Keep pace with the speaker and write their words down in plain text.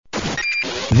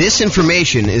This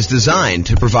information is designed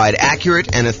to provide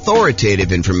accurate and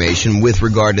authoritative information with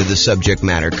regard to the subject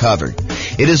matter covered.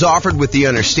 It is offered with the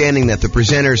understanding that the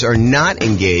presenters are not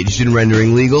engaged in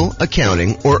rendering legal,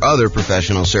 accounting, or other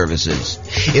professional services.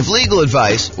 If legal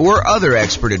advice or other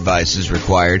expert advice is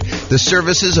required, the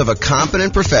services of a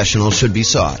competent professional should be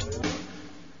sought.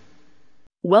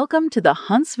 Welcome to the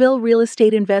Huntsville Real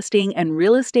Estate Investing and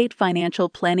Real Estate Financial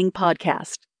Planning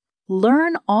Podcast.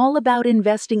 Learn all about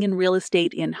investing in real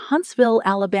estate in Huntsville,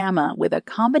 Alabama, with a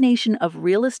combination of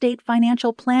real estate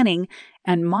financial planning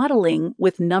and modeling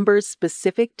with numbers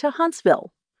specific to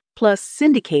Huntsville, plus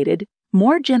syndicated,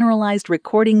 more generalized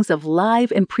recordings of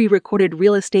live and pre-recorded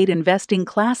real estate investing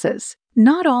classes,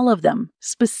 not all of them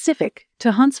specific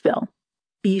to Huntsville.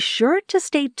 Be sure to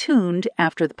stay tuned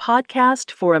after the podcast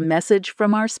for a message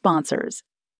from our sponsors.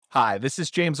 Hi, this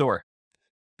is James Orr.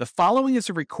 The following is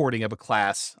a recording of a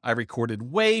class I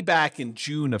recorded way back in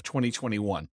June of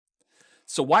 2021.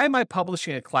 So why am I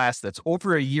publishing a class that's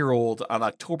over a year old on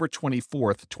October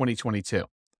 24th, 2022?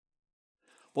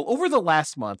 Well, over the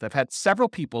last month, I've had several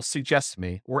people suggest to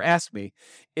me or ask me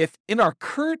if in our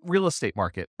current real estate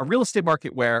market, a real estate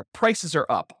market where prices are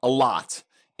up a lot,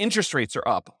 interest rates are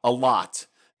up a lot,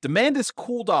 demand has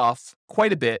cooled off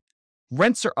quite a bit,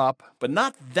 rents are up, but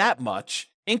not that much,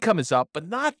 income is up, but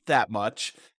not that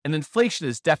much, and inflation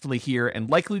is definitely here and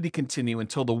likely to continue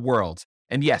until the world,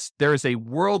 and yes, there is a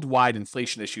worldwide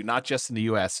inflation issue, not just in the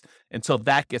US, until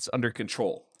that gets under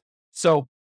control. So,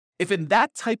 if in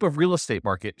that type of real estate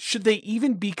market, should they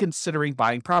even be considering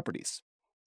buying properties?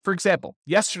 For example,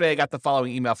 yesterday I got the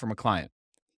following email from a client.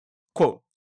 Quote,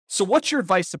 "So what's your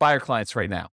advice to buyer clients right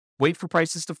now? Wait for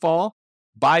prices to fall?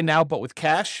 Buy now but with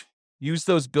cash? Use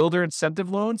those builder incentive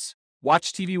loans?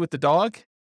 Watch TV with the dog?"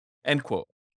 End quote.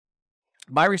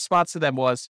 My response to them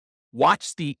was,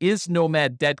 watch the Is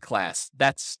Nomad Dead class.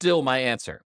 That's still my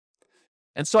answer.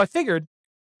 And so I figured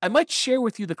I might share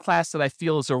with you the class that I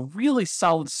feel is a really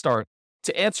solid start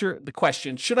to answer the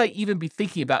question, should I even be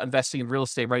thinking about investing in real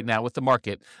estate right now with the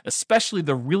market, especially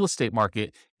the real estate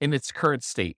market in its current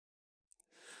state?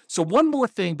 So one more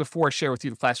thing before I share with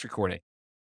you the class recording.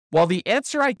 While the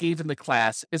answer I gave in the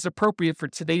class is appropriate for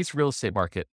today's real estate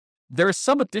market, there is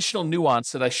some additional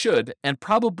nuance that I should and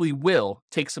probably will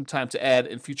take some time to add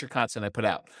in future content I put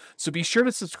out. So be sure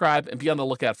to subscribe and be on the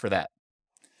lookout for that.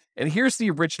 And here's the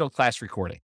original class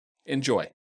recording.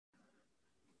 Enjoy.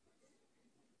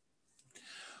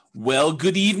 Well,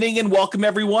 good evening and welcome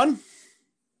everyone.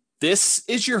 This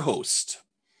is your host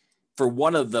for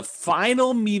one of the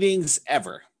final meetings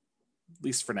ever, at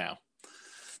least for now,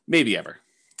 maybe ever.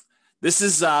 This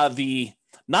is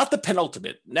not the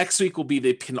penultimate. Next week will be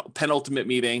the penultimate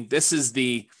meeting. This is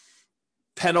the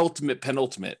penultimate,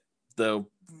 the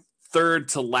third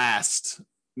to last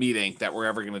meeting that we're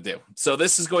ever going to do. So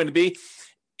this is going to be,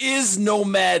 is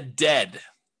Nomad dead?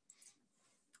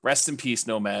 Rest in peace,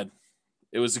 Nomad.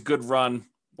 It was a good run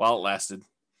while it lasted,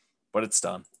 but it's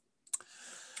done.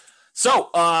 So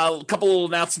a couple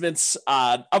of announcements.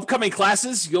 Upcoming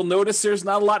classes, you'll notice there's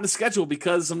not a lot in the schedule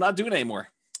because I'm not doing it anymore.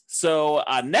 So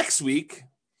next week,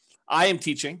 I am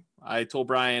teaching. I told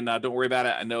Brian, don't worry about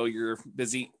it. I know you're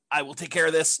busy. I will take care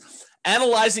of this.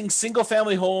 Analyzing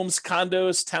single-family homes,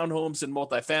 condos, townhomes, and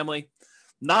multifamily.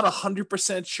 Not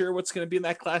 100% sure what's going to be in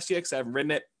that class yet because I haven't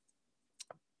written it.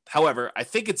 However, I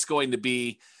think it's going to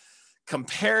be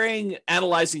comparing,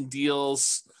 analyzing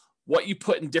deals, what you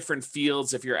put in different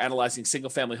fields if you're analyzing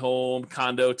single-family home,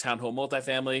 condo, townhome,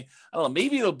 multifamily. I don't know.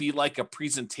 Maybe it'll be like a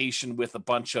presentation with a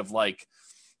bunch of like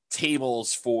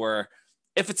tables for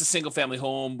if it's a single family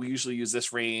home, we usually use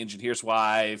this range and here's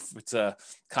why. If it's a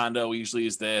condo, we usually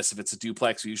use this. If it's a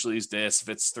duplex, we usually use this. If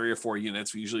it's 3 or 4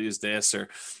 units, we usually use this. Or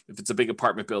if it's a big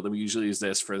apartment building, we usually use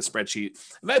this for the spreadsheet.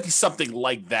 It might be something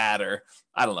like that, or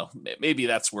I don't know. Maybe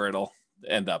that's where it'll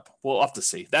end up. We'll have to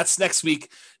see. That's next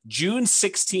week, June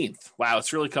 16th. Wow,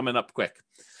 it's really coming up quick.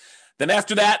 Then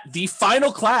after that, the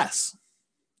final class.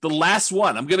 The last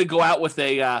one, I'm going to go out with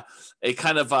a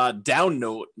kind of a down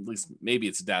note, at least maybe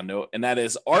it's a down note, and that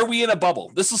is, are we in a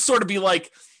bubble? This will sort of be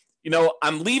like,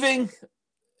 I'm leaving.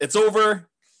 It's over.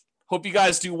 Hope you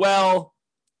guys do well.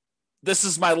 This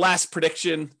is my last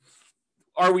prediction.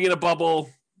 Are we in a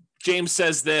bubble? James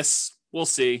says this. We'll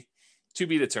see. To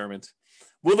be determined.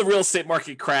 Will the real estate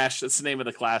market crash? That's the name of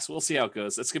the class. We'll see how it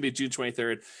goes. That's going to be June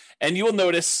 23rd. And you will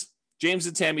notice James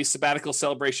and Tammy's sabbatical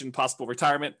celebration, possible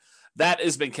retirement. That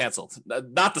has been canceled.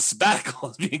 Not the sabbatical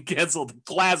is being canceled. The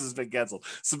class has been canceled.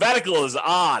 Sabbatical is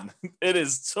on. It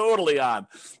is totally on.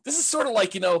 This is sort of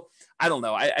like, I don't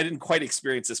know. I didn't quite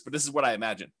experience this, but this is what I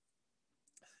imagine.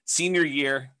 Senior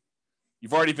year,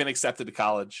 you've already been accepted to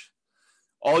college.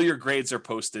 All your grades are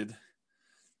posted.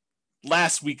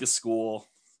 Last week of school.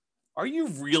 Are you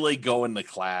really going to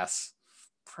class?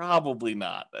 Probably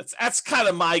not. That's kind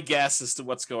of my guess as to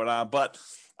what's going on, but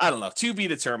I don't know. To be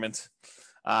determined.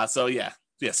 So yeah,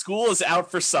 school is out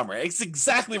for summer. It's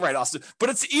exactly right, Austin. But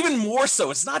it's even more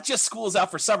so. It's not just school is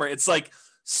out for summer. It's like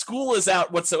school is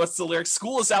out. What's the lyric?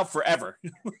 School is out forever.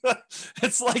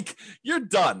 It's like you're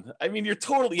done. I mean, you're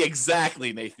totally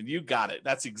exactly, Nathan. You got it.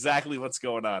 That's exactly what's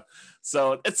going on.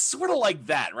 So it's sort of like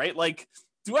that, right? Like,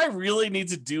 do I really need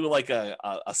to do like a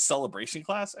celebration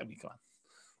class? I mean, come on.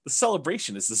 The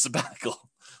celebration is the sabbatical.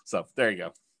 So there you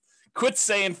go. Quit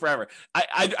saying forever.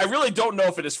 I really don't know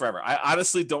if it is forever. I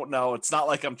honestly don't know. It's not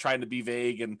like I'm trying to be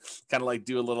vague and kind of like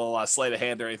do a little sleight of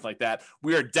hand or anything like that.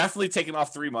 We are definitely taking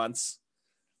off 3 months.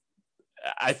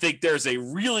 I think there's a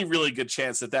really, really good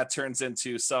chance that turns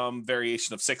into some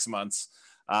variation of 6 months.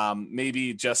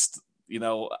 Maybe just,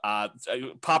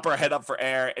 pop our head up for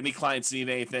air. Any clients need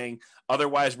anything.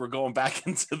 Otherwise, we're going back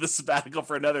into the sabbatical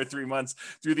for another 3 months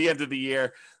through the end of the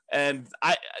year. And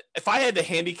if I had to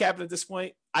handicap it at this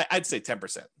point, I'd say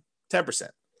 10%. 10%.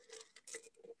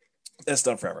 That's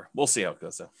done forever. We'll see how it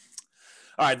goes, though.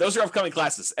 All right, those are upcoming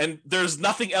classes. And there's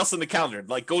nothing else in the calendar.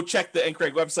 Like, go check the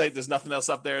NCRAG website. There's nothing else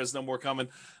up there. There's no more coming.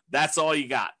 That's all you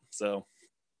got. So,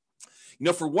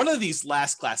 for one of these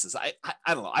last classes, I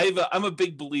don't know. I'm a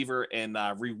big believer in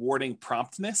rewarding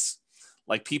promptness.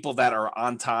 Like people that are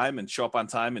on time and show up on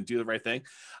time and do the right thing.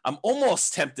 I'm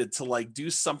almost tempted to like do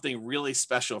something really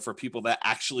special for people that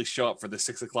actually show up for the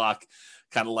 6 o'clock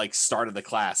kind of like start of the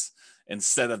class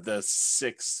instead of the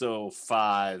 6:05,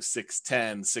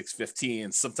 6:10,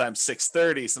 6:15, sometimes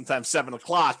 6:30, sometimes 7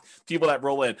 o'clock, people that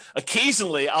roll in.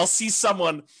 Occasionally I'll see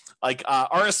someone like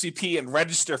RSVP and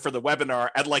register for the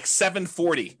webinar at like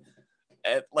 7:40.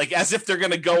 Like as if they're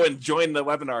going to go and join the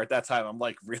webinar at that time. I'm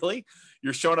like, really?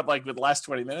 You're showing up like with the last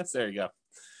 20 minutes? There you go.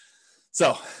 So,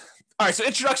 all right. So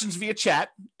introductions via chat,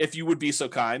 if you would be so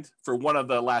kind for one of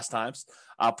the last times,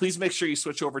 please make sure you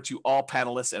switch over to all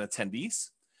panelists and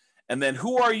attendees. And then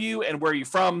who are you and where are you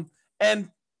from? And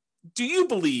do you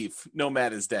believe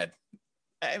Nomad is dead?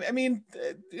 I mean,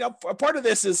 a part of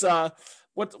this is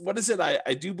what is it?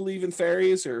 I do believe in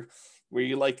fairies, or where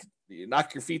you like, you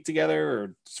knock your feet together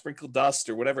or sprinkle dust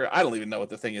or whatever. I don't even know what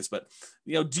the thing is, but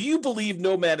do you believe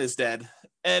Nomad is dead?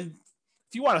 And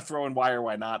if you want to throw in why or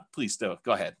why not, please do.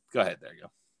 Go ahead. There you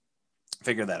go.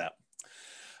 Figure that out.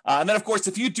 And then of course,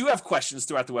 if you do have questions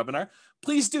throughout the webinar,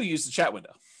 please do use the chat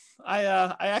window. I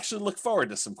actually look forward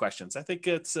to some questions. I think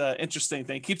it's an interesting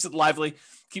thing. Keeps it lively,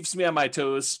 keeps me on my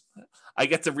toes. I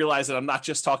get to realize that I'm not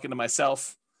just talking to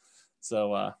myself.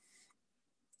 So,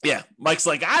 yeah, Mike's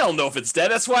like, I don't know if it's dead.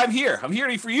 That's why I'm here. I'm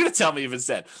here for you to tell me if it's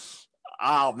dead.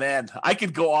 Oh, man, I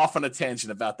could go off on a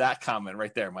tangent about that comment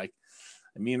right there, Mike.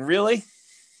 I mean, really?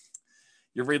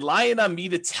 You're relying on me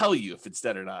to tell you if it's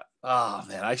dead or not. Oh,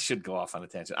 man, I should go off on a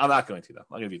tangent. I'm not going to, though.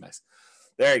 I'm going to be nice.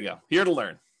 There you go. Here to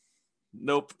learn.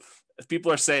 Nope. If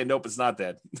people are saying, nope, it's not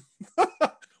dead.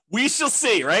 We shall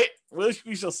see, right?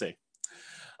 We shall see.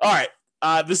 All right.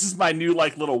 This is my new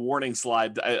like little warning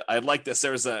slide. I like this.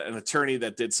 There was an attorney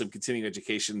that did some continuing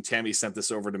education. Tammy sent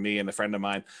this over to me and a friend of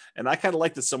mine, and I kind of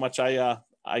liked it so much I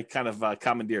kind of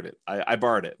commandeered it. I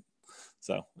borrowed it,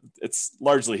 so it's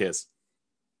largely his.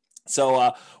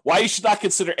 So why you should not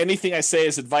consider anything I say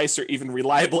as advice or even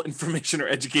reliable information or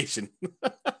education.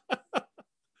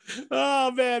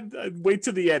 Oh man, wait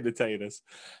to the end to tell you this.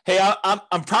 Hey,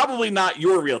 I'm probably not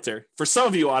your realtor. For some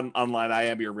of you online, I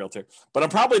am your realtor, but I'm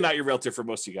probably not your realtor for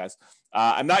most of you guys.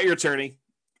 I'm not your attorney.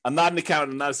 I'm not an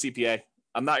accountant. I'm not a CPA.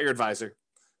 I'm not your advisor.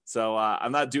 So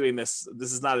I'm not doing this.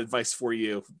 This is not advice for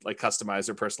you, like customized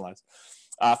or personalized.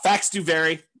 Facts do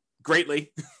vary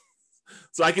greatly.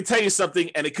 So I can tell you something,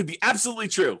 and it could be absolutely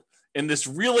true in this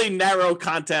really narrow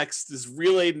context, this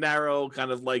really narrow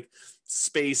kind of like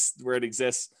space where it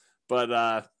exists.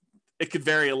 But it could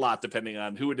vary a lot depending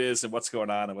on who it is and what's going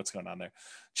on there.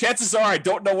 Chances are I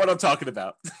don't know what I'm talking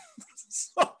about.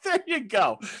 So there you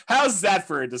go. How's that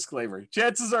for a disclaimer?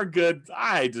 Chances are good.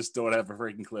 I just don't have a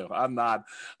freaking clue. I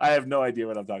have no idea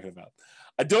what I'm talking about.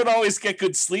 I don't always get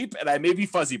good sleep, and I may be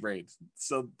fuzzy brained.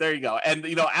 So there you go. And,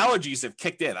 allergies have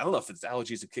kicked in. I don't know if it's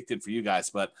allergies have kicked in for you guys,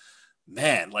 but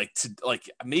man, like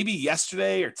maybe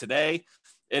yesterday or today,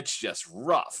 it's just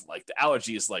rough. Like the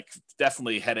allergy is like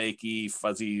definitely headachy,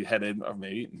 fuzzy headed, or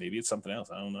maybe it's something else.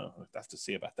 I don't know. I have to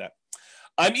see about that.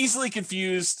 I'm easily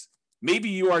confused. Maybe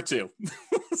you are too.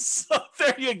 So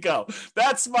there you go.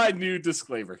 That's my new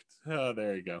disclaimer. Oh,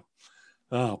 there you go.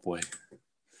 Oh boy.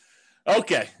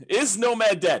 Okay. Is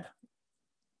Nomad dead?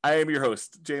 I am your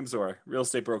host, James Orr, real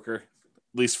estate broker,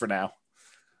 at least for now.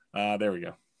 There we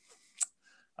go.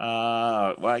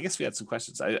 Well, I guess we had some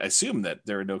questions. I assume that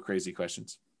there are no crazy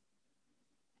questions.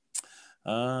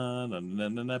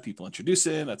 People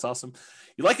introducing. That's awesome.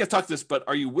 You like I've talked this, but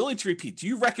are you willing to repeat? Do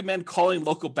you recommend calling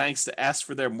local banks to ask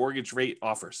for their mortgage rate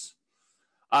offers?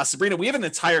 Sabrina, we have an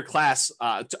entire class,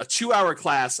 a 2-hour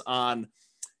class on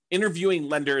interviewing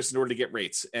lenders in order to get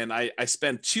rates. And I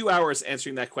spent 2 hours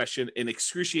answering that question in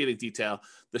excruciating detail.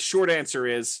 The short answer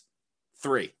is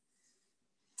 3.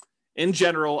 In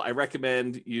general, I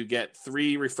recommend you get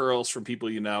 3 referrals from people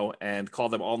you know and call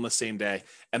them all on the same day.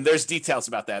 And there's details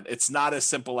about that. It's not as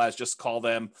simple as just call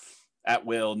them at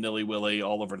will, nilly-willy,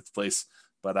 all over the place.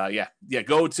 But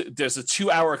there's a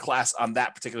 2-hour class on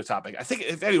that particular topic. I think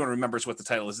if anyone remembers what the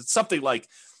title is, it's something like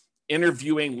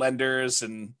interviewing lenders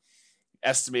and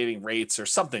estimating rates or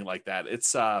something like that.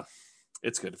 It's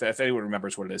good. If anyone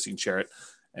remembers what it is, you can share it,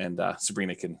 and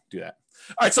Sabrina can do that.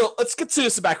 All right, so let's get to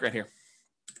some background here.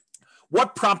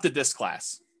 What prompted this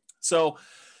class? So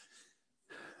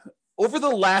over the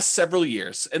last several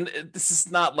years, and this is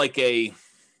not like a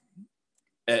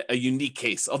unique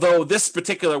case, although this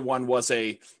particular one was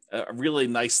a really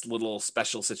nice little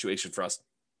special situation for us.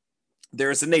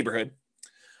 There's a neighborhood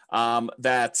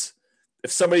that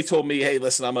if somebody told me, hey,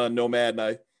 listen, I'm a nomad and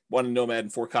I want a nomad in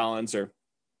Fort Collins or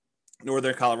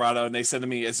Northern Colorado, and they said to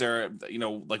me, is there,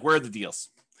 where are the deals?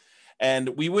 And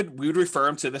we would refer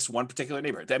them to this one particular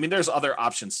neighborhood. I mean, there's other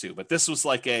options too, but this was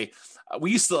like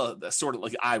we used to sort of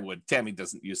like, Tammy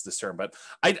doesn't use this term, but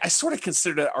I sort of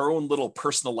considered it our own little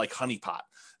personal like honeypot.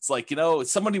 It's like, if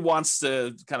somebody wants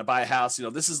to kind of buy a house,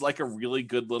 this is like a really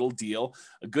good little deal,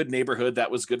 a good neighborhood that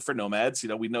was good for nomads.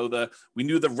 We knew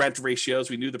the rent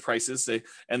ratios, we knew the prices,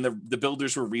 and the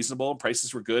builders were reasonable and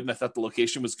prices were good. And I thought the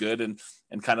location was good and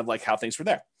kind of like how things were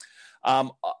there.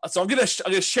 So I'm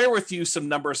gonna share with you some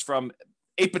numbers from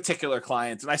a particular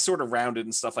client, and I sort of rounded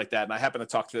and stuff like that. And I happened to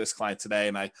talk to this client today,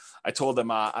 and I told them,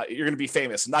 you're going to be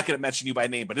famous. I'm not going to mention you by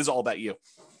name, but it's all about you.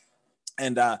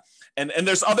 And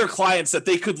there's other clients that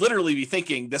they could literally be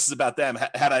thinking this is about them.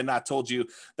 Had I not told you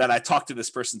that I talked to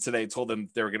this person today and told them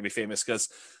they were going to be famous, because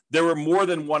there were more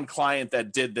than one client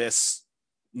that did this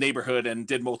neighborhood and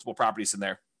did multiple properties in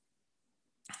there.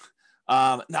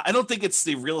 Now, I don't think it's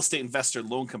the real estate investor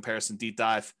loan comparison deep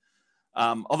dive,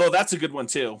 although that's a good one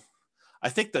too. I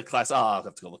think the class, I'll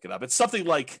have to go look it up. It's something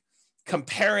like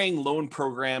comparing loan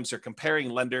programs or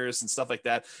comparing lenders and stuff like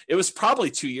that. It was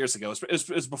probably 2 years ago. It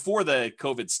was before the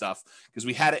COVID stuff, because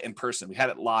we had it in person. We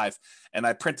had it live, and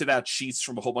I printed out sheets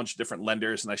from a whole bunch of different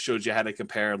lenders, and I showed you how to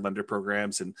compare lender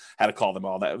programs and how to call them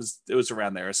all. It was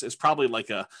around there. It's probably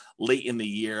like a late in the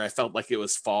year. I felt like it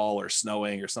was fall or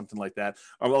snowing or something like that.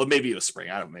 Or well, maybe it was spring.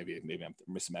 I don't know. Maybe I'm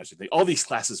misimagining. All these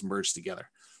classes merged together.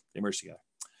 They merged together.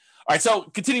 All right, so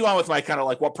continue on with my kind of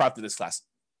like what prompted this class.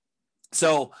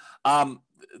 So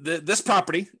this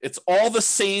property, it's all the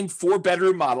same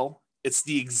 4-bedroom model. It's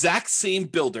the exact same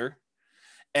builder.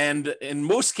 And in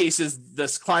most cases,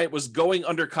 this client was going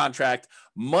under contract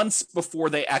months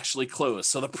before they actually close.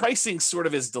 So the pricing sort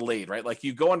of is delayed, right? Like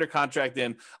you go under contract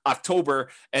in October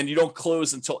and you don't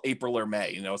close until April or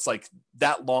May. It's like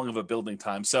that long of a building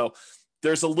time. So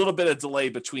there's a little bit of delay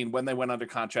between when they went under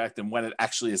contract and when it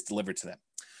actually is delivered to them.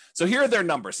 So here are their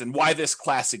numbers and why this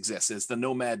class exists, is the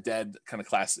Nomad Dead kind of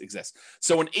class exists.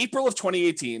 So in April of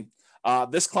 2018,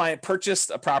 this client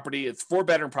purchased a property. It's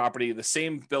 4-bedroom property, the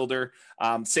same builder,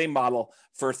 same model,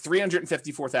 for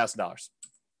 $354,000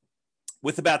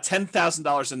 with about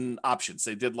 $10,000 in options.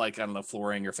 They did like, I don't know,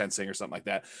 flooring or fencing or something like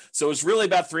that. So it was really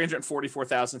about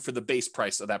 $344,000 for the base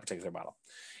price of that particular model.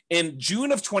 In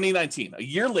June of 2019, a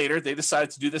year later, they decided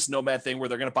to do this nomad thing where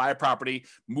they're going to buy a property,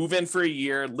 move in for a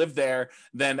year, live there.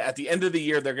 Then at the end of the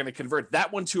year, they're going to convert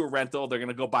that one to a rental. They're going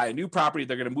to go buy a new property.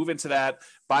 They're going to move into that,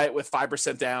 buy it with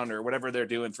 5% down or whatever they're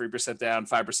doing, 3% down,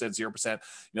 5%,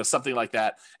 0%, something like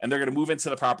that. And they're going to move into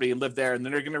the property and live there. And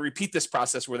then they're going to repeat this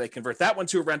process where they convert that one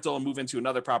to a rental and move into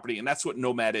another property. And that's what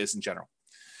nomad is in general.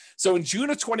 So in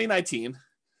June of 2019,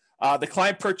 the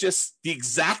client purchased the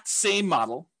exact same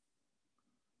model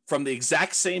from the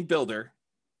exact same builder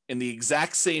in the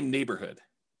exact same neighborhood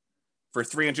for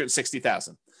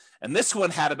 $360,000. And this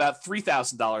one had about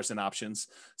 $3,000 in options.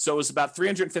 So it was about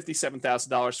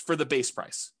 $357,000 for the base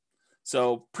price.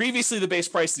 So previously the base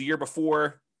price the year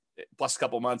before, plus a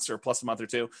couple months or plus a month or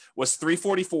two, was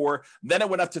 $344. Then it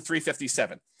went up to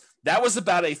 $357. That was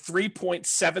about a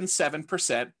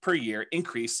 3.77% per year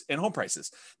increase in home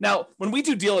prices. Now, when we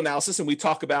do deal analysis and we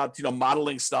talk about,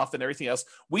 modeling stuff and everything else,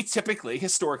 we typically,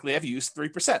 historically, have used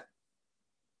 3%.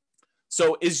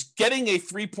 So is getting a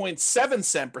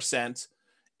 3.77%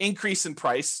 increase in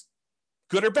price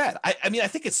good or bad? I mean, I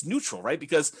think it's neutral, right?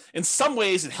 Because in some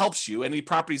ways it helps you. Any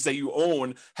properties that you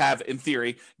own have, in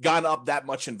theory, gone up that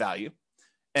much in value.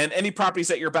 And any properties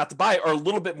that you're about to buy are a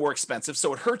little bit more expensive.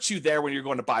 So it hurts you there when you're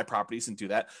going to buy properties and do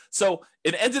that. So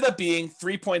it ended up being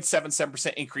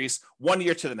 3.77% increase 1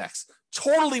 year to the next.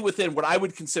 Totally within what I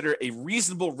would consider a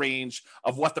reasonable range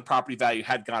of what the property value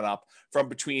had gone up from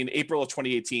between April of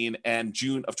 2018 and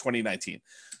June of 2019.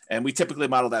 And we typically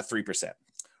model that 3%.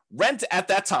 Rent at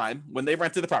that time when they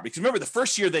rented the property, because remember the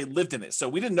first year they lived in it, so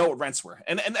we didn't know what rents were,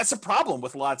 and that's a problem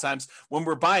with a lot of times when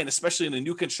we're buying, especially in a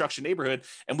new construction neighborhood,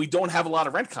 and we don't have a lot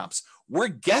of rent comps. We're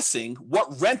guessing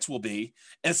what rent will be,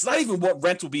 and it's not even what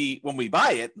rent will be when we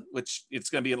buy it, which it's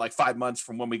going to be in like 5 months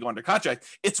from when we go under contract.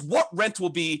 It's what rent will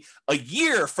be a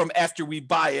year from after we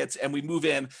buy it and we move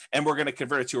in, and we're going to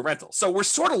convert it to a rental. So we're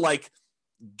sort of like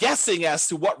guessing as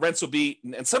to what rents will be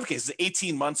in some cases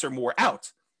 18 months or more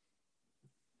out.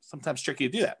 Sometimes tricky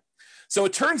to do that. So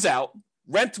it turns out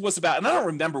rent was about, and I don't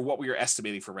remember what we were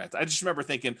estimating for rent. I just remember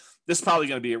thinking this is probably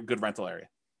going to be a good rental area.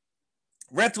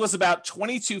 Rent was about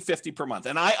 $22.50 per month.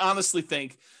 And I honestly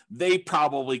think they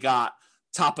probably got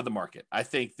top of the market. I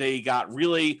think they got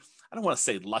really, I don't want to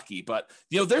say lucky, but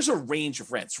there's a range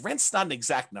of rents. Rent's not an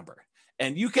exact number.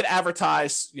 And you could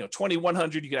advertise,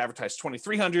 $2,100, you could advertise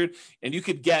 $2,300, and you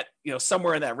could get,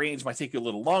 somewhere in that range. Might take you a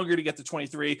little longer to get to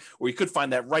 23, or you could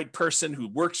find that right person who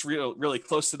works really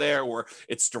close to there, or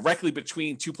it's directly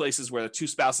between two places where the two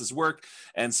spouses work.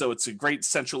 And so it's a great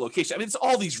central location. I mean, it's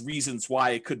all these reasons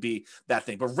why it could be that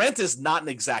thing, but rent is not an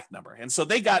exact number. And so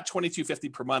they got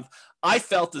 $22.50 per month. I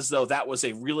felt as though that was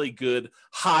a really good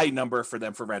high number for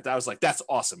them for rent. I was like, that's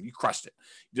awesome. You crushed it.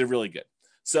 You did really good.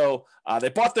 So they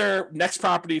bought their next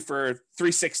property for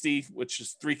 $360, which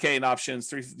is $3K in options.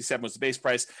 $357 was the base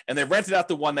price, and they rented out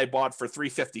the one they bought for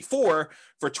 $354 for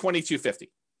 $22.50.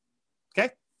 Okay,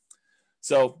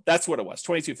 so that's what it was,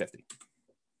 $22.50.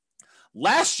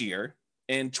 Last year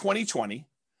in 2020,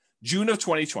 June of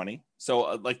 2020,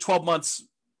 so like 12 months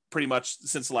pretty much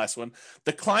since the last one,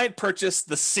 the client purchased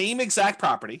the same exact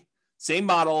property, same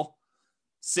model,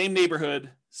 same neighborhood,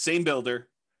 same builder,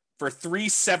 for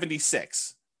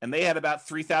 $376, and they had about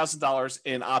 $3,000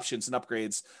 in options and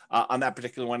upgrades on that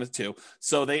particular one too.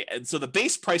 So the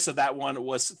base price of that one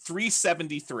was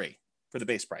 $373 for the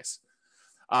base price.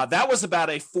 That was about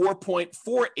a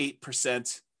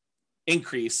 4.48%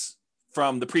 increase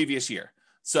from the previous year.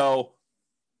 So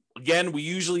again, we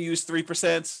usually use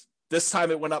 3%. This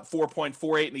time it went up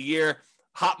 4.48 in a year.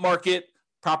 Hot market,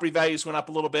 property values went up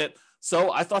a little bit.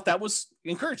 So I thought that was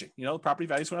encouraging. Property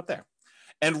values went up there.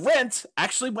 And rent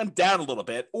actually went down a little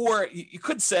bit, or you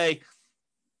could say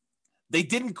they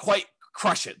didn't quite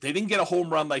crush it. They didn't get a home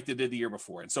run like they did the year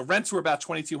before. And so rents were about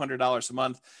 $2,200 a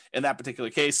month in that particular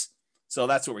case. So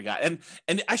that's what we got. And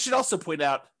I should also point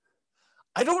out,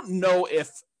 I don't know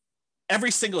if every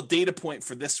single data point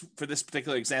for this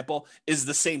particular example is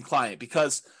the same client,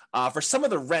 because for some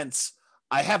of the rents,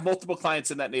 I have multiple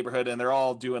clients in that neighborhood and they're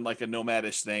all doing like a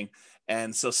nomadish thing.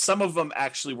 And so some of them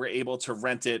actually were able to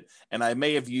rent it. And I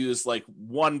may have used like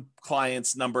one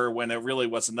client's number when it really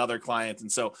was another client.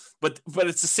 And so, but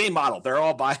it's the same model. They're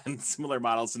all buying similar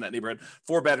models in that neighborhood,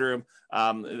 4-bedroom.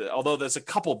 Although there's a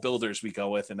couple builders we go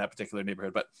with in that particular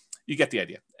neighborhood, but you get the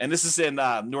idea. And this is in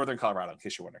Northern Colorado, in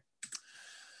case you're wondering.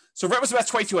 So rent was about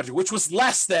 $2,200, which was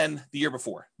less than the year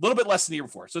before, a little bit less than the year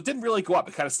before. So it didn't really go up.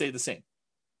 It kind of stayed the same.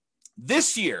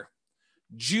 This year,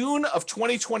 June of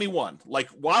 2021, like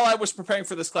while I was preparing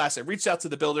for this class, I reached out to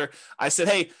the builder. I said,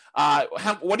 hey,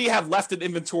 what do you have left in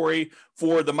inventory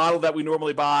for the model that we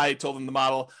normally buy? I told them the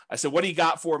model. I said, what do you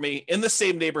got for me in the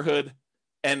same neighborhood?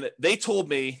 And they told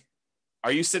me,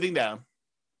 are you sitting down?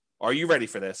 Are you ready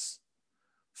for this?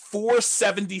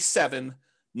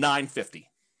 $477,950.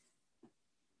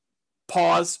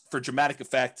 Pause for dramatic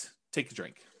effect. Take a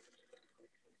drink.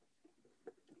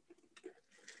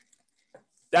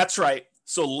 That's right.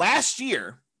 So last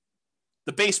year,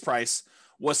 the base price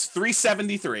was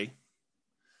 $373.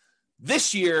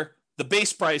 This year, the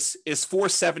base price is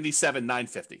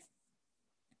 $477,950.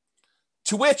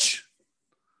 To which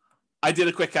I did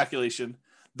a quick calculation.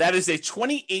 That is a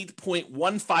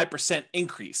 28.15%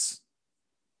 increase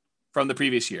from the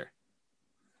previous year.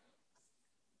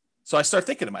 So I start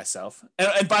thinking to myself,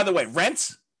 and by the way,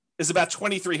 rent is about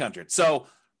 $2,300. So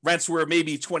rents were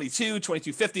maybe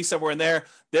 $2,250, somewhere in there.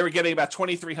 They were getting about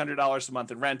 $2,300 a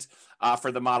month in rent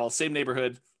for the model, same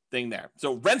neighborhood thing there.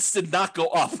 So rents did not go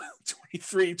up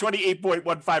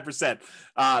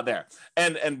 28.15% there.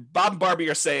 And Bob and Barbie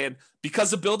are saying,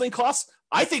 because of building costs,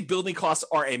 I think building costs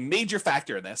are a major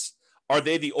factor in this. Are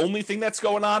they the only thing that's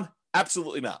going on?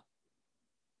 Absolutely not.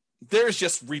 there's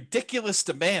just ridiculous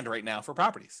demand right now for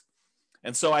properties.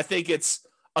 And so I think it's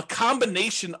a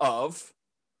combination of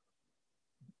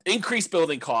increased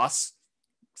building costs,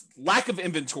 lack of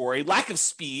inventory, lack of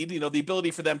speed, the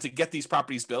ability for them to get these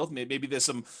properties built. Maybe there's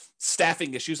some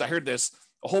staffing issues. I heard there's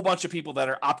a whole bunch of people that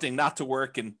are opting not to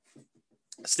work and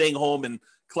staying home and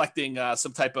collecting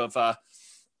some type of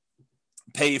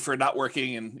pay for not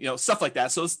working and, stuff like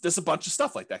that. So there's a bunch of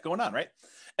stuff like that going on, right?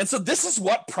 And so this is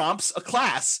what prompts a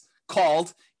class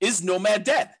called Is Nomad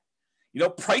Dead?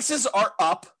 Prices are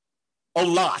up a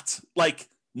lot, like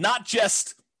not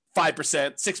just 5%,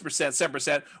 6%,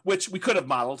 7%, which we could have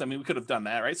modeled. I mean, we could have done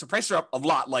that, right? So prices are up a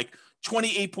lot, like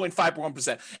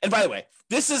 28.51%. And by the way,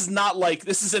 this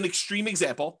is an extreme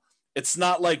example. It's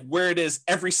not like where it is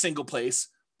every single place,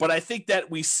 but I think that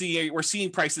we're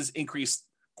seeing prices increase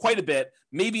quite a bit,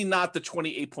 maybe not the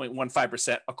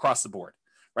 28.15% across the board,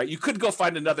 right? You could go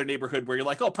find another neighborhood where you're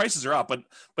like, oh, prices are up, but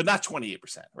not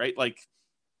 28%, right? Like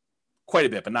quite a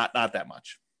bit, but not that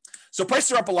much. So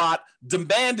prices are up a lot.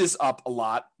 Demand is up a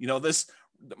lot. This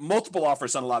multiple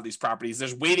offers on a lot of these properties.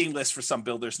 There's waiting lists for some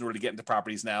builders in order to get into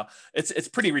properties now. It's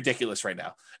pretty ridiculous right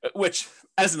now, which,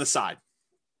 as an aside,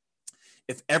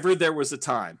 if ever there was a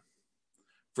time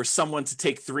for someone to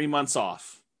take 3 months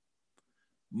off,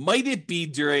 might it be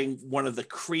during one of the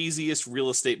craziest real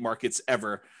estate markets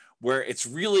ever, where it's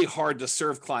really hard to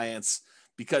serve clients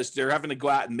because they're having to go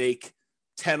out and make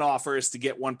 10 offers to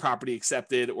get one property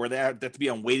accepted, or they have to be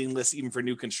on waiting lists even for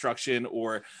new construction,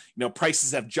 or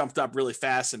prices have jumped up really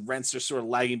fast and rents are sort of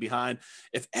lagging behind.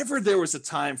 If ever there was a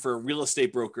time for a real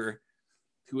estate broker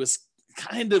who was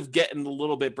kind of getting a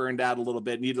little bit burned out a little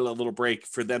bit, needed a little break,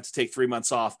 for them to take 3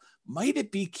 months off, might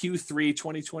it be Q3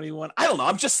 2021? I don't know.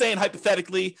 I'm just saying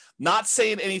hypothetically, not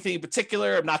saying anything in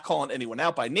particular. I'm not calling anyone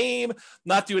out by name,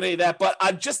 not doing any of that, but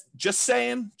I'm just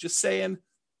saying,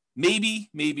 maybe.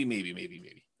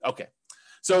 Okay.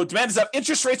 So demand is up.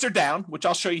 Interest rates are down, which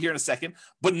I'll show you here in a second,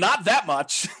 but not that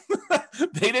much.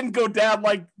 They didn't go down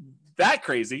like that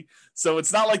crazy. So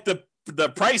it's not like the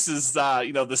price is,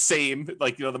 the same,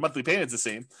 like, the monthly payment's the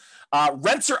same.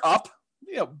 Rents are up,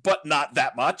 but not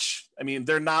that much. I mean,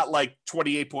 they're not like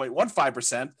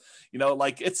 28.15%,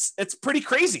 like it's pretty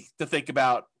crazy to think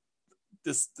about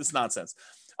this nonsense.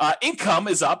 Income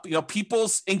is up.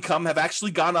 People's income have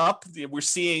actually gone up. We're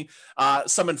seeing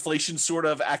some inflation sort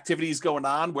of activities going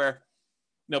on where,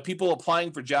 people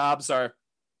applying for jobs are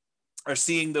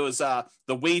seeing those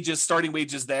the starting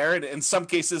wages there, and in some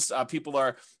cases, people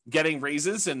are getting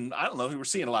raises. And I don't know, we're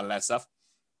seeing a lot of that stuff.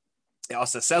 It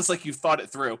also sounds like you've thought it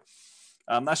through.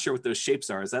 I'm not sure what those shapes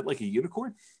are. Is that like a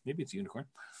unicorn? Maybe it's a unicorn.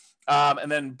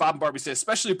 And then Bob and Barbie say,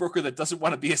 especially a broker that doesn't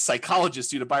want to be a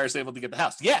psychologist due to buyers able to get the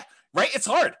house. Yeah, right. It's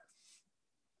hard.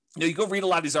 You go read a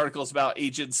lot of these articles about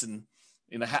agents and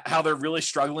how they're really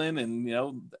struggling, and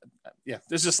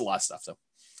there's just a lot of stuff.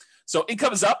 So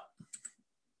income is up.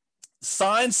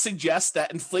 Signs suggest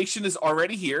that inflation is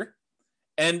already here,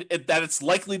 and that it's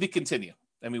likely to continue.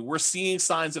 I mean, we're seeing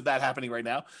signs of that happening right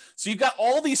now. So you've got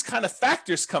all these kind of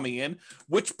factors coming in,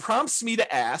 which prompts me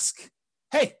to ask,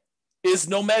 hey, is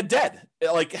Nomad dead?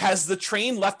 Like, has the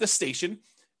train left the station?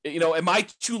 Am I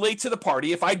too late to the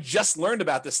party? If I just learned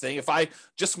about this thing, if I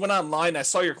just went online, I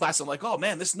saw your class, I'm like, oh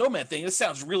man, this Nomad thing, this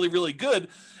sounds really, really good.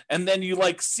 And then you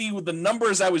like see the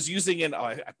numbers I was using, and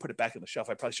I put it back on the shelf.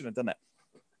 I probably shouldn't have done that.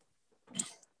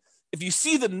 If you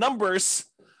see the numbers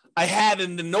I had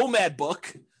in the Nomad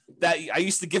book that I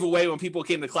used to give away when people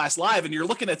came to class live, and you're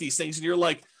looking at these things and you're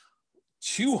like,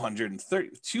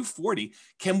 230, 240.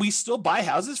 Can we still buy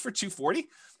houses for 240?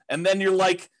 And then you're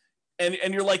like, and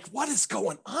you're like, what is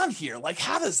going on here? Like,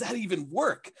 how does that even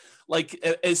work? Like,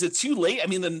 is it too late? I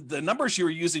mean, the numbers you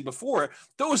were using before,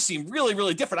 those seem really,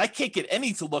 really different. I can't get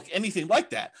any to look anything like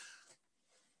that.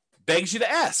 Begs you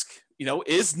to ask,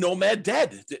 is Nomad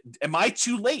dead? Am I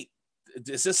too late?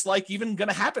 Is this like even going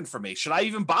to happen for me? Should I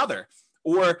even bother?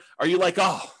 Or are you like,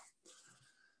 oh,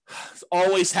 it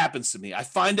always happens to me. I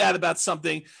find out about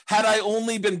something. Had I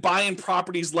only been buying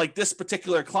properties like this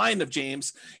particular client of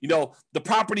James, the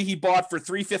property he bought for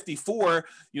 $354,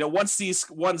 once these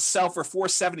ones sell for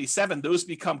 $477, those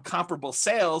become comparable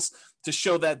sales to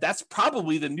show that that's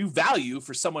probably the new value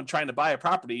for someone trying to buy a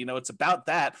property. It's about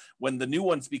that when the new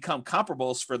ones become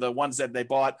comparables for the ones that they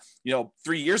bought,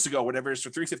 3 years ago, whatever it is, for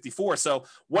 $354. So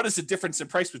what is the difference in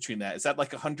price between that? Is that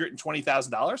like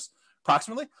 $120,000?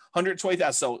 Approximately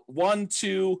 120,000. So 1,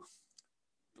 2,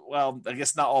 well, I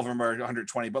guess not all of them are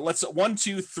 120, but let's 1,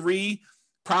 2, 3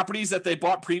 properties that they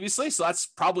bought previously. So that's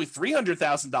probably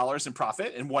 $300,000 in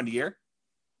profit in 1 year.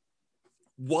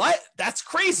 What? That's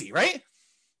crazy, right?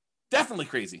 Definitely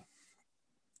crazy.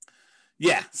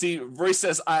 Yeah. See, Royce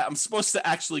says I'm supposed to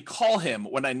actually call him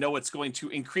when I know it's going to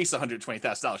increase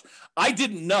 $120,000. I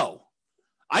didn't know.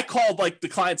 I called like the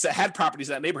clients that had properties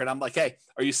in that neighborhood. I'm like, hey,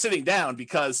 are you sitting down?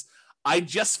 Because I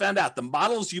just found out the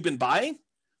models you've been buying,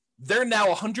 they're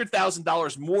now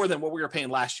 $100,000 more than what we were paying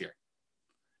last year.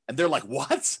 And they're like,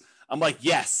 what? I'm like,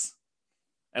 yes.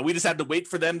 And we just had to wait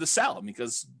for them to sell them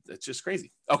because it's just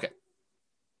crazy. Okay.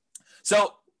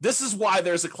 So this is why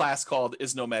there's a class called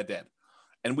Is Nomad Dead?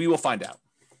 And we will find out.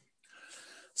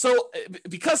 So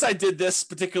because I did this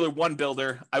particular one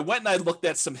builder, I went and I looked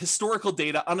at some historical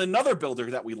data on another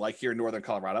builder that we like here in Northern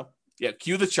Colorado. Yeah,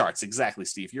 cue the charts. Exactly,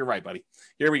 Steve. You're right, buddy.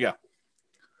 Here we go.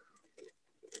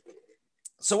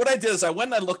 So what I did is I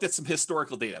went and I looked at some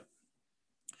historical data.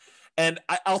 And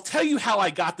I'll tell you how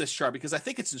I got this chart because I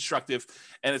think it's instructive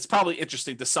and it's probably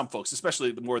interesting to some folks,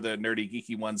 especially the more the nerdy,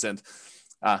 geeky ones. And,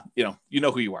 you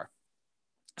know who you are.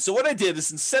 So what I did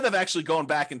is instead of actually going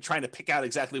back and trying to pick out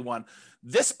exactly one,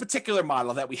 this particular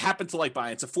model that we happen to like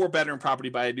buying, it's a 4-bedroom property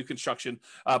by a new construction,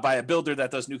 by a builder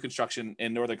that does new construction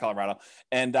in Northern Colorado.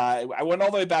 And I went all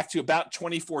the way back to about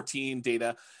 2014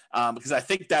 data because I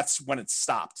think that's when it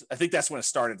stopped. I think that's when it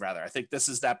started, rather. I think this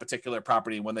is that particular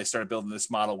property when they started building this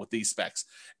model with these specs.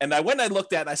 And I went and I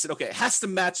looked at it and I said, okay, it has to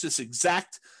match this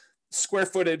exact square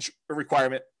footage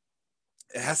requirement.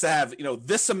 It has to have,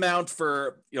 this amount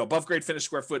for, above grade finished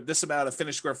square foot, this amount of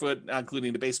finished square foot,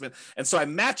 including the basement. And so I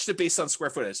matched it based on square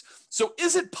footage. So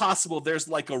is it possible there's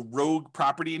like a rogue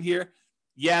property in here?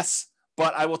 Yes.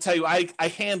 But I will tell you, I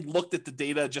hand looked at the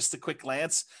data just a quick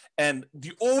glance, and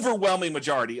the overwhelming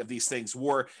majority of these things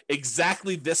were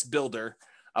exactly this builder.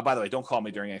 By the way, don't call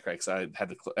me during it, because I had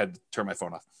to turn my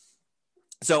phone off.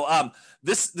 So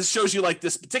this shows you like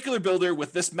this particular builder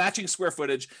with this matching square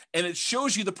footage, and it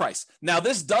shows you the price. Now,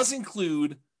 this does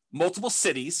include multiple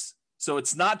cities, so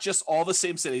it's not just all the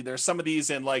same city. There's some of these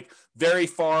in like very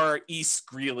far east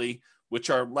Greeley,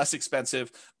 which are less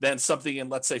expensive than something in,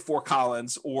 let's say, Fort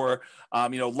Collins or,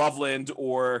 Loveland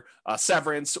or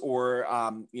Severance or,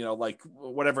 like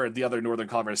whatever the other Northern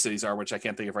Colorado cities are, which I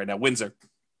can't think of right now, Windsor,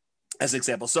 as an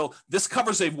example. So this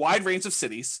covers a wide range of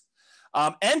cities.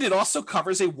 And it also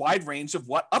covers a wide range of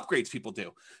what upgrades people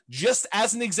do. Just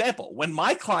as an example, when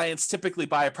my clients typically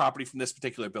buy a property from this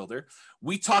particular builder,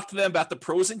 we talk to them about the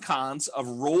pros and cons of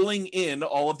rolling in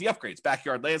all of the upgrades: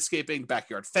 backyard landscaping,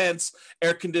 backyard fence,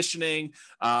 air conditioning,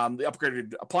 the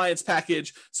upgraded appliance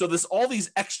package. So there's all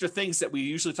these extra things that we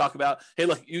usually talk about. Hey,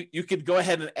 look, you could go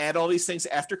ahead and add all these things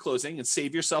after closing and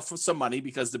save yourself some money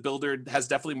because the builder has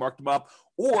definitely marked them up.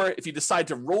 Or if you decide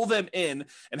to roll them in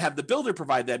and have the builder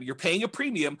provide them, you're paying a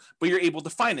premium, but you're able to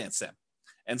finance them.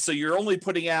 And so you're only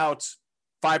putting out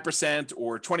 5%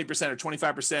 or 20% or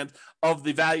 25% of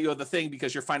the value of the thing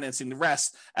because you're financing the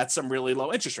rest at some really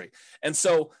low interest rate. And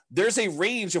so there's a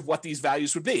range of what these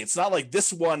values would be. It's not like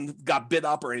this one got bid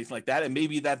up or anything like that. And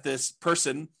maybe that this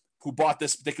person who bought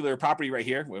this particular property right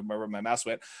here, where my mouse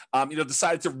went,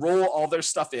 decided to roll all their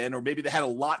stuff in, or maybe they had a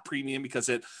lot premium because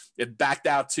it backed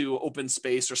out to open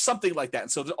space or something like that.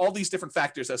 And so there's all these different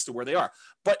factors as to where they are.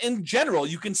 But in general,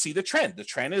 you can see the trend. The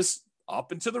trend is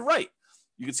up and to the right.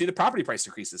 You can see the property price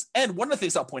increases. And one of the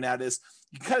things I'll point out is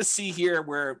you kind of see here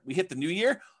where we hit the new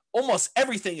year, almost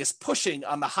everything is pushing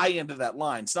on the high end of that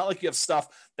line. It's not like you have stuff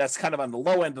that's kind of on the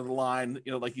low end of the line,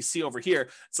 like you see over here.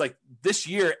 It's like this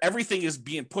year, everything is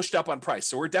being pushed up on price.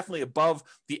 So we're definitely above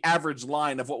the average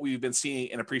line of what we've been seeing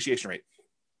in appreciation rate.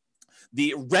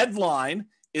 The red line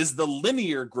is the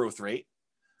linear growth rate.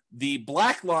 The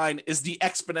black line is the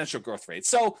exponential growth rate.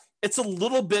 So it's a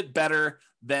little bit better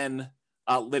than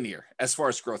linear as far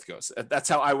as growth goes. That's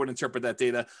how I would interpret that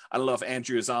data. I don't know if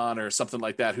Andrew is on or something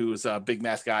like that, who's a big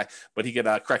math guy, but he could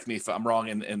correct me if I'm wrong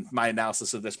in my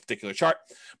analysis of this particular chart.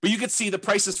 But you could see the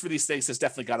prices for these things has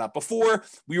definitely gone up. Before,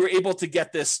 we were able to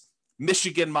get this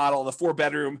Michigan model, the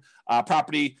 4-bedroom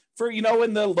property for,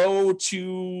 in the low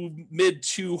to mid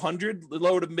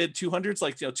 200s,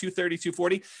 like, 230,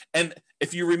 240. And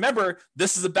if you remember,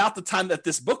 this is about the time that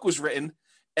this book was written.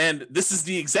 And this is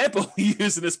the example we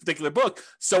use in this particular book.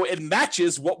 So it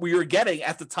matches what we were getting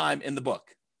at the time in the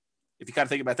book, if you kind of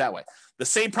think about it that way. The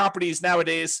same properties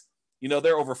nowadays,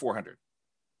 they're over 400.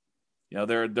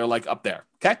 They're like up there,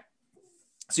 okay?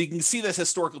 So you can see this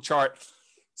historical chart.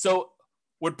 So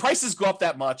when prices go up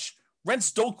that much,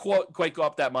 rents don't quite go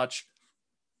up that much.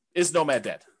 Is Nomad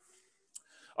dead?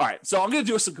 All right, so I'm going to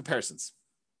do some comparisons,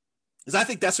 because I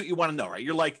think that's what you want to know, right?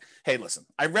 You're like, hey, listen,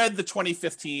 I read the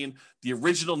 2015, the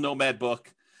original Nomad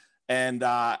book, and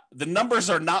the numbers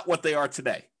are not what they are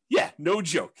today. Yeah, no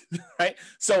joke, right?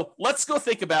 So let's go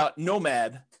think about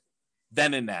Nomad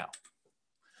then and now.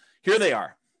 Here they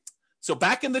are. So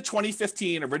back in the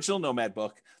 2015 original Nomad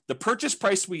book, the purchase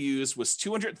price we used was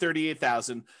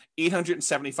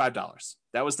 $238,875.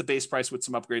 That was the base price with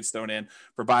some upgrades thrown in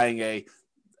for buying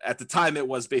at the time, it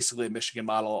was basically a Michigan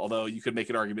model, although you could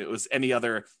make an argument it was any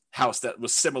other house that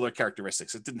was similar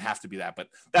characteristics. It didn't have to be that, but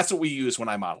that's what we used when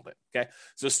I modeled it. Okay.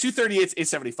 So it's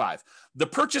 $238,875. The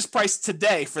purchase price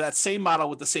today for that same model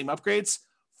with the same upgrades,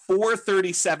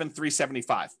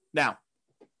 $437,375. Now,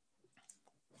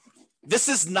 this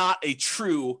is not a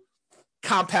true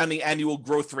compounding annual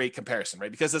growth rate comparison,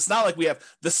 right? Because it's not like we have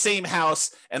the same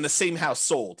house and the same house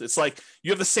sold. It's like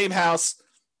you have the same house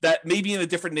that may be in a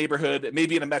different neighborhood, it may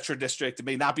be in a metro district, it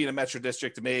may not be in a metro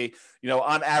district, it may,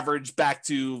 on average back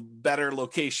to better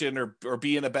location or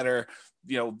be in a better,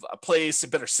 a place, a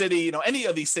better city, any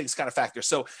of these things kind of factor.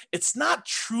 So it's not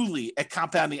truly a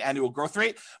compounding annual growth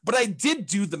rate, but I did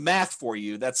do the math for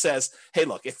you that says, hey,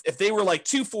 look, if they were like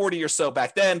 240 or so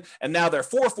back then, and now they're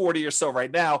 440 or so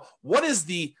right now, what is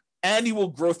the annual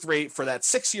growth rate for that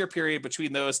 6-year period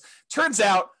between those? Turns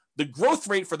out the growth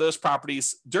rate for those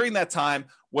properties during that time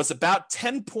was about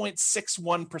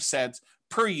 10.61%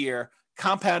 per year,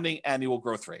 compounding annual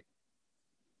growth rate.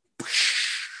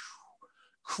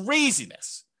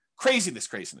 Craziness.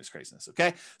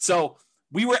 Okay. So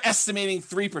we were estimating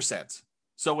 3%.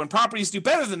 So when properties do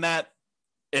better than that,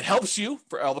 it helps you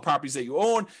for all the properties that you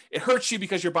own. It hurts you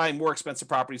because you're buying more expensive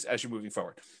properties as you're moving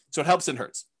forward. So it helps and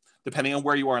hurts depending on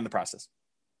where you are in the process.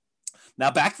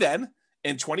 Now, back then,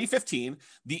 in 2015,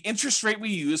 the interest rate we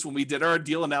used when we did our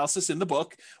deal analysis in the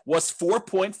book was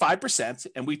 4.5%.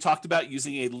 And we talked about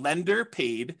using a lender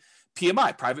paid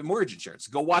PMI, private mortgage insurance.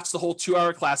 Go watch the whole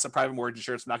 2-hour class on private mortgage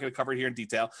insurance. I'm not going to cover it here in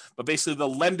detail, but basically the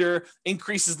lender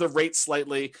increases the rate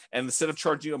slightly. And instead of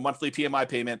charging you a monthly PMI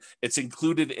payment, it's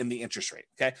included in the interest rate.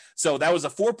 Okay. So that was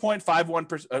a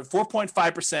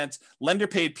 4.5% lender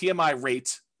paid PMI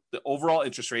rate, the overall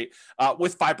interest rate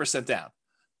with 5% down.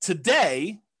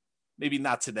 Today, maybe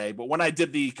not today, but when I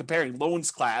did the comparing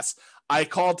loans class, I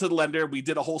called to the lender. We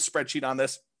did a whole spreadsheet on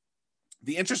this.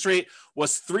 The interest rate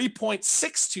was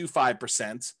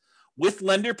 3.625% with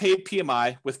lender paid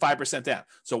PMI with 5% down.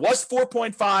 So it was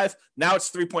 4.5. Now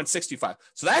it's 3.625.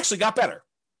 So that actually got better.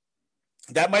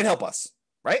 That might help us,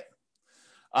 right?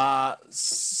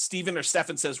 Steven or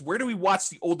Stefan says, where do we watch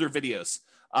the older videos?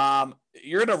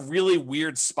 You're in a really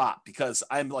weird spot because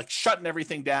I'm like shutting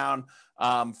everything down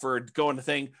for going to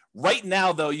thing. Right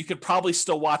now, though, you could probably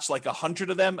still watch like 100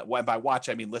 of them. When by watch,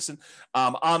 I mean listen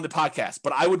on the podcast.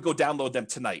 But I would go download them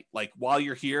tonight. Like while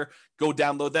you're here, go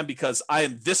download them because I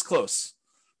am this close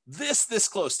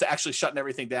to actually shutting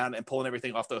everything down and pulling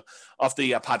everything off the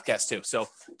podcast too. So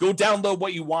go download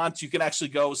what you want. You can actually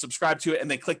go subscribe to it and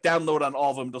then click download on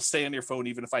all of them. They'll stay on your phone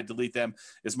even if I delete them,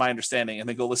 is my understanding. And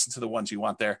then go listen to the ones you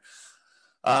want there.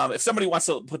 If somebody wants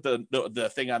to put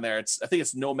the thing on there, I think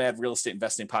it's Nomad Real Estate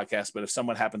Investing Podcast. But if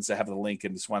someone happens to have the link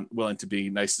and is willing to be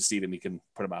nice to see them, you can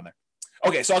put them on there.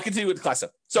 Okay, so I'll continue with the class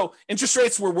up. So interest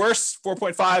rates were worse,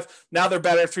 4.5. Now they're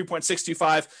better,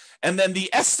 3.625. And then the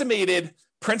estimated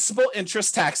principal,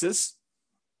 interest, taxes,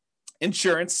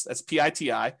 insurance, that's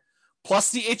PITI, plus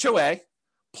the HOA,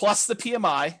 plus the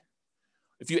PMI.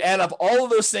 If you add up all of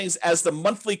those things as the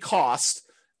monthly cost,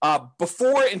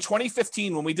 before in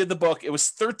 2015, when we did the book, it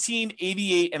was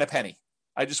 $13.88 and a penny.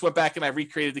 I just went back and I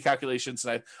recreated the calculations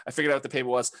and I figured out what the payment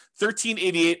was.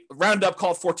 $13.88, round up,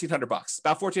 call it $1,400,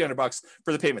 about $1,400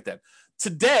 for the payment then.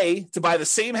 Today, to buy the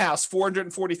same house,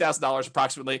 $440,000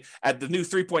 approximately at the new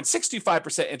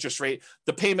 3.625% interest rate,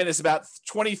 the payment is about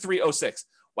 $2,306.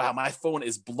 Wow, my phone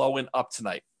is blowing up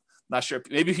tonight. Not sure.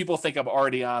 Maybe people think I'm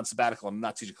already on sabbatical. I'm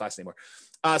not teaching class anymore.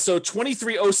 So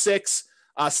 $2,306,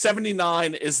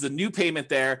 79 is the new payment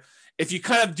there. If you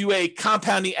kind of do a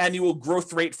compounding annual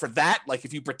growth rate for that, like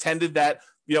if you pretended that,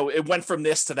 it went from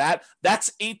this to that,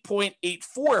 that's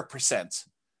 8.84%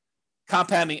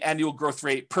 compounding annual growth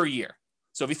rate per year.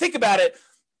 So if you think about it,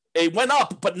 it went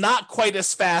up, but not quite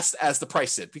as fast as the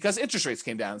price did because interest rates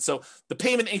came down. So the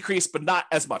payment increased, but not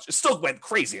as much. It still went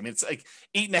crazy. I mean, it's like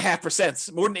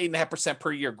 8.5%, more than 8.5%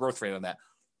 per year growth rate on that.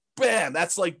 Bam,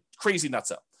 that's like crazy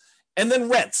nuts up. And then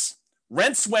rents.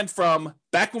 Rents went from,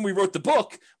 back when we wrote the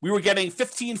book, we were getting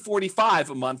 $1,545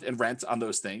 a month in rent on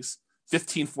those things.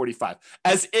 $1,545,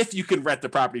 as if you can rent the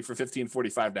property for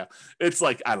 $1,545 now. It's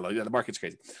like, I don't know, the market's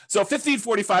crazy. So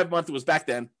 $1,545 a month was back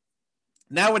then.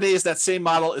 Nowadays, that same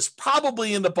model is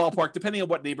probably in the ballpark, depending on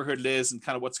what neighborhood it is and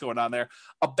kind of what's going on there,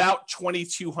 about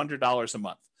 $2,200 a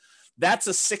month. That's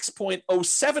a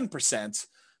 6.07%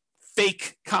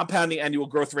 fake compounding annual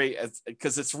growth rate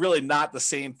because it's really not the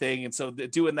same thing. And so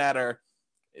doing that are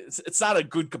It's not a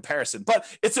good comparison, but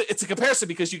it's a comparison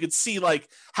because you can see like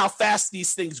how fast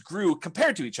these things grew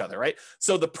compared to each other, right?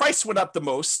 So the price went up the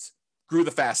most, grew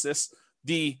the fastest.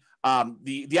 The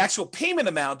actual payment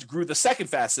amount grew the second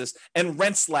fastest, and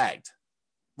rents lagged.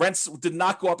 Rents did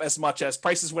not go up as much as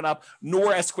prices went up,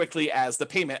 nor as quickly as the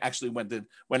payment actually went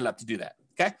up to do that.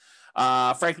 Okay,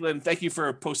 Franklin, thank you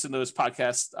for posting those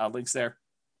podcast links there.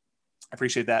 I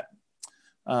appreciate that.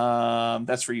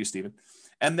 That's for you, Stephen.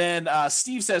 And then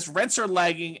Steve says rents are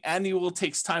lagging. Annual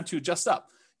takes time to adjust up.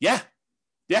 Yeah,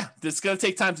 it's going to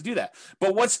take time to do that.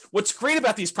 But what's great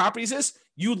about these properties is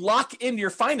you lock in your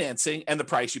financing and the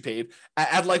price you paid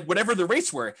at like whatever the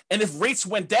rates were. And if rates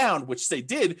went down, which they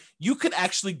did, you could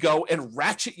actually go and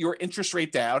ratchet your interest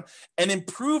rate down and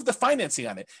improve the financing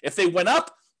on it. If they went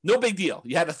up, no big deal.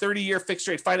 You had a 30-year fixed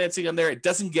rate financing on there. It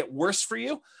doesn't get worse for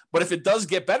you. But if it does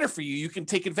get better for you, you can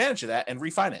take advantage of that and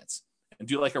refinance and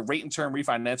do like a rate and term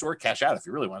refinance or cash out if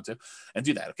you really want to and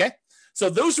do that. Okay. So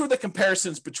those were the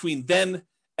comparisons between then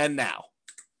and now.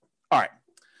 All right.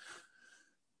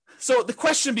 So the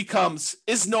question becomes,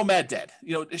 is Nomad dead?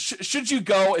 Should you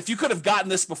go, if you could have gotten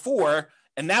this before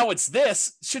and now it's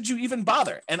this, should you even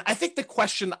bother? And I think the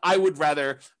question I would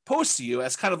rather pose to you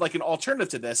as kind of like an alternative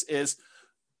to this is,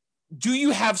 do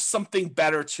you have something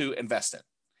better to invest in?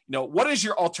 What is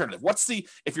your alternative?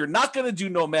 If you're not going to do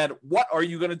Nomad, what are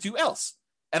you going to do else?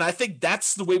 And I think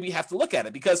that's the way we have to look at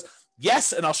it because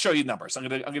yes, and I'll show you numbers. I'm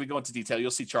going to go into detail.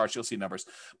 You'll see charts, you'll see numbers,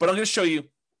 but I'm going to show you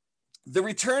the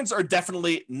returns are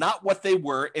definitely not what they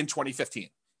were in 2015.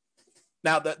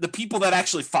 Now, the people that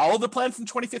actually follow the plan from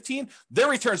 2015, their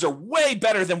returns are way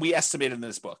better than we estimated in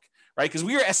this book, right? Because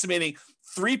we are estimating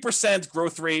 3%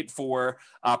 growth rate for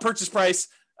purchase price,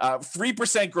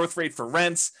 3% growth rate for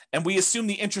rents, and we assume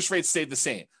the interest rate stayed the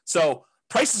same. So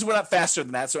prices went up faster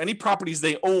than that. So any properties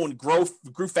they own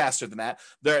grew faster than that.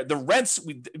 The rents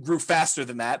grew faster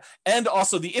than that. And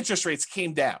also the interest rates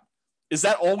came down. Is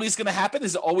that always going to happen?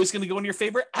 Is it always going to go in your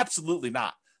favor? Absolutely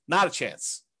not. Not a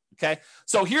chance. Okay.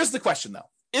 So here's the question though.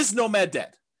 Is Nomad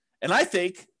dead? And I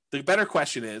think the better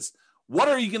question is, what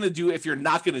are you going to do if you're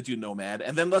not going to do Nomad?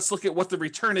 And then let's look at what the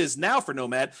return is now for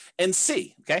Nomad and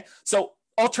see. Okay. So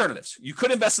alternatives. You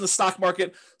could invest in the stock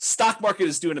market. Stock market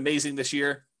is doing amazing this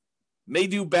year. May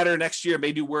do better next year,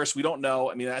 may do worse. We don't know.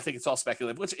 I mean, I think it's all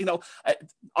speculative, which,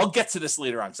 I'll get to this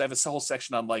later on because I have a whole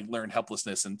section on like learned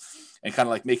helplessness and kind of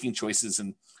like making choices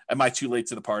and am I too late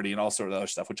to the party and all sort of other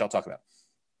stuff, which I'll talk about.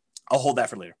 I'll hold that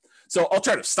for later. So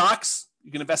alternative stocks,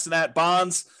 you can invest in that.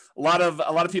 Bonds. A lot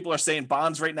of people are saying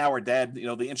bonds right now are dead.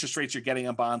 The interest rates you're getting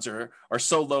on bonds are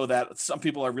so low that some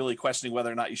people are really questioning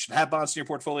whether or not you should have bonds in your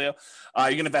portfolio. You're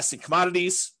going to invest in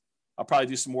commodities. I'll probably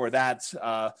do some more of that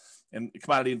in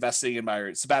commodity investing in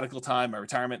my sabbatical time, my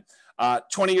retirement.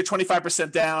 20 or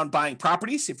 25% down buying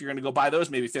properties. If you're going to go buy those,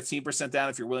 maybe 15% down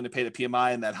if you're willing to pay the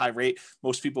PMI and that high rate.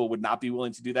 Most people would not be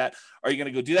willing to do that. Are you going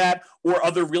to go do that? Or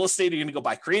other real estate? Are you going to go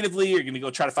buy creatively? You're going to go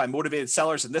try to find motivated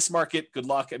sellers in this market. Good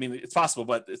luck. I mean, it's possible,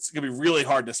 but it's going to be really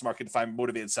hard in this market to find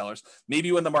motivated sellers.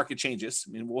 Maybe when the market changes.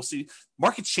 I mean, we'll see.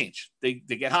 Markets change. They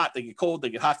get hot, they get cold, they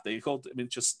get hot, they get cold. I mean,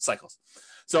 it just cycles.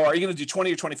 So are you going to do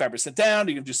 20 or 25% down? Are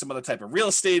you going to do some other type of real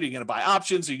estate? Are you going to buy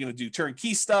options? Are you going to do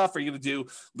turnkey stuff? Are you going to do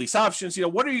lease options?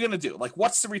 What are you going to do? Like,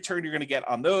 what's the return you're going to get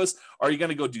on those? Are you going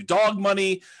to go do dog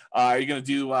money? Are you going to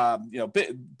do,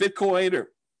 Bitcoin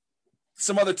or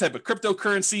some other type of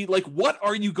cryptocurrency? Like, what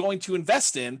are you going to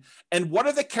invest in? And what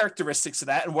are the characteristics of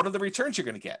that? And what are the returns you're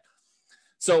going to get?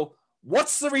 So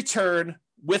what's the return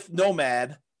with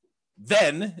Nomad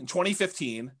then in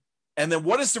 2015? And then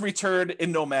what is the return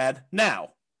in Nomad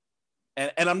now?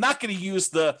 And I'm not going to use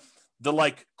the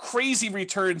like crazy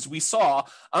returns we saw.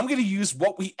 I'm going to use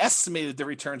what we estimated the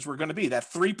returns were going to be,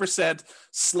 that 3%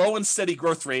 slow and steady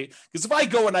growth rate. Because if I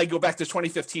go back to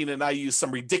 2015 and I use some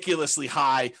ridiculously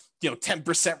high,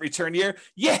 10% return year,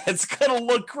 it's going to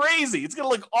look crazy. It's going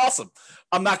to look awesome.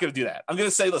 I'm not going to do that. I'm going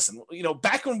to say, listen,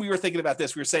 back when we were thinking about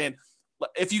this, we were saying,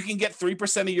 if you can get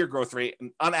 3% a year growth rate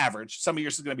on average, some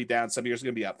years is going to be down, some years are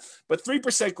going to be up, but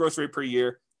 3% growth rate per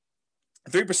year,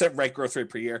 3% rate growth rate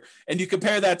per year. And you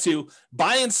compare that to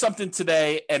buying something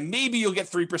today and maybe you'll get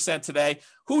 3% today.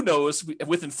 Who knows?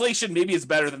 With inflation, maybe it's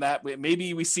better than that.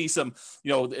 Maybe we see some,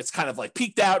 it's kind of like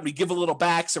peaked out and we give a little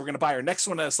back. So we're going to buy our next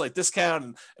one at a slight discount.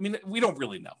 And I mean, we don't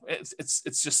really know.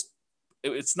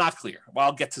 It's not clear. Well,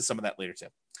 I'll get to some of that later too.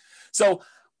 So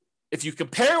if you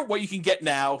compare what you can get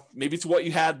now, maybe to what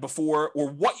you had before, or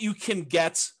what you can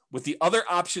get with the other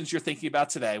options you're thinking about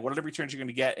today, what are the returns you're going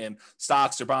to get in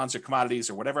stocks or bonds or commodities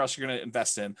or whatever else you're going to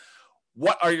invest in?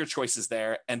 What are your choices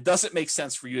there? And does it make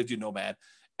sense for you to do Nomad?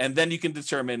 And then you can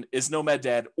determine, is Nomad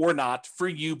dead or not for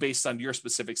you based on your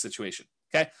specific situation.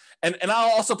 Okay. And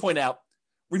I'll also point out,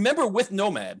 remember with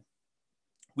Nomad,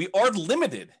 we are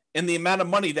limited in the amount of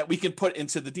money that we can put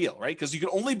into the deal, right? Because you can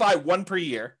only buy one per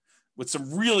year with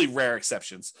some really rare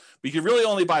exceptions. But you can really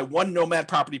only buy one Nomad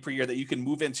property per year that you can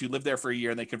move into, live there for a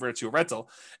year, and then convert it to a rental.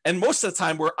 And most of the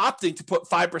time, we're opting to put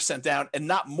 5% down and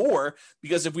not more,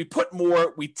 because if we put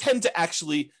more, we tend to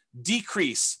actually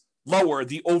lower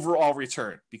the overall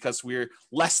return because we're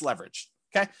less leveraged.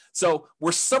 Okay. So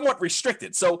we're somewhat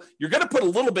restricted. So you're going to put a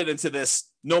little bit into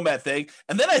this Nomad thing.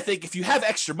 And then I think if you have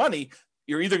extra money,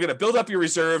 you're either going to build up your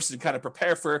reserves and kind of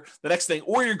prepare for the next thing,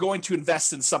 or you're going to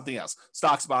invest in something else,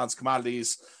 stocks, bonds,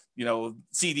 commodities,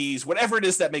 CDs, whatever it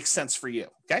is that makes sense for you.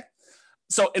 Okay.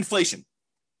 So inflation,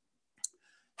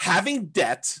 having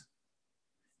debt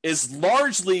is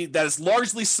largely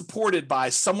supported by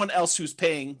someone else who's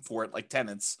paying for it, like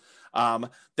tenants,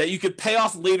 that you could pay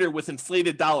off later with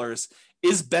inflated dollars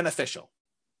is beneficial.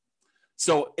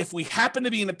 So if we happen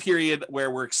to be in a period where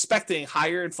we're expecting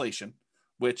higher inflation,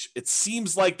 which it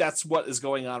seems like that's what is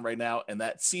going on right now, and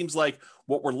that seems like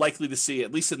what we're likely to see,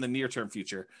 at least in the near-term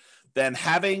future, then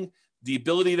having the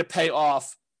ability to pay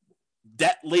off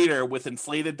debt later with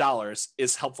inflated dollars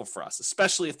is helpful for us,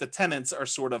 especially if the tenants are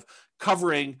sort of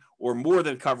covering or more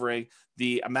than covering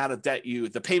the amount of debt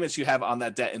the payments you have on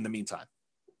that debt in the meantime.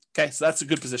 Okay, so that's a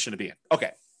good position to be in.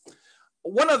 Okay,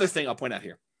 one other thing I'll point out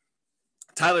here.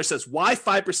 Tyler says, why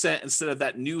 5% instead of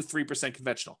that new 3%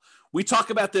 conventional? We talk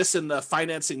about this in the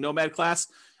Financing Nomad class.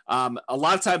 A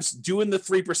lot of times doing the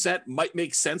 3% might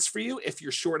make sense for you if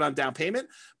you're short on down payment,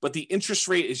 but the interest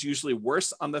rate is usually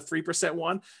worse on the 3%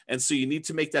 one. And so you need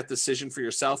to make that decision for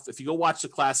yourself. If you go watch the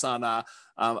class on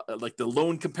like the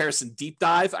loan comparison deep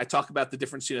dive, I talk about the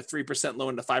difference between a 3% loan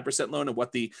and a 5% loan and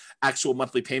what the actual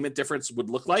monthly payment difference would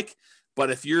look like. But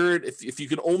if you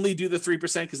can only do the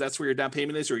 3% because that's where your down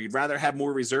payment is, or you'd rather have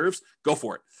more reserves, go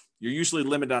for it. You're usually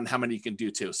limited on how many you can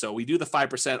do too. So we do the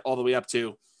 5% all the way up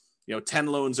to 10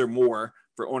 loans or more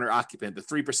for owner occupant. The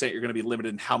 3%, you're going to be limited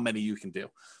in how many you can do.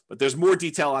 But there's more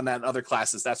detail on that in other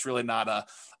classes. That's really not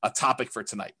a topic for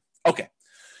tonight. Okay.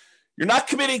 You're not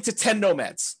committing to 10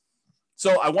 nomads.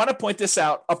 So I want to point this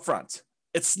out up front.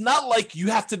 It's not like you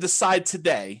have to decide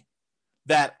today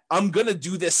that I'm going to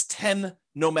do this 10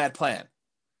 nomad plan.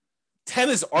 10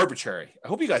 is arbitrary. I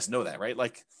hope you guys know that, right?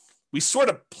 Like we sort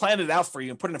of plan it out for you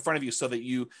and put it in front of you so that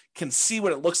you can see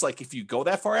what it looks like if you go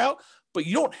that far out, but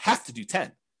you don't have to do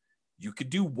 10. You could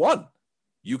do 1.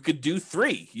 You could do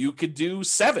 3. You could do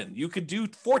 7. You could do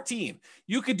 14.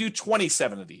 You could do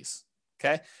 27 of these.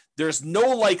 Okay. There's no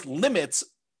limits,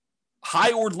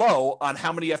 high or low, on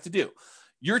how many you have to do.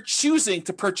 You're choosing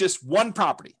to purchase one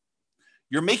property.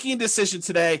 You're making a decision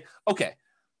today. Okay,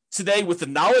 today, with the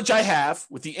knowledge I have,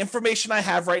 with the information I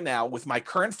have right now, with my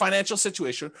current financial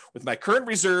situation, with my current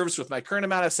reserves, with my current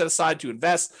amount I've set aside to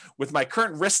invest, with my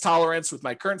current risk tolerance, with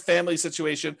my current family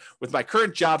situation, with my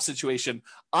current job situation,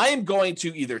 I am going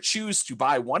to either choose to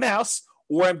buy one house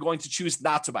or I'm going to choose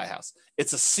not to buy a house.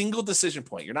 It's a single decision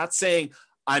point. You're not saying,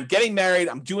 I'm getting married,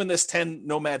 I'm doing this 10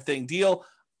 nomad thing deal.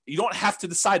 You don't have to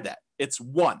decide that. It's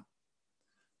one.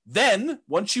 Then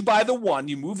once you buy the one,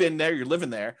 you move in there, you're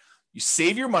living there, you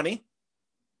save your money,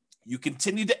 you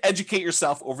continue to educate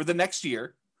yourself over the next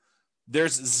year.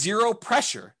 There's zero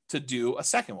pressure to do a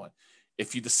second one.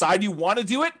 If you decide you want to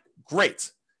do it,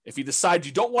 great. If you decide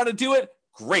you don't want to do it,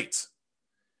 great.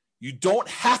 You don't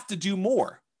have to do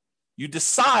more. You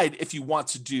decide if you want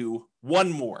to do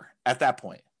one more at that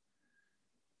point.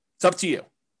 It's up to you.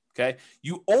 Okay.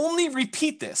 You only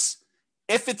repeat this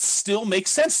if it still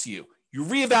makes sense to you. You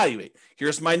reevaluate.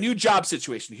 Here's my new job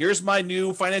situation. Here's my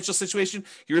new financial situation.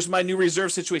 Here's my new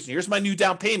reserve situation. Here's my new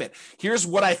down payment. Here's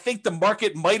what I think the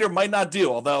market might or might not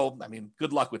do. Although,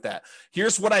 good luck with that.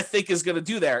 Here's what I think is going to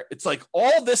do there. It's like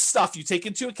all this stuff you take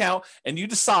into account and you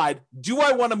decide, do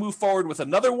I want to move forward with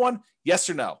another one? Yes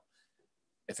or no?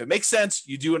 If it makes sense,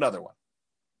 you do another one.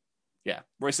 Yeah.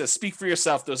 Roy says, speak for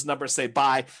yourself. Those numbers say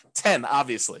buy 10,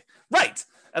 obviously. Right.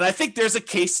 And I think there's a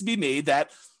case to be made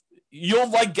that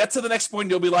you'll get to the next point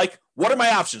and you'll be like, what are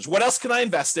my options? What else can I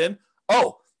invest in?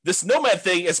 Oh, this Nomad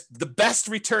thing is the best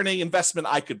returning investment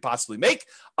I could possibly make.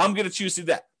 I'm going to choose to do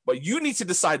that. But you need to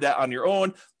decide that on your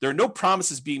own. There are no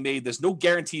promises being made. There's no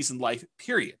guarantees in life,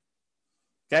 period.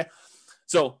 Okay.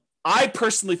 So I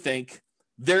personally think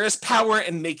there is power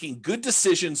in making good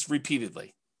decisions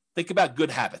repeatedly. Think about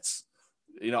good habits.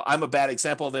 I'm a bad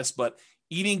example of this, but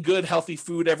eating good, healthy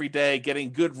food every day,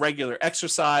 getting good, regular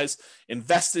exercise,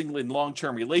 investing in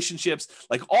long-term relationships,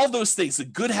 all those things, the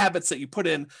good habits that you put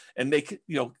in and make,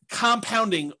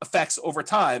 compounding effects over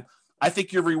time, I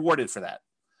think you're rewarded for that.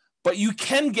 but you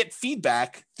can get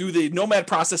feedback through the Nomad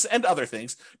process and other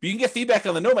things. But you can get feedback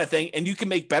on the Nomad thing, and you can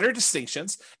make better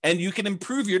distinctions, and you can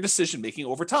improve your decision making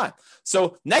over time.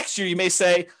 So next year, you may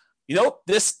say,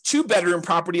 this 2-bedroom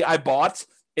property I bought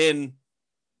in,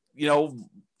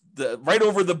 the right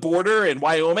over the border in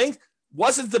Wyoming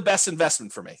wasn't the best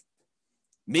investment for me.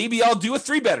 Maybe I'll do a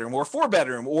 3-bedroom or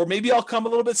 4-bedroom, or maybe I'll come a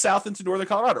little bit south into northern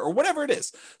Colorado, or whatever it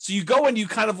is. So you go and you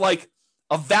kind of like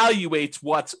evaluate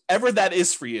whatever that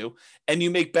is for you, and you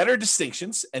make better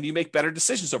distinctions and you make better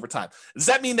decisions over time. Does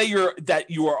that mean that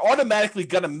you are automatically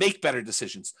going to make better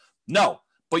decisions? No,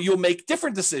 but you'll make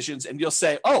different decisions, and you'll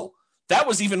say, oh, that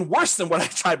was even worse than what I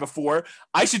tried before.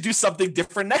 I should do something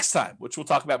different next time, which we'll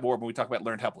talk about more when we talk about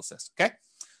learned helplessness. Okay.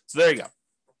 So there you go.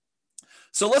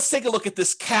 So let's take a look at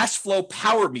this cash flow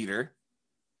power meter,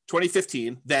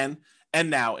 2015, then and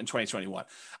now in 2021.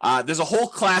 There's a whole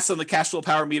class on the cash flow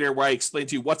power meter where I explain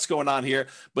to you what's going on here,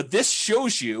 but this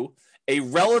shows you a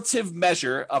relative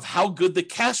measure of how good the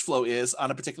cash flow is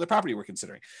on a particular property we're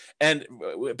considering. And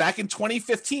back in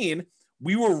 2015,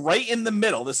 we were right in the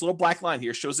middle. This little black line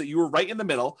here shows that you were right in the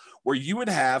middle, where you would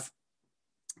have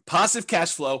positive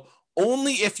cash flow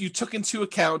only if you took into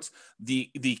account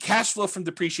the cash flow from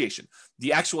depreciation,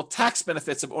 the actual tax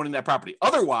benefits of owning that property.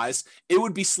 Otherwise, it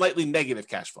would be slightly negative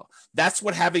cash flow. That's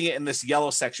what having it in this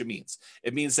yellow section means.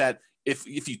 It means that if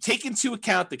you take into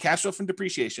account the cash flow from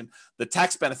depreciation, the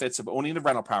tax benefits of owning the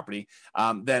rental property,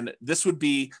 then this would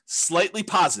be slightly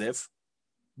positive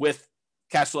with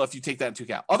cash flow if you take that into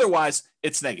account. Otherwise,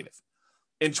 it's negative.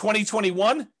 In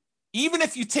 2021, even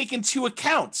if you take into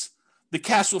account the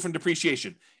cash flow from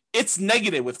depreciation, it's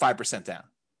negative with 5% down.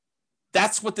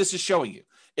 That's what this is showing you.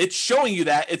 It's showing you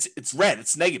that it's red,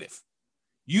 it's negative.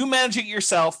 You managing it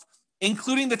yourself,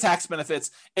 including the tax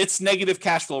benefits, it's negative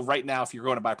cash flow right now if you're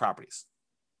going to buy properties.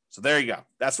 So there you go.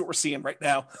 That's what we're seeing right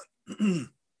now.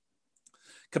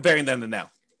 Comparing them to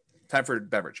now. Time for a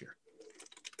beverage here.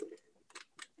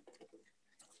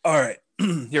 All right,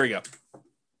 here we go.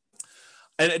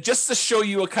 And just to show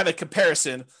you a kind of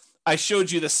comparison, I showed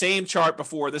you the same chart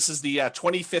before. This is the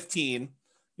 2015,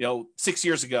 6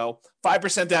 years ago,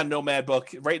 5% down Nomad book,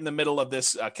 right in the middle of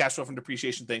this cash flow from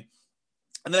depreciation thing.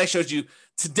 And then I showed you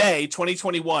today,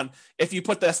 2021, if you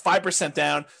put that 5%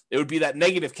 down, it would be that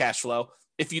negative cash flow.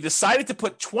 If you decided to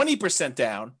put 20%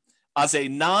 down as a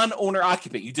non-owner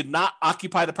occupant, you did not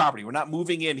occupy the property, we're not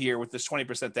moving in here with this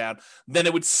 20% down, then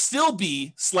it would still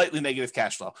be slightly negative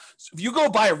cash flow. So if you go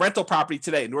buy a rental property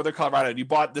today in northern Colorado and you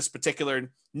bought this particular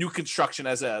new construction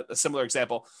as a similar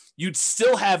example, you'd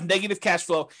still have negative cash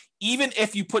flow even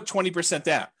if you put 20%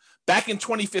 down. Back in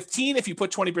 2015, if you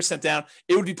put 20% down,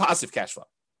 it would be positive cash flow.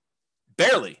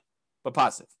 Barely, but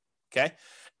positive. Okay.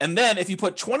 And then if you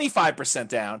put 25%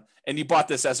 down and you bought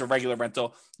this as a regular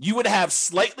rental, you would have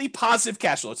slightly positive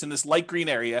cash flow. It's in this light green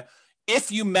area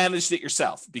if you managed it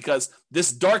yourself, because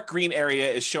this dark green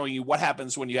area is showing you what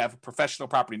happens when you have a professional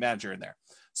property manager in there.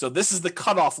 So this is the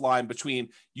cutoff line between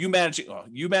you managing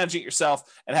it yourself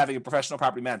and having a professional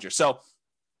property manager. So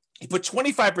you put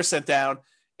 25% down.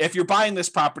 If you're buying this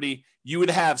property, you would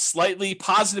have slightly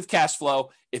positive cash flow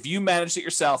if you managed it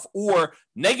yourself, or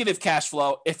negative cash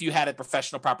flow if you had a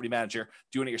professional property manager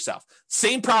doing it yourself.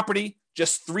 Same property,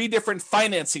 just 3 different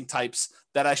financing types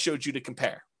that I showed you to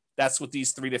compare. That's what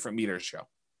these 3 different meters show.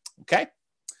 Okay.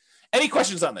 Any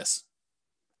questions on this?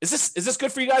 Is this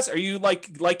good for you guys? Are you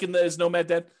liking this Nomad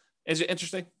Dead? Is it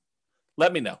interesting?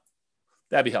 Let me know.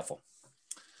 That'd be helpful.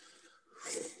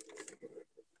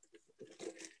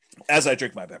 As I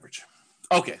drink my beverage.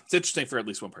 Okay, it's interesting for at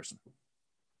least one person.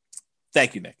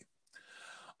 Thank you, Nick.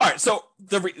 All right, so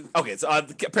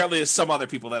apparently there's some other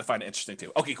people that find it interesting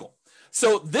too. Okay, cool.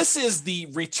 So this is the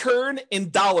return in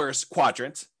dollars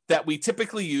quadrant that we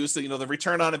typically use. The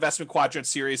return on investment quadrant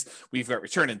series. We've got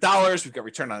return in dollars. We've got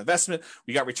return on investment.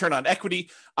 We got return on equity.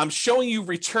 I'm showing you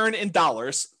return in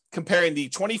dollars, comparing the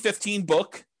 2015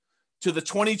 book to the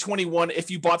 2021 if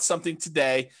you bought something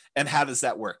today, and how does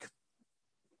that work?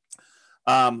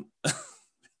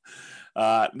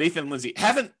 Nathan and Lindsay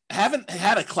haven't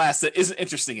had a class that isn't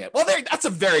interesting yet. Well, that's a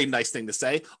very nice thing to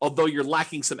say, although you're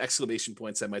lacking some exclamation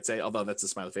points, I might say, although that's a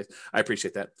smiley face. I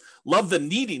appreciate that. Love the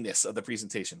neediness of the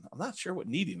presentation. I'm not sure what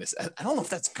neediness. I don't know if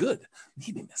that's good.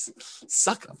 Neediness.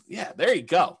 Suck up. Yeah, there you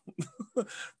go.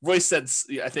 Royce said,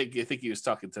 I think he was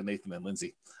talking to Nathan and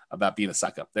Lindsay about being a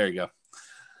suck up. There you go.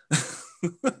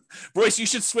 Royce, you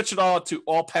should switch it all to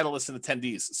all panelists and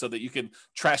attendees so that you can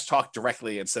trash talk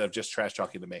directly instead of just trash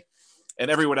talking to me.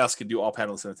 And everyone else can do all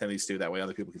panelists and attendees too. That way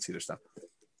other people can see their stuff.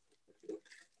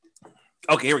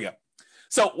 Okay, here we go.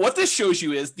 So what this shows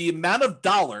you is the amount of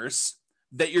dollars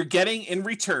that you're getting in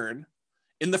return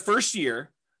in the first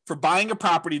year for buying a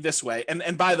property this way,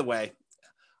 and by the way,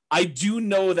 I do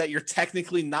know that you're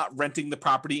technically not renting the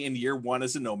property in year one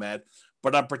as a nomad,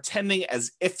 but I'm pretending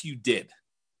as if you did.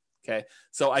 Okay.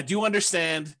 So I do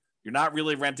understand you're not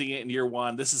really renting it in year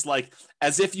one. This is like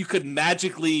as if you could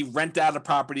magically rent out a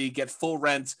property, get full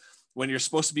rent when you're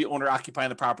supposed to be owner occupying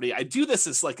the property. I do this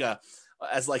as like an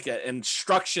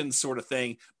instruction sort of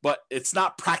thing, but it's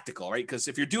not practical, right? Because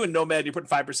if you're doing nomad, you're putting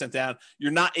 5% down,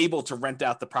 you're not able to rent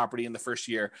out the property in the first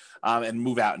year and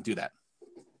move out and do that.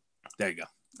 There you go.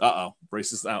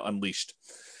 Brace is now unleashed.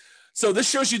 So this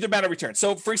shows you the amount of return.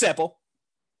 So for example,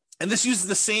 and this uses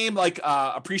the same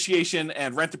appreciation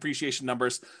and rent appreciation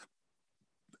numbers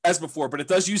as before, but it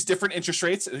does use different interest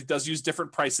rates. It does use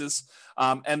different prices.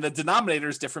 And the denominator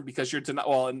is different because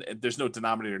and there's no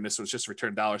denominator in this, so it's just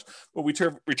return dollars. But we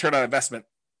return on investment.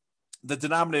 The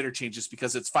denominator changes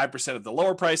because it's 5% of the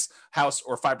lower price house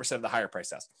or 5% of the higher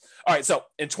price house. All right, so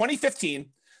in 2015,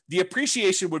 the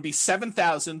appreciation would be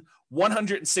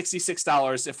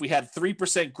 $7,166 if we had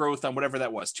 3% growth on whatever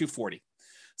that was, 240.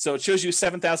 So it shows you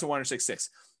 7,166.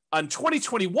 On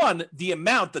 2021,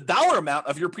 the dollar amount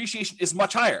of your appreciation is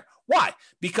much higher. Why?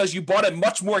 Because you bought a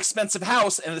much more expensive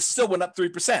house and it still went up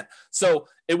 3%. So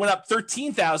it went up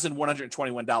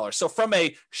 $13,121. So from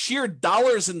a sheer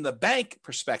dollars in the bank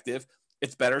perspective,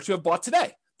 it's better to have bought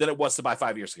today than it was to buy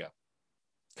 5 years ago.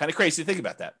 Kind of crazy to think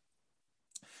about that.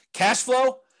 Cash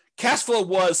flow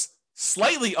was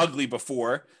slightly ugly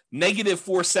before, negative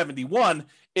 471.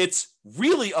 It's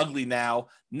really ugly now,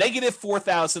 negative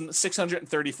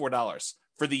 $4,634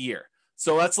 for the year.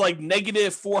 So that's like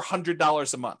negative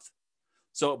 $400 a month.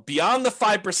 So beyond the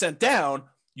 5% down,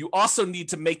 you also need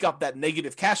to make up that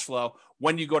negative cash flow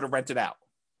when you go to rent it out.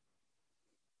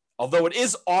 Although it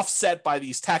is offset by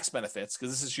these tax benefits,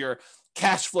 because this is your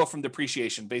cash flow from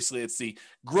depreciation. Basically, it's the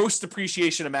gross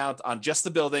depreciation amount on just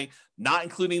the building, not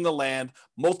including the land,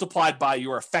 multiplied by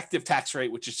your effective tax rate,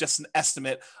 which is just an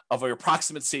estimate of your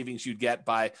approximate savings you'd get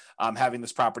by having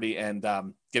this property and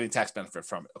getting tax benefit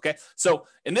from it. Okay. So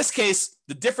in this case,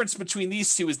 the difference between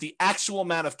these two is the actual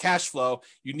amount of cash flow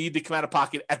you need to come out of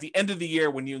pocket at the end of the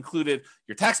year when you included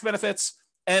your tax benefits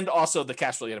and also the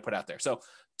cash flow you had to put out there. So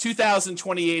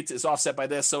 2028 is offset by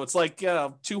this. So it's like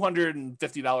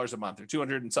 $250 a month or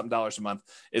 $200 and something dollars a month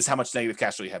is how much negative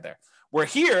cash flow you had there. Where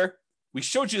here, we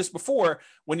showed you this before,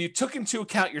 when you took into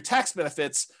account your tax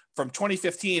benefits from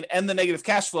 2015 and the negative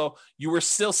cash flow, you were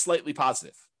still slightly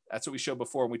positive. That's what we showed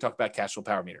before when we talked about cash flow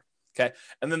power meter. Okay.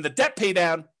 And then the debt pay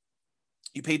down,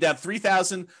 you paid down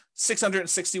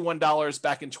 $3,661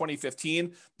 back in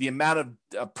 2015. The amount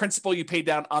of principal you paid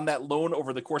down on that loan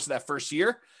over the course of that first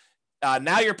year.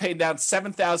 Now you're paying down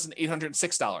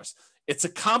 $7,806. It's a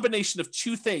combination of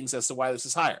two things as to why this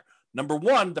is higher. Number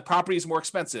one, the property is more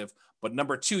expensive, but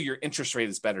number two, your interest rate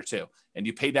is better too. And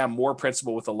you pay down more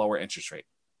principal with a lower interest rate.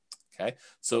 Okay.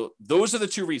 So those are the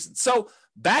two reasons. So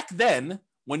back then,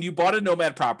 when you bought a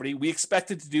Nomad property, we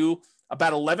expected to do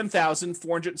about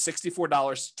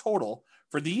 $11,464 total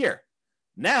for the year.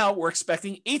 Now we're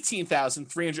expecting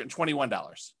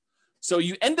 $18,321. So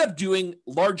you end up doing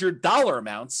larger dollar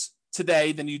amounts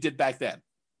today than you did back then.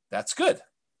 That's good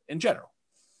in general.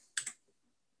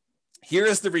 Here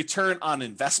is the return on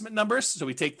investment numbers. So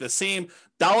we take the same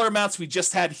dollar amounts we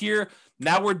just had here.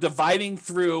 Now we're dividing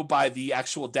through by the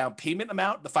actual down payment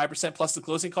amount, the 5% plus the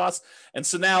closing costs. And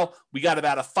so now we got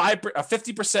about a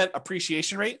 50%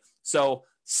 appreciation rate. So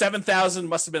 7,000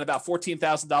 must have been about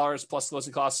 $14,000 plus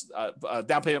closing costs,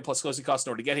 down payment plus closing costs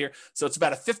in order to get here. So it's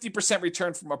about a 50%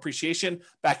 return from appreciation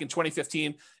back in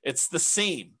 2015. It's the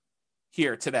same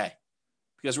here today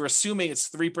because we're assuming it's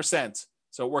 3%.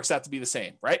 So it works out to be the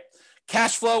same, right?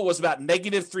 Cash flow was about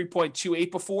negative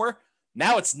 3.28 before.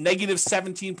 Now it's negative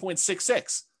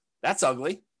 17.66. That's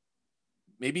ugly.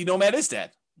 Maybe Nomad is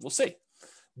dead. We'll see.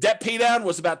 Debt paydown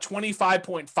was about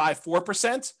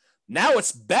 25.54%. Now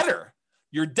it's better.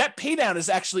 Your debt paydown is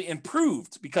actually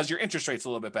improved because your interest rate's a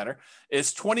little bit better.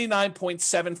 It's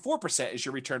 29.74% is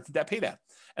your return from debt paydown.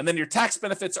 And then your tax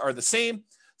benefits are the same.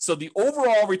 So the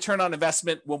overall return on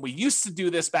investment when we used to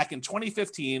do this back in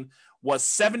 2015 was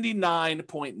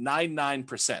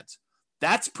 79.99%.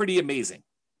 That's pretty amazing.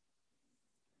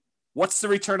 What's the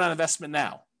return on investment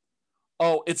now?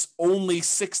 Oh, it's only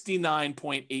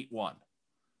 69.81.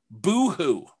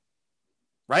 Boo-hoo,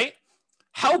 right?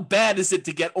 How bad is it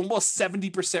to get almost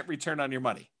 70% return on your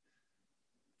money?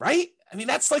 Right? I mean,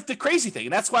 that's like the crazy thing.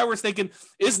 And that's why we're thinking,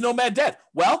 is Nomad dead?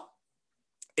 Well,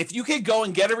 if you could go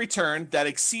and get a return that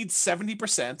exceeds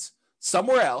 70%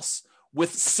 somewhere else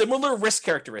with similar risk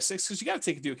characteristics, because you got to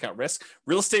take into account risk.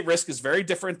 Real estate risk is very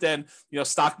different than,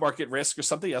 stock market risk or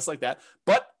something else like that.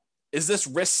 But is this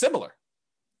risk similar?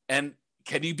 And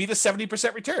can you beat a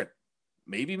 70% return?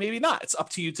 Maybe, maybe not. It's up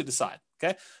to you to decide.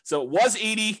 Okay. So it was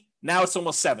 80. Now it's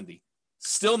almost 70.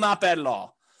 Still not bad at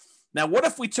all. Now, what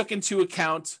if we took into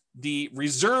account the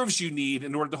reserves you need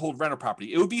in order to hold rental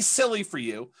property? It would be silly for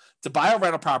you to buy a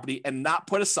rental property and not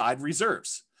put aside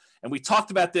reserves. And we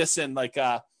talked about this in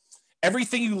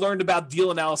everything you learned about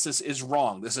deal analysis is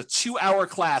wrong. There's a 2-hour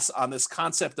class on this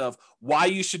concept of why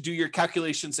you should do your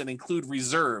calculations and include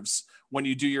reserves when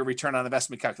you do your return on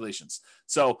investment calculations.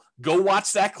 So go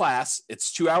watch that class.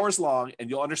 It's 2 hours long, and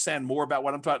you'll understand more about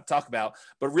what I'm talking about.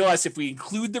 But realize if we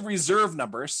include the reserve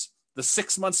numbers, the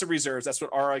 6 months of reserves, that's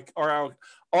what ROIQ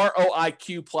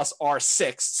plus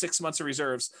R6, 6 months of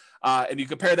reserves, and you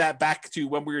compare that back to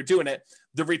when we were doing it,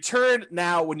 the return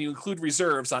now when you include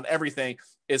reserves on everything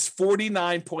is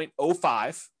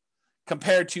 49.05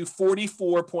 compared to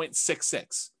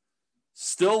 44.66.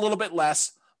 Still a little bit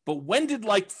less, but when did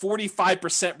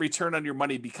 45% return on your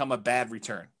money become a bad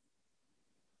return?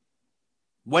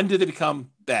 When did it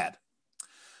become bad?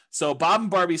 So Bob and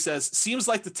Barbie says, seems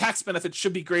like the tax benefit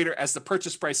should be greater as the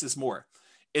purchase price is more.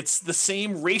 It's the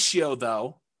same ratio,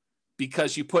 though,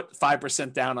 because you put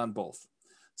 5% down on both.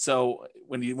 So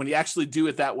when you actually do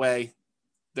it that way,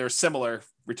 they're similar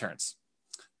returns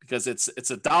because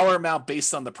it's a dollar amount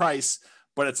based on the price,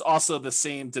 but it's also the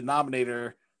same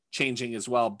denominator changing as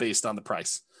well based on the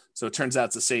price. So it turns out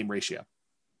it's the same ratio.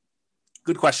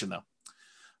 Good question, though.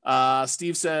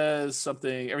 Steve says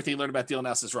something, everything you learned about deal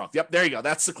analysis is wrong. Yep, there you go.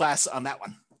 That's the class on that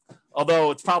one.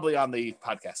 Although it's probably on the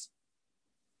podcast.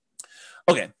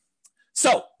 Okay,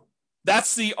 so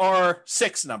that's the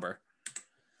R6 number.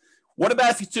 What about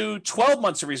if you do 12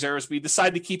 months of reserves, but you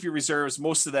decide to keep your reserves,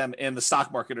 most of them in the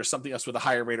stock market or something else with a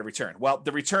higher rate of return? Well,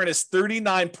 the return is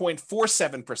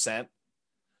 39.47%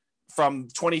 from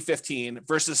 2015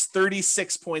 versus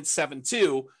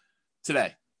 36.72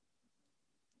 today.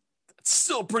 It's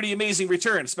still a pretty amazing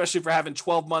return, especially for having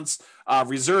 12 months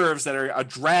reserves that are a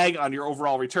drag on your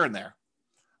overall return there.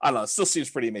 I don't know. It still seems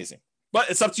pretty amazing. But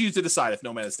it's up to you to decide if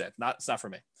Nomad is dead. It's not for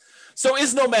me. So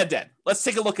is Nomad dead? Let's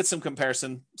take a look at some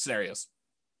comparison scenarios.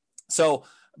 So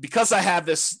because I have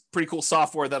this pretty cool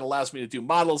software that allows me to do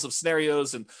models of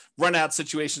scenarios and run out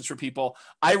situations for people,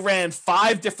 I ran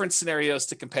 5 different scenarios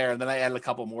to compare, and then I added a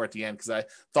couple more at the end because I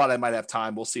thought I might have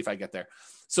time. We'll see if I get there.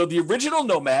 So the original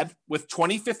Nomad with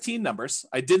 2015 numbers,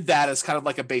 I did that as kind of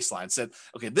like a baseline. Said,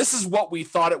 okay, this is what we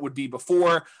thought it would be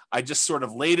before. I just sort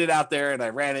of laid it out there and I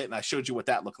ran it and I showed you what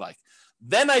that looked like.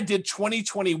 Then I did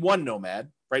 2021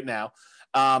 Nomad right now.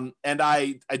 And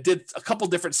I did a couple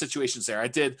different situations there. I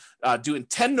did doing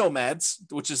 10 Nomads,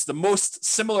 which is the most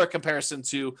similar comparison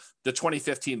to the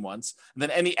 2015 ones. And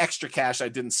then any extra cash I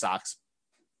did in stocks,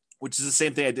 which is the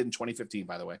same thing I did in 2015,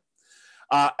 by the way.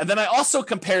 And then I also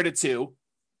compared it to,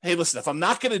 hey, listen, if I'm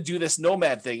not going to do this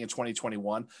Nomad thing in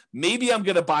 2021, maybe I'm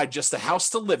going to buy just a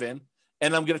house to live in,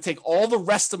 and I'm going to take all the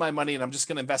rest of my money and I'm just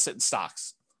going to invest it in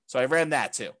stocks. So I ran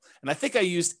that too. And I think I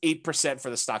used 8% for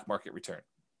the stock market return.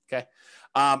 Okay.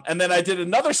 And then I did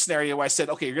another scenario where I said,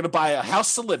 okay, you're going to buy a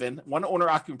house to live in, one owner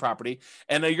occupant property,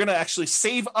 and you're going to actually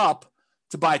save up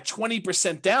to buy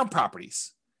 20% down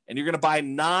properties. And you're going to buy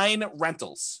 9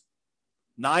 rentals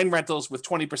with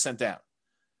 20% down.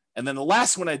 And then the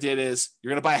last one I did is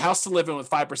you're going to buy a house to live in with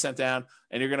 5% down,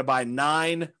 and you're going to buy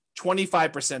 9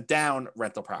 25% down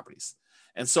rental properties.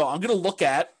 And so I'm going to look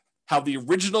at how the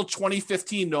original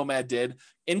 2015 Nomad did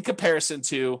in comparison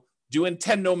to doing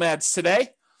 10 Nomads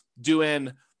today,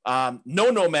 doing no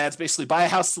Nomads, basically buy a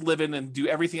house to live in and do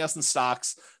everything else in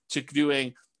stocks, to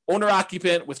doing owner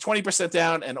occupant with 20%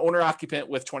 down and owner occupant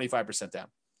with 25% down.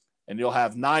 And you'll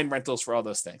have 9 rentals for all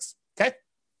those things. Okay.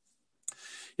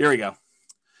 Here we go.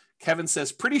 Kevin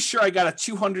says, pretty sure I got a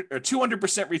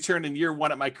 200% return in year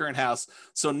 1 at my current house.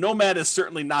 So Nomad is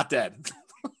certainly not dead.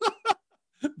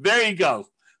 There you go.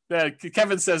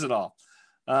 Kevin says it all.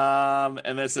 And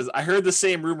then it says, I heard the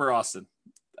same rumor, Austin.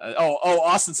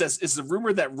 Austin says, is the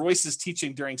rumor that Royce is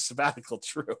teaching during sabbatical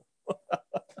true?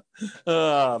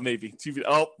 Maybe.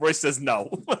 Royce says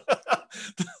no.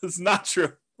 It's not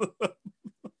true.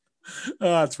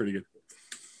 That's pretty good.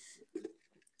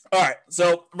 All right.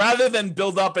 So rather than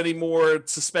build up any more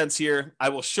suspense here, I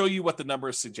will show you what the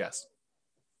numbers suggest.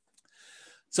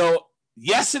 So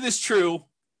yes, it is true.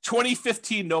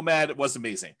 2015 Nomad was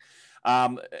amazing.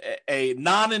 A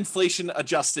non-inflation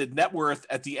adjusted net worth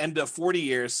at the end of 40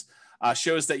 years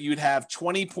shows that you'd have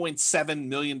 $20.7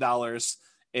 million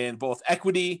in both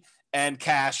equity and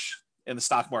cash in the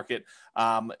stock market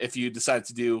if you decided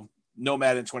to do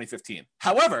Nomad in 2015.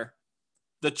 However,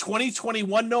 the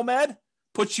 2021 Nomad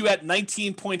puts you at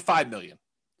 19.5 million.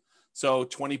 So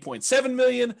 20.7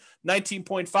 million,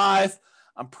 19.5.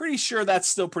 I'm pretty sure that's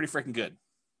still pretty freaking good.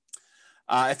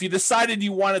 If you decided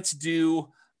you wanted to do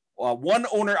one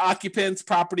owner occupant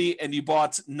property and you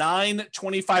bought 9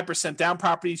 25% down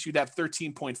properties, you'd have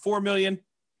 13.4 million.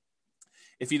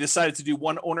 If you decided to do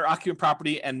one owner occupant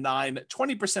property and 9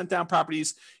 20% down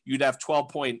properties, you'd have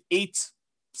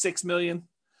 12.86 million.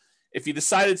 If you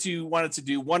decided you wanted to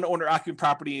do one owner occupant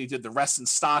property and you did the rest in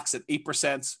stocks at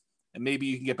 8%, and maybe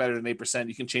you can get better than 8%,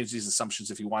 you can change these assumptions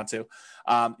if you want to,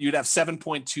 you'd have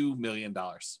 $7.2 million.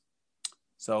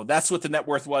 So that's what the net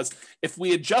worth was. If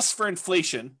we adjust for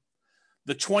inflation,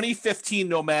 the 2015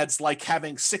 nomads like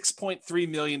having $6.3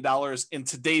 million in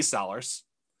today's dollars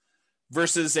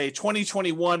versus a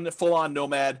 2021 full-on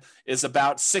nomad is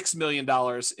about $6 million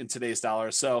in today's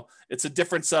dollars. So it's a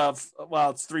difference of, well,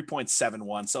 it's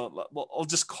 3.71. So I'll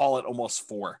just call it almost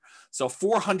 4. So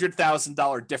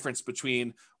 $400,000 difference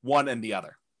between one and the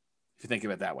other, if you think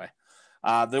of it that way.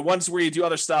 The ones where you do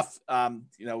other stuff,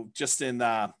 just in,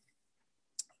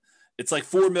 it's like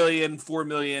 4 million, and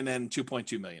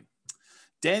 2.2 million.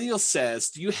 Daniel says,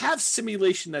 do you have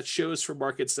simulation that shows for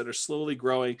markets that are slowly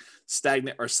growing,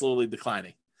 stagnant, or slowly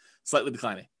declining? Slightly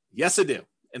declining. Yes, I do.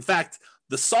 In fact,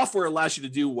 the software allows you to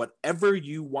do whatever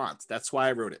you want. That's why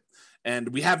I wrote it. And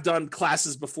we have done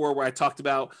classes before where I talked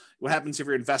about what happens if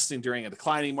you're investing during a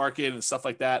declining market and stuff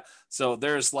like that. So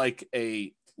there's like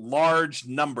a large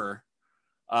number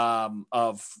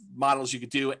of models you could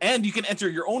do, and you can enter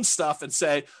your own stuff and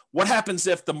say, what happens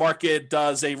if the market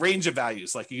does a range of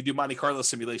values? Like you can do Monte Carlo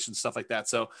simulations, stuff like that.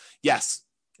 So yes,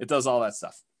 it does all that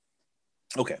stuff.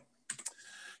 Okay.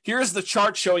 Here's the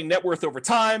chart showing net worth over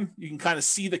time. You can kind of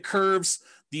see the curves.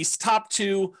 These top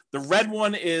two, the red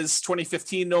one is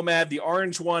 2015 Nomad. The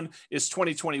orange one is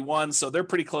 2021. So they're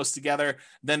pretty close together.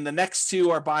 Then the next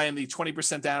two are buying the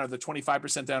 20% down or the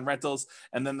 25% down rentals.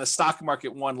 And then the stock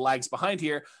market one lags behind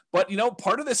here. But,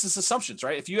 part of this is assumptions,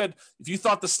 right? If you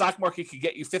thought the stock market could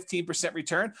get you 15%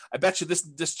 return, I bet you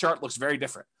this chart looks very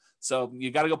different. So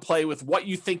you got to go play with what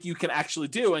you think you can actually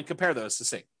do and compare those to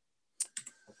see.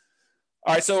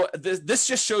 All right, so this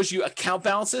just shows you account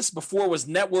balances. Before was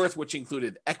net worth, which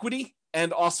included equity,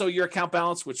 and also your account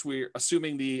balance, which we're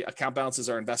assuming the account balances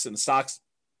are invested in stocks.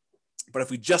 But if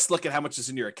we just look at how much is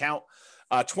in your account,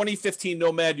 2015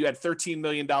 Nomad, you had $13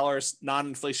 million,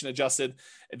 non-inflation adjusted.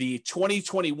 The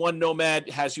 2021 Nomad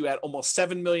has you at almost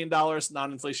 $7 million,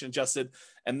 non-inflation adjusted.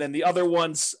 And then the other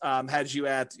ones had you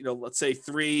at, let's say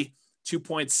 3,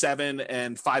 2.7,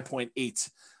 and 5.8.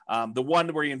 The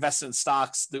one where you invest in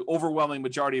stocks, the overwhelming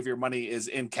majority of your money is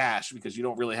in cash because you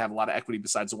don't really have a lot of equity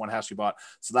besides the one house you bought.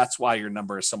 So that's why your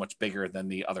number is so much bigger than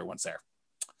the other ones there.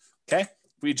 Okay.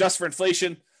 If we adjust for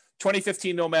inflation,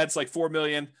 2015 Nomads like 4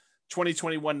 million,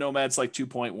 2021 Nomads like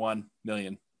 2.1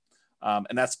 million.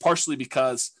 And that's partially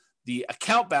because the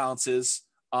account balances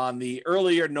on the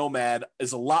earlier Nomad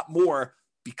is a lot more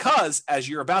because, as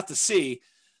you're about to see,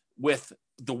 with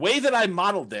the way that I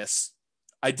modeled this,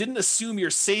 I didn't assume your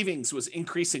savings was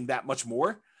increasing that much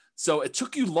more. So it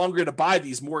took you longer to buy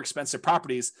these more expensive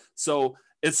properties. So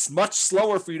it's much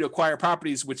slower for you to acquire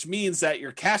properties, which means that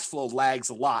your cash flow lags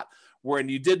a lot. When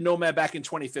you did Nomad back in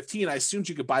 2015, I assumed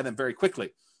you could buy them very quickly.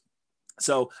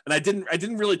 So, and I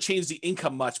didn't really change the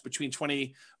income much between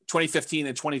 2015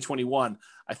 and 2021.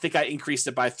 I think I increased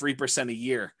it by 3% a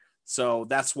year. So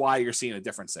that's why you're seeing a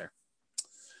difference there.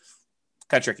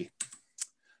 Kind of tricky.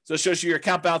 So it shows you your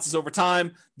account balances over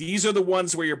time. These are the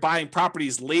ones where you're buying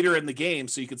properties later in the game.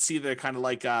 So you can see they're kind of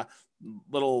like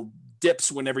little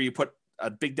dips whenever you put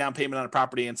a big down payment on a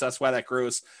property. And so that's why that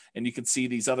grows. And you can see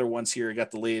these other ones here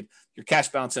got the lead. Your cash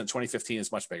balance in 2015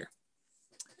 is much bigger.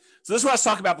 So this is what I was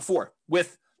talking about before.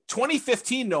 With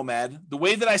 2015 Nomad, the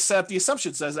way that I set up the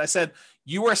assumptions is I said,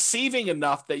 you are saving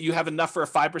enough that you have enough for a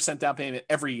 5% down payment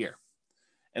every year.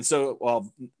 And so,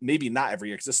 well, maybe not every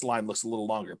year because this line looks a little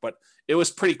longer, but it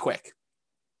was pretty quick.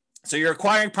 So you're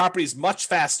acquiring properties much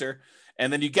faster,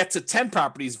 and then you get to 10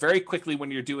 properties very quickly when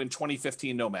you're doing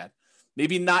 2015 Nomad.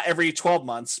 Maybe not every 12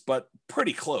 months, but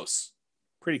pretty close.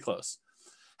 Pretty close.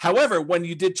 However, when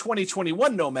you did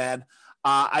 2021 Nomad,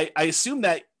 I assume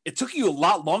that it took you a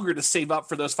lot longer to save up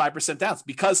for those 5% downs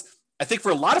because I think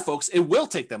for a lot of folks, it will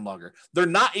take them longer. They're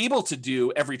not able to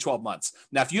do every 12 months.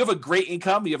 Now, if you have a great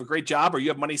income, you have a great job, or you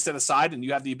have money set aside and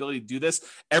you have the ability to do this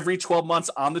every 12 months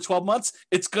on the 12 months,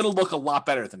 it's going to look a lot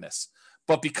better than this.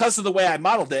 But because of the way I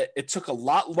modeled it, it took a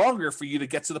lot longer for you to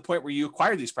get to the point where you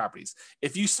acquire these properties.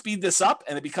 If you speed this up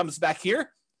and it becomes back here,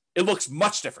 it looks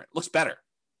much different. It looks better.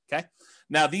 Okay.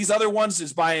 Now, these other ones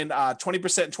is buying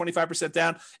 20% and 25%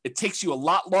 down. It takes you a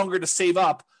lot longer to save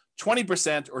up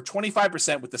 20% or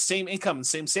 25% with the same income and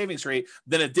same savings rate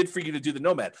than it did for you to do the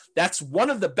Nomad. That's one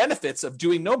of the benefits of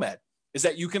doing Nomad. is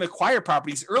that you can acquire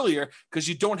properties earlier because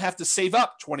you don't have to save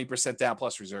up 20% down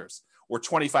plus reserves or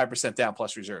 25% down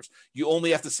plus reserves. You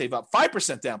only have to save up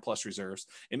 5% down plus reserves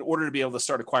in order to be able to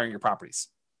start acquiring your properties.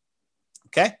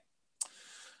 Okay?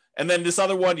 And then this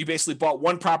other one, you basically bought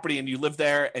one property and you lived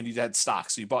there and you had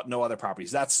stocks. So you bought no other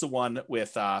properties. That's the one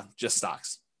with just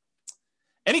stocks.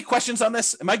 Any questions on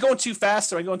this? Am I going too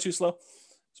fast? Am I going too slow?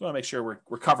 Just want to make sure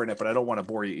we're covering it, but I don't want to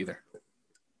bore you either.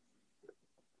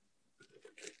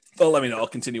 Well, let me know. I'll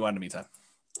continue on in the meantime.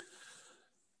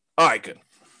 All right, good.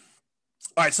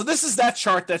 All right, so this is that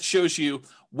chart that shows you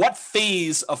what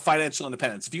phase of financial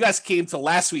independence. If you guys came to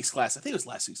last week's class, I think it was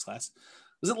last week's class.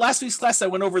 Was it last week's class I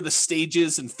went over the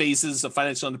stages and phases of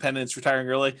financial independence, retiring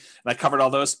early, and I covered all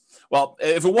those? Well,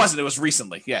 if it wasn't, it was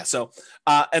recently. Yeah. So,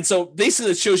 and so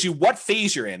basically it shows you what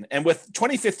phase you're in. And with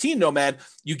 2015 Nomad,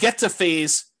 you get to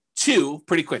phase 2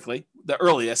 pretty quickly, the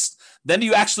earliest. Then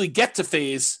you actually get to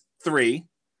phase 3,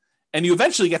 and you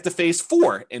eventually get to phase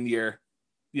 4 in your,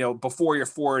 before your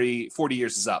 40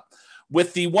 years is up.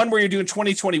 With the one where you're doing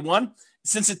 2021,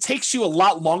 since it takes you a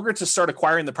lot longer to start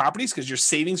acquiring the properties because your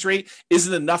savings rate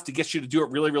isn't enough to get you to do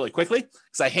it really, really quickly,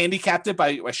 because I handicapped it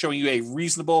by showing you a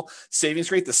reasonable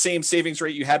savings rate, the same savings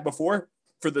rate you had before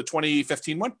for the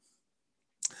 2015 one.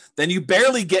 Then you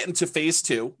barely get into phase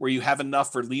 2 where you have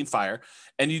enough for lean fire,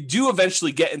 and you do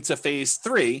eventually get into phase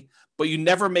 3, but you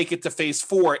never make it to phase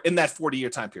 4 in that 40-year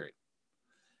time period.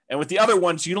 And with the other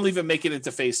ones, you don't even make it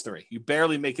into phase 3. You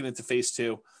barely make it into phase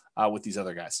 2 with these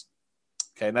other guys.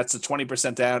 Okay, and that's the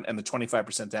 20% down and the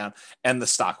 25% down and the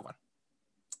stock one.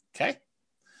 Okay,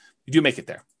 you do make it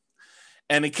there.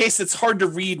 And in case it's hard to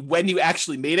read when you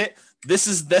actually made it, this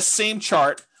is the same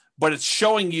chart, but it's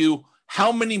showing you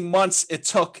how many months it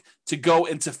took to go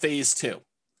into phase 2.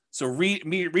 So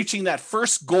reaching that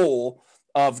first goal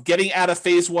of getting out of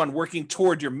phase 1, working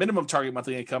toward your minimum target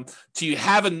monthly income till you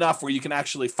have enough where you can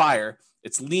actually fire.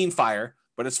 It's lean fire,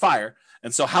 but it's fire.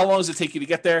 And so how long does it take you to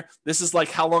get there? This is like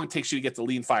how long it takes you to get to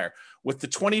lean fire. With the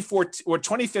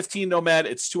 2015 Nomad,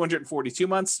 it's 242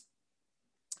 months.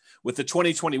 With the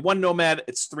 2021 Nomad,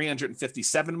 it's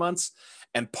 357 months.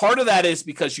 And part of that is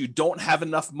because you don't have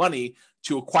enough money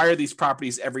to acquire these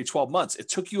properties every 12 months. It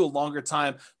took you a longer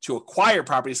time to acquire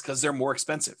properties because they're more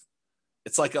expensive.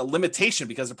 It's like a limitation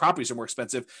because the properties are more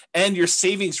expensive and your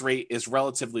savings rate is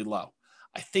relatively low.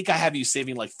 I think I have you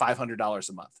saving like $500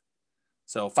 a month.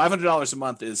 So $500 a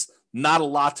month is not a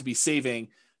lot to be saving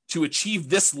to achieve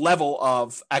this level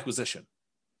of acquisition.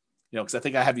 Because I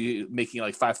think I have you making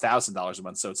like $5,000 a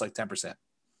month. So it's like 10%.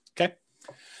 Okay.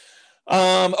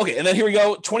 Okay. And then here we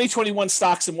go. 2021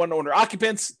 stocks and one owner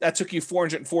occupants. That took you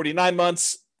 449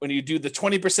 months. When you do the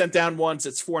 20% down ones,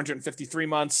 it's 453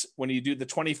 months. When you do the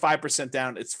 25%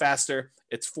 down, it's faster.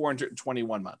 It's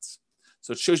 421 months.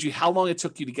 So it shows you how long it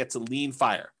took you to get to lean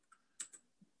fire.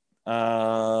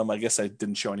 I guess I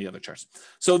didn't show any other charts.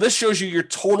 So this shows you your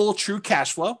total true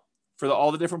cash flow for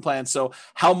all the different plans. So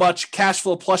how much cash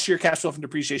flow plus your cash flow from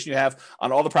depreciation you have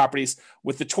on all the properties.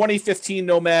 With the 2015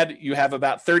 Nomad, you have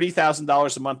about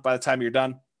 $30,000 a month by the time you're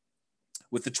done.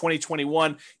 With the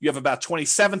 2021, you have about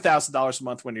 $27,000 a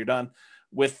month when you're done.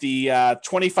 With the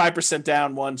 25%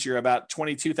 down ones, you're about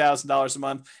 $22,000 a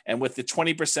month. And with the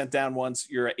 20% down ones,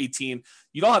 you're at 18.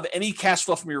 You don't have any cash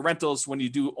flow from your rentals when you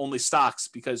do only stocks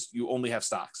because you only have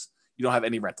stocks. You don't have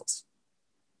any rentals.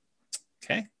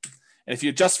 Okay. And if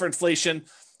you adjust for inflation,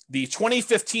 the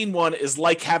 2015 one is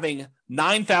like having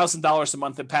 $9,000 a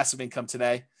month in passive income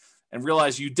today. And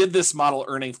realize you did this model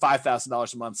earning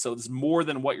 $5,000 a month. So it's more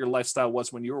than what your lifestyle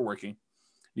was when you were working.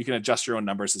 You can adjust your own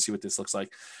numbers to see what this looks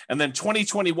like. And then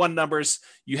 2021 numbers,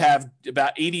 you have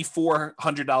about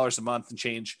 $8,400 a month and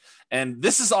change. And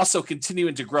this is also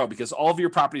continuing to grow because all of your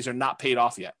properties are not paid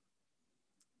off yet.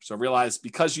 So realize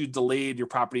because you delayed your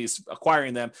properties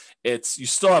acquiring them, you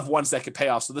still have ones that could pay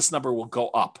off. So this number will go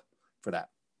up for that.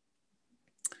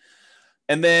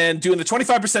 And then doing the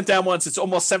 25% down ones, it's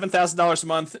almost $7,000 a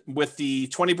month. With the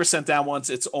 20% down ones,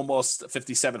 it's almost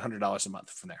 $5,700 a month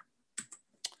from there.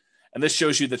 And this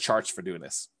shows you the charts for doing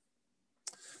this.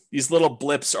 These little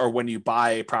blips are when you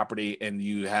buy a property and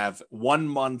you have 1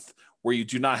 month where you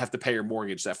do not have to pay your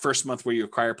mortgage. That first month where you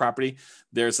acquire property,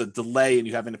 there's a delay and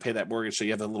you having to pay that mortgage. So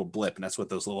you have a little blip, and that's what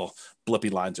those little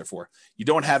blippy lines are for. You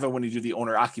don't have it when you do the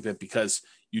owner occupant because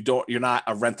you're not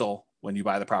a rental when you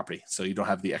buy the property. So you don't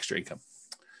have the extra income.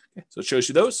 Okay, so it shows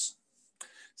you those.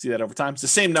 See that over time. It's the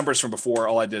same numbers from before.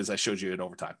 All I did is I showed you it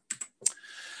over time.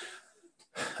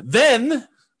 Then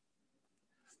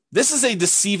this is a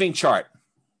deceiving chart.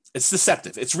 It's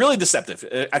deceptive. It's really deceptive.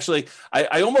 Actually,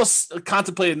 I almost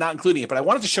contemplated not including it, but I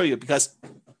wanted to show you because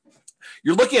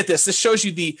you're looking at this. This shows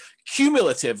you the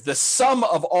cumulative, the sum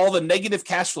of all the negative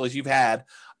cash flows you've had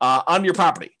on your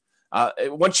property.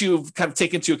 Once you've kind of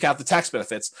taken into account the tax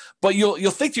benefits, but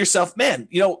you'll think to yourself, man,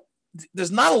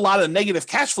 there's not a lot of negative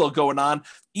cash flow going on,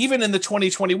 even in the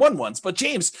 2021 ones. But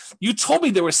James, you told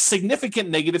me there was significant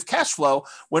negative cash flow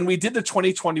when we did the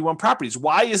 2021 properties.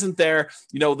 Why isn't there,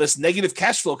 this negative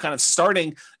cash flow kind of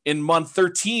starting in month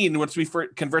 13 once we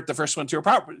convert the first one to a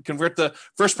property, convert the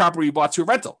first property we bought to a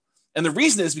rental? And the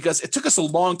reason is because it took us a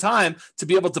long time to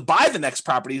be able to buy the next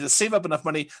property, to save up enough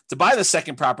money to buy the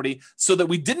second property so that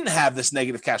we didn't have this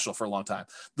negative cash flow for a long time.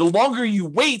 The longer you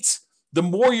wait, the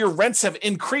more your rents have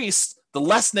increased, the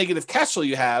less negative cash flow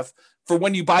you have for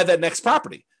when you buy that next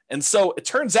property. And so it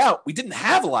turns out we didn't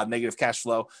have a lot of negative cash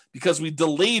flow because we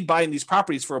delayed buying these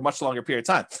properties for a much longer period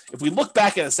of time. If we look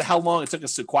back at as to how long it took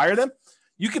us to acquire them,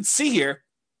 you can see here,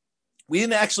 we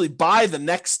didn't actually buy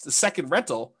the second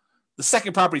rental, the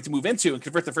second property to move into and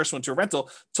convert the first one to a rental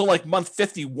till like month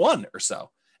 51 or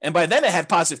so. And by then it had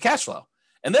positive cash flow.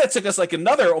 And then it took us like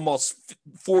another almost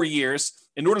 4 years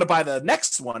in order to buy the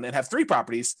next one and have 3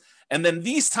 properties. And then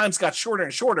these times got shorter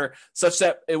and shorter, such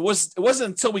that it wasn't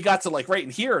until we got to like right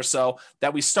in here or so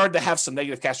that we started to have some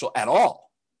negative cash flow at all,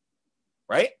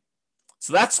 right?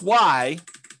 So that's why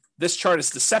this chart is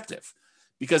deceptive.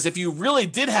 Because if you really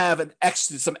did have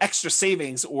some extra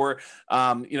savings or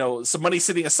some money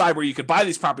sitting aside where you could buy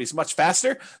these properties much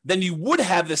faster, then you would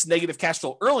have this negative cash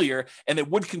flow earlier and it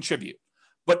would contribute.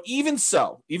 But even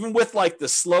so, even with like the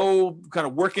slow kind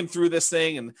of working through this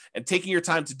thing and taking your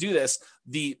time to do this,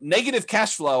 the negative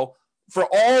cash flow for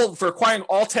acquiring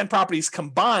all 10 properties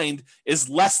combined is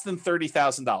less than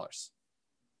 $30,000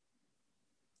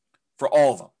 for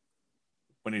all of them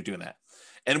when you're doing that.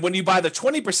 And when you buy the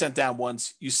 20% down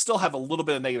ones, you still have a little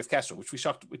bit of negative cash flow, which we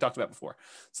talked about before.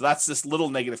 So that's this little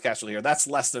negative cash flow here. That's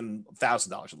less than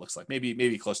 $1,000. It looks like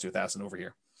maybe close to 1,000 over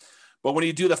here. But when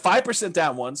you do the 5%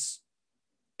 down ones,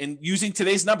 and using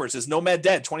today's numbers as Nomad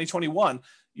Dead 2021,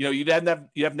 you'd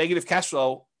have negative cash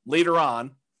flow later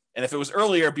on, and if it was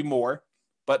earlier, it'd be more.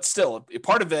 But still,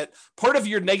 part of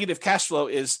your negative cash flow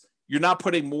is you're not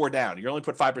putting more down. You're only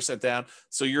put 5% down,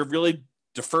 so you're really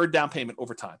deferred down payment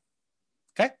over time.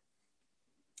 Okay.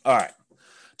 All right.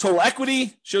 Total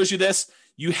equity shows you this.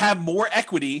 You have more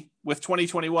equity with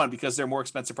 2021 because they're more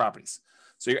expensive properties.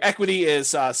 So your equity is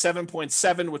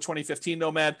 7.7 with 2015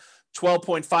 Nomad,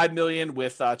 12.5 million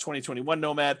with 2021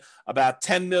 Nomad, about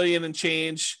 10 million and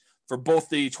change for both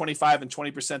the 25 and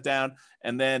 20% down.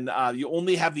 And then you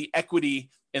only have the equity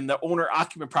in the owner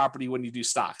occupant property when you do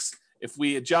stocks. If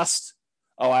we adjust,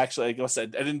 I guess I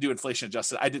didn't do inflation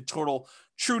adjusted. I did total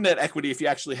true net equity if you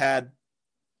actually had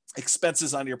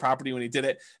expenses on your property when you did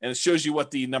it. And it shows you what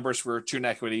the numbers for true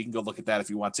net equity. You can go look at that if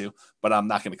you want to, but I'm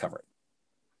not going to cover it.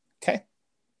 Okay.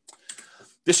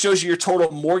 This shows you your total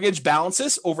mortgage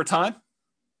balances over time.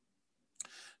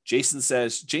 Jason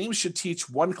says, James should teach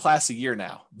one class a year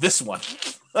now. This one.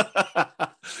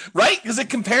 Right? Because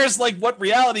it compares like what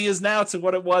reality is now to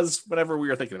what it was whenever we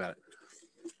were thinking about it.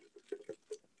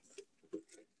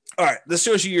 All right. This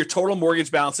shows you your total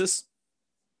mortgage balances.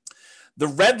 The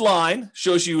red line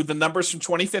shows you the numbers from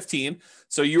 2015.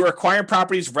 So you were acquiring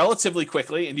properties relatively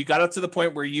quickly, and you got up to the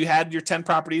point where you had your 10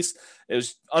 properties. It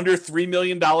was under $3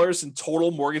 million in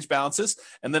total mortgage balances.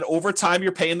 And then over time,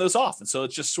 you're paying those off. And so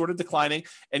it's just sort of declining,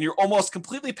 and you're almost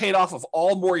completely paid off of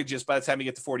all mortgages by the time you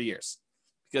get to 40 years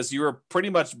because you were pretty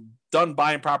much done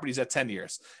buying properties at 10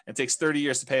 years. It takes 30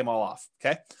 years to pay them all off.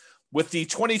 Okay. With the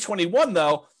 2021,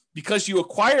 though, because you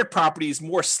acquired properties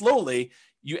more slowly,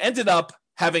 you ended up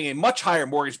having a much higher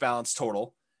mortgage balance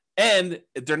total, and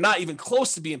they're not even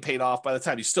close to being paid off by the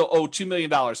time you still owe $2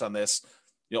 million on this,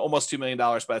 almost $2 million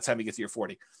by the time you get to your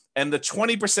 40. And the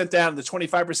 20% down, the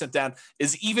 25% down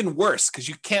is even worse because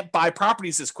you can't buy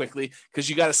properties as quickly because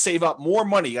you got to save up more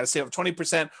money. You got to save up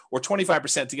 20% or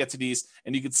 25% to get to these.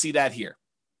 And you can see that here.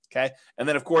 Okay. And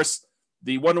then of course,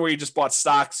 the one where you just bought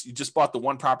stocks, you just bought the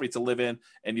one property to live in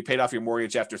and you paid off your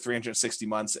mortgage after 360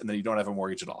 months. And then you don't have a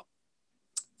mortgage at all.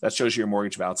 That shows you your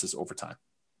mortgage balances over time.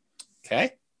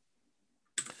 Okay.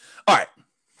 All right.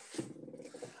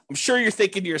 I'm sure you're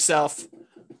thinking to yourself,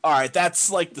 all right,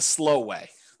 that's like the slow way.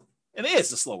 And it is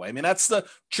the slow way. I mean, that's the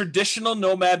traditional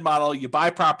nomad model. You buy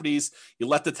properties, you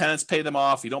let the tenants pay them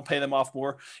off. You don't pay them off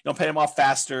more. You don't pay them off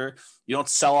faster. You don't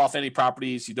sell off any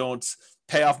properties. You don't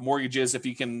pay off mortgages if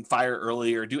you can fire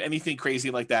early or do anything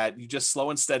crazy like that. You just slow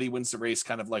and steady wins the race,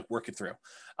 kind of like work it through.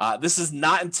 This is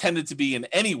not intended to be in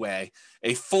any way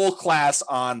a full class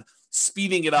on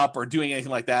speeding it up or doing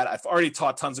anything like that. I've already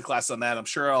taught tons of classes on that. I'm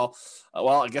sure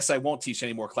I guess I won't teach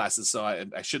any more classes, so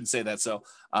I shouldn't say that. So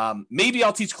maybe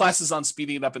I'll teach classes on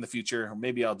speeding it up in the future, or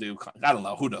maybe I don't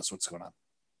know. Who knows what's going on?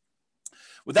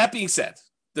 With that being said,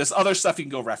 there's other stuff you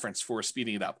can go reference for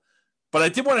speeding it up. But I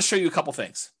did want to show you a couple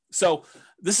things. So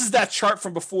this is that chart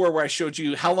from before where I showed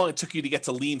you how long it took you to get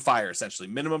to lean fire, essentially,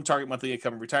 minimum target monthly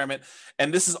income in retirement.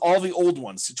 And this is all the old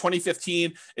ones. So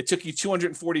 2015, it took you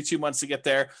 242 months to get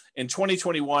there. In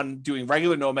 2021, doing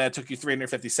regular Nomad, it took you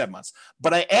 357 months.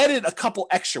 But I added a couple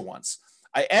extra ones.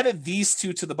 I added these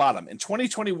two to the bottom. In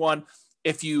 2021,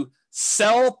 if you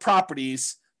sell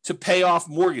properties to pay off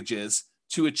mortgages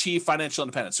to achieve financial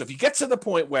independence. So if you get to the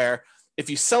point where if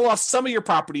you sell off some of your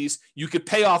properties, you could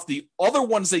pay off the other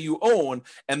ones that you own,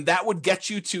 and that would get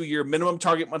you to your minimum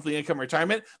target monthly income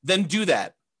retirement, then do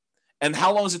that. And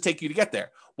how long does it take you to get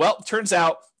there? Well, it turns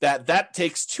out that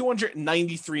takes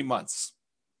 293 months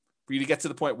for you to get to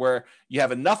the point where you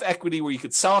have enough equity where you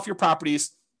could sell off your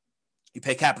properties, you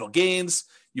pay capital gains,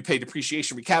 you pay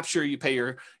depreciation recapture, you pay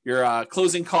your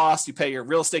closing costs, you pay your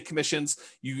real estate commissions,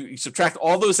 you subtract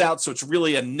all those out. So it's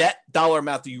really a net dollar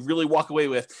amount that you really walk away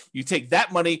with. You take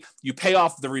that money, you pay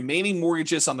off the remaining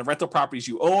mortgages on the rental properties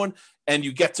you own, and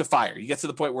you get to fire. You get to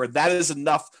the point where that is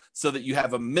enough so that you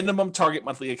have a minimum target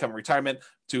monthly income in retirement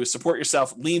to support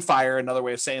yourself, lean fire, another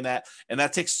way of saying that. And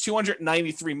that takes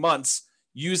 293 months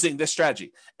using this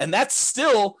strategy. And that's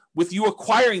still with you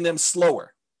acquiring them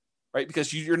slower, right?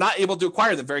 Because you're not able to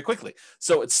acquire them very quickly.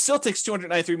 So it still takes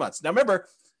 293 months. Now, remember,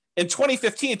 in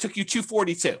 2015, it took you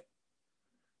 242.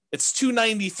 It's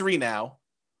 293 now,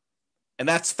 and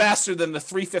that's faster than the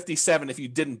 357 if you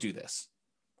didn't do this.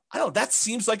 I don't know. That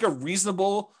seems like a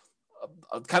reasonable,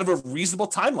 kind of a reasonable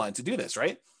timeline to do this,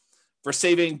 right? For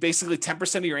saving basically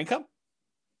 10% of your income.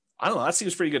 I don't know. That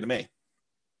seems pretty good to me.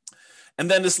 And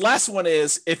then this last one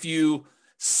is if you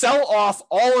sell off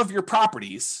all of your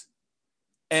properties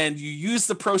and you use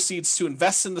the proceeds to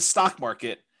invest in the stock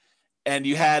market, and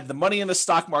you had the money in the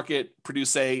stock market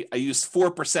produce I used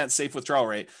 4% safe withdrawal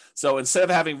rate. So instead of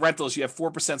having rentals, you have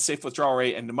 4% safe withdrawal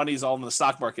rate, and the money is all in the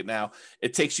stock market now.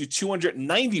 It takes you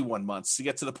 291 months to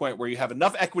get to the point where you have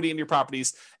enough equity in your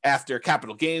properties after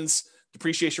capital gains,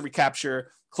 depreciation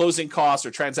recapture, closing costs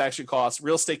or transaction costs,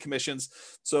 real estate commissions.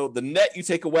 So the net you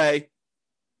take away,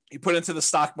 you put into the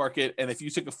stock market, and if you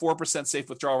took a 4% safe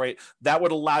withdrawal rate, that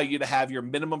would allow you to have your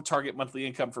minimum target monthly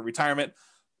income for retirement.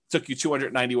 Took you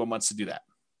 291 months to do that,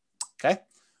 okay?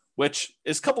 Which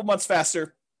is a couple months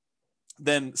faster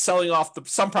than selling off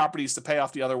some properties to pay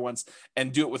off the other ones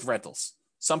and do it with rentals.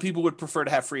 Some people would prefer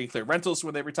to have free and clear rentals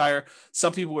when they retire.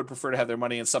 Some people would prefer to have their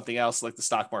money in something else like the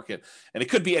stock market, and it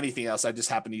could be anything else. I just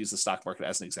happen to use the stock market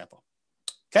as an example,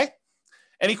 okay?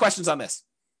 Any questions on this?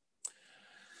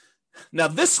 Now,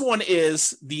 this one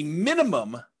is the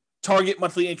minimum target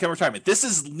monthly income retirement. This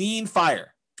is lean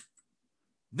fire.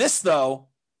 This, though,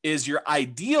 is your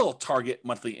ideal target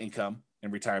monthly income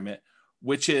in retirement,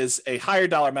 which is a higher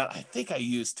dollar amount. I think I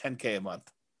used $10K a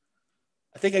month.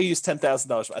 I think I used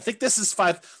 $10,000. I think this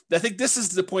is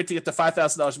the point to get to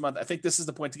 $5,000 a month. I think this is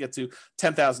the point to get to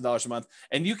 $10,000 a month.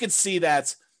 And you can see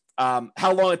that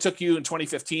how long it took you in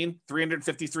 2015,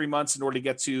 353 months in order to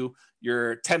get to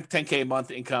your 10K a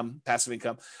month income, passive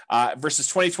income, versus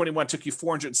 2021 took you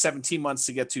 417 months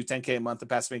to get to 10K a month of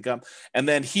passive income. And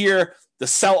then here, the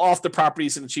sell off the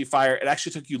properties and achieve fire, it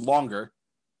actually took you longer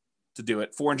to do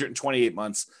it, 428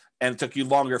 months, and it took you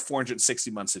longer,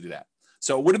 460 months to do that.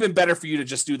 So it would have been better for you to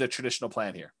just do the traditional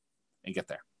plan here and get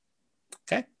there.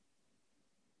 Okay.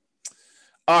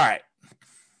 All right.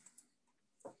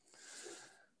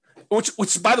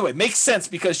 Which, by the way, makes sense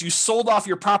because you sold off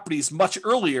your properties much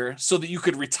earlier so that you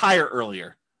could retire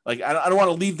earlier. Like, I don't want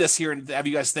to leave this here and have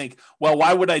you guys think, well,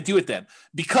 why would I do it then?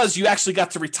 Because you actually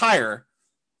got to retire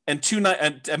at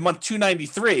month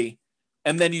 293,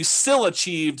 and then you still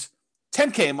achieved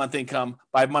 10K a month income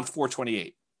by month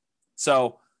 428.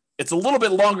 So it's a little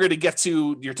bit longer to get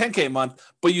to your 10K a month,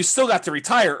 but you still got to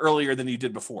retire earlier than you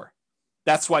did before.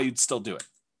 That's why you'd still do it.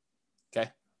 Okay?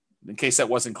 In case that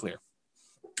wasn't clear.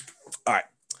 All right.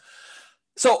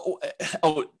 So,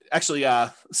 actually,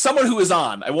 someone who is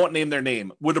on, I won't name their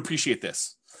name, would appreciate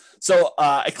this. So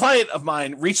a client of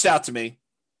mine reached out to me.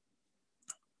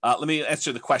 Let me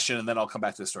answer the question, and then I'll come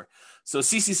back to the story. So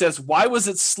Cece says, why was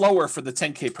it slower for the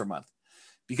 10K per month?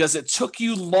 Because it took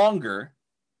you longer.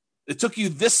 It took you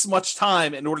this much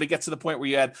time in order to get to the point where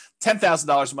you had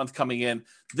 $10,000 a month coming in.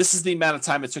 This is the amount of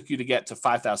time it took you to get to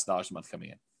 $5,000 a month coming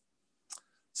in.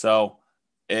 So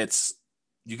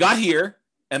you got here,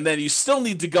 and then you still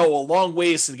need to go a long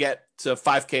ways to get to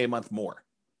 5K a month more.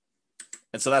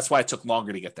 And so that's why it took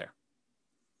longer to get there.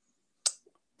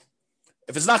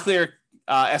 If it's not clear,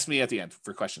 ask me at the end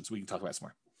for questions. We can talk about some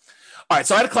more. All right.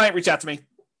 So I had a client reach out to me,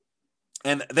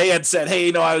 and they had said,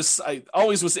 hey, I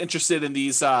always was interested in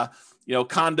these,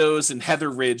 condos in Heather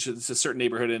Ridge. It's a certain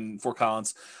neighborhood in Fort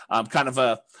Collins, kind of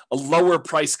a lower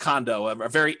price condo, a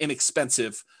very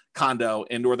inexpensive condo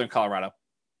in Northern Colorado.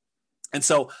 And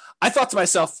so I thought to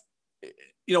myself,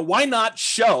 why not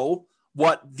show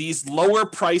what these lower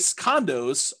price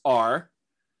condos are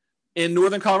in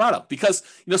Northern Colorado? Because,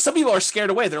 some people are scared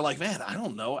away. They're like, man, I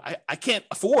don't know. I can't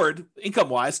afford, income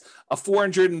wise, a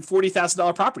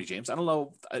 $440,000 property, James. I don't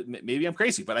know. Maybe I'm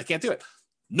crazy, but I can't do it.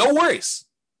 No worries.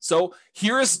 So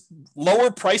here's lower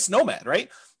price Nomad,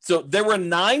 right? So there were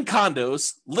 9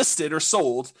 condos listed or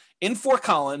sold in Fort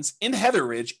Collins, in Heather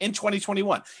Ridge in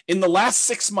 2021, in the last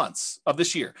 6 months of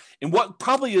this year, in what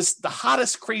probably is the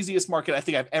hottest, craziest market I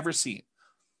think I've ever seen.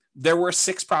 There were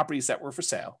 6 properties that were for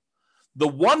sale. The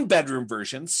 1-bedroom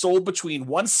version sold between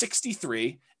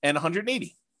 $163,000 and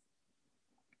 $180,000.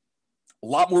 A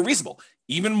lot more reasonable,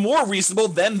 even more reasonable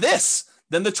than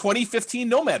the 2015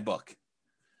 Nomad book.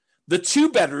 The 2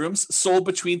 bedrooms sold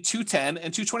between $210,000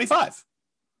 and $225,000.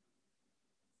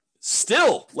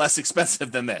 Still less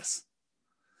expensive than this.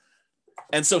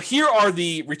 And so here are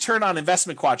the return on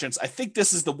investment quadrants. I think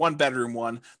this is the 1-bedroom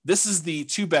one. This is the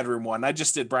 2-bedroom one. I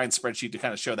just did Brian's spreadsheet to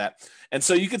kind of show that. And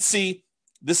so you can see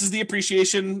this is the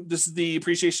appreciation. This is the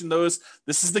appreciation. This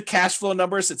is the cash flow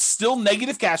numbers. It's still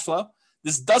negative cash flow.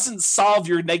 This doesn't solve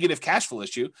your negative cash flow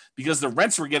issue because the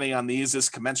rents we're getting on these is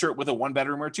commensurate with a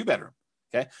 1-bedroom or a 2-bedroom.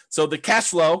 Okay. So the cash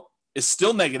flow is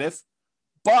still negative,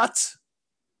 but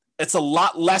it's a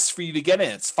lot less for you to get in.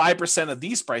 It's 5% of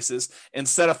these prices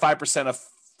instead of 5% of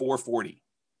 440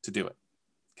 to do it.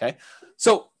 Okay.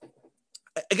 So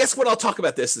I guess what I'll talk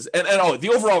about this is,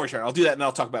 the overall return, I'll do that and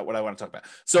I'll talk about what I want to talk about.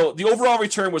 So the overall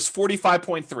return was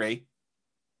 45.3,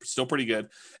 still pretty good.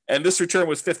 And this return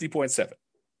was 50.7.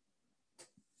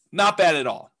 Not bad at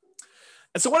all.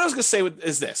 And so what I was going to say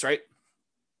is this, right?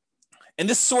 And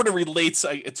this sort of relates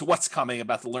to what's coming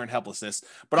about the learned helplessness,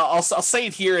 but I'll say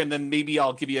it here, and then maybe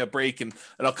I'll give you a break, and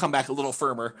I'll come back a little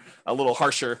firmer, a little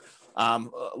harsher, a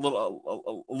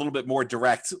little bit more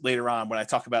direct later on when I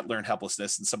talk about learned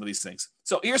helplessness and some of these things.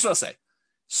 So here's what I'll say: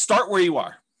 start where you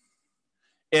are.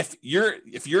 If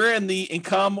you're in the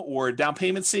income or down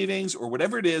payment savings or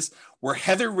whatever it is, where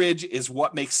Heather Ridge is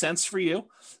what makes sense for you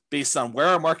based on where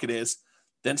our market is,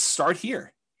 then start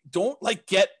here. Don't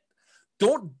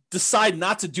decide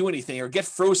not to do anything or get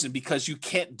frozen because you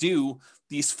can't do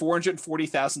these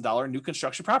 $440,000 new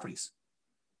construction properties.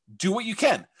 Do what you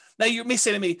can. Now you may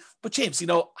say to me, but James,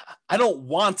 I don't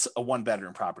want a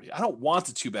 1-bedroom property. I don't want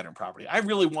a 2-bedroom property. I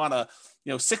really want a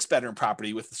 6-bedroom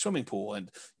property with a swimming pool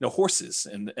and horses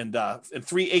and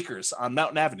 3 acres on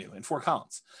Mountain Avenue in Fort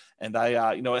Collins. And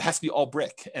it has to be all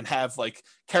brick and have like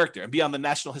character and be on the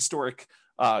National Historic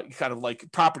kind of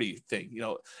like property thing,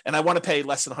 and I want to pay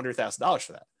less than $100,000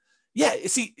 for that. Yeah.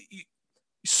 See,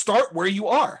 start where you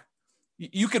are.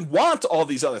 You can want all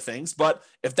these other things, but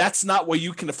if that's not what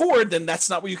you can afford, then that's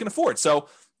not what you can afford. So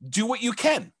do what you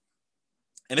can.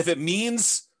 And if it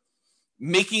means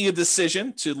making a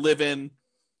decision to live in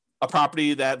a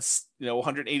property that's,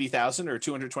 $180,000 or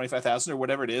 $225,000 or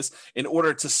whatever it is, in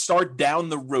order to start down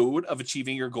the road of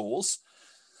achieving your goals,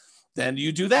 then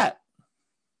you do that.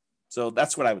 So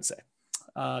that's what I would say.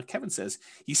 Kevin says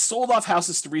he sold off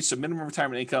houses to reach the minimum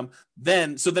retirement income.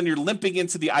 Then you're limping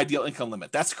into the ideal income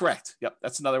limit. That's correct. Yep.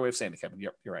 That's another way of saying it, Kevin.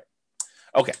 Yep. You're right.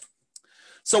 Okay.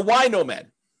 So why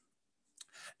Nomad?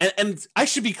 And I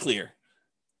should be clear.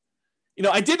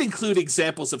 I did include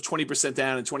examples of 20%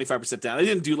 down and 25% down. I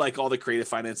didn't do like all the creative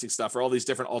financing stuff or all these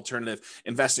different alternative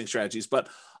investing strategies, but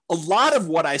a lot of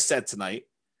what I said tonight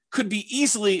could be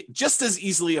just as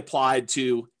easily applied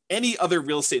to any other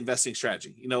real estate investing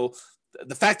strategy.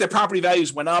 The fact that property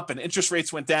values went up and interest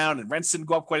rates went down and rents didn't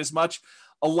go up quite as much.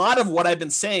 A lot of what I've been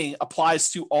saying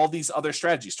applies to all these other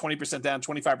strategies: 20% down,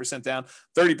 25% down,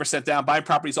 30% down, buying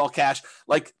properties all cash.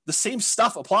 Like the same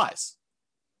stuff applies.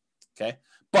 Okay.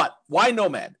 But why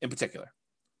Nomad in particular?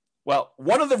 Well,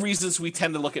 one of the reasons we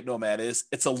tend to look at Nomad is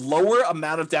it's a lower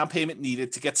amount of down payment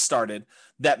needed to get started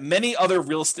than many other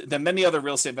real estate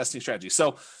investing strategies.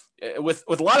 So with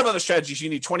a lot of other strategies, you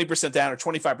need 20% down or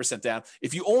 25% down.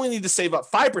 If you only need to save up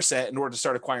 5% in order to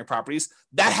start acquiring properties,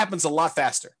 that happens a lot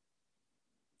faster.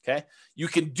 Okay. You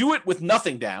can do it with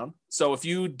nothing down. So if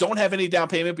you don't have any down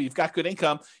payment, but you've got good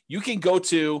income, you can go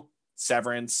to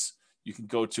Severance, you can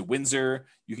go to Windsor,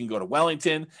 you can go to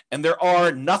Wellington, and there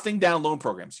are nothing down loan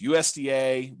programs,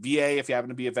 USDA, VA, if you happen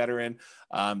to be a veteran.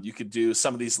 You could do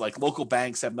some of these like local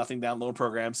banks have nothing down loan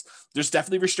programs. There's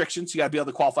definitely restrictions. You got to be able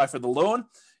to qualify for the loan.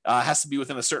 has to be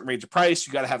within a certain range of price.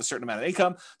 You got to have a certain amount of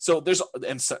income. So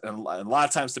and a lot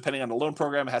of times, depending on the loan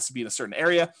program, it has to be in a certain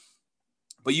area.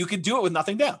 But you can do it with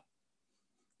nothing down.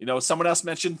 Someone else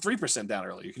mentioned 3% down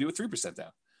earlier. You can do it 3%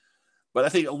 down. But I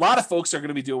think a lot of folks are going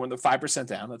to be doing the 5%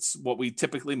 down. That's what we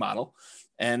typically model.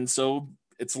 And so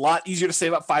it's a lot easier to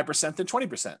save up 5% than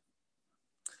 20%.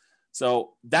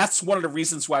 So that's one of the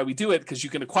reasons why we do it, because you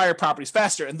can acquire properties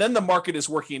faster, and then the market is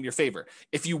working in your favor.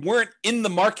 If you weren't in the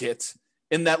market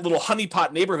in that little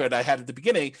honeypot neighborhood I had at the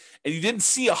beginning, and you didn't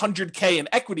see $100K in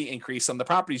equity increase on the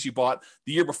properties you bought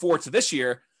the year before to this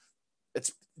year,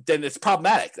 then it's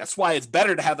problematic. That's why it's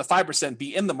better to have the 5%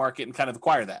 be in the market and kind of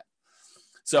acquire that.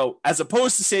 So as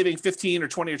opposed to saving 15 or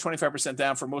 20 or 25%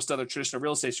 down for most other traditional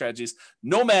real estate strategies,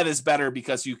 Nomad is better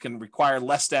because you can require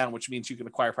less down, which means you can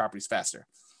acquire properties faster.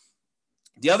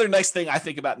 The other nice thing I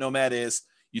think about Nomad is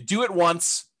you do it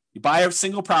once, you buy a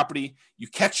single property, you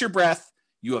catch your breath,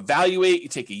 you evaluate, you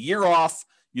take a year off,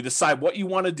 you decide what you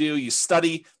want to do, you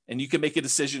study, and you can make a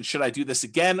decision. Should I do this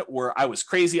again? Or I was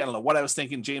crazy. I don't know what I was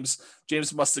thinking. James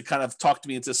must have kind of talked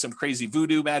me into some crazy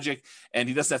voodoo magic, and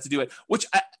he doesn't have to do it, which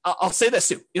I'll say this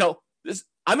too.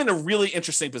 I'm in a really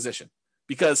interesting position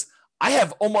because I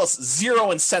have almost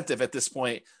zero incentive at this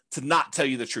point to not tell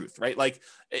you the truth, right? Like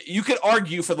you could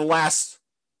argue for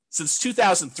since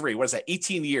 2003, what is that,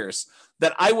 18 years,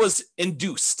 that I was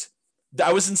induced, that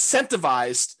I was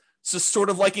incentivized to sort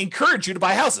of like encourage you to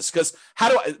buy houses. Because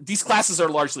these classes are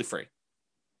largely free.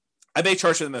 I may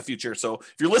charge for them in the future. So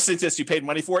if you're listening to this, you paid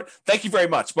money for it. Thank you very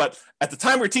much. But at the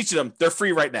time we're teaching them, they're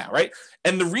free right now, right?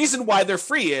 And the reason why they're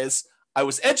free is I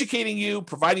was educating you,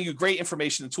 providing you great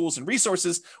information and tools and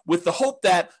resources with the hope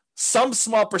that some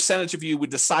small percentage of you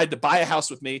would decide to buy a house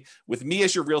with me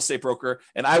as your real estate broker,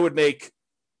 and I would make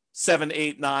 $7,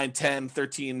 $8, $9, $10,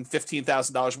 $13,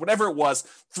 $15,000, whatever it was.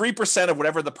 3% of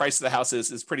whatever the price of the house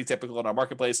is pretty typical in our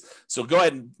marketplace. So go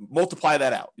ahead and multiply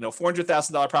that out.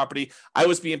 $400,000 property. I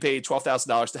was being paid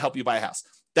 $12,000 to help you buy a house.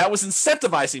 That was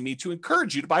incentivizing me to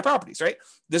encourage you to buy properties, right?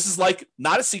 This is like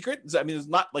not a secret. I mean, it's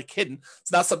not like hidden.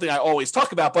 It's not something I always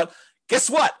talk about, but guess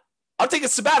what? I'm taking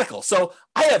sabbatical. So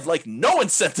I have like no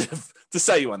incentive to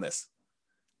sell you on this.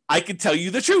 I can tell you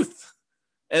the truth.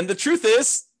 And the truth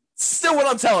is, still what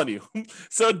I'm telling you.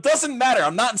 So it doesn't matter.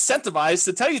 I'm not incentivized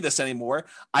to tell you this anymore.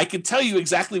 I can tell you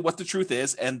exactly what the truth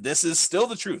is, and this is still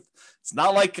the truth. It's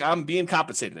not like I'm being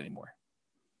compensated anymore.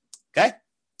 Okay?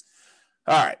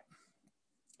 All right.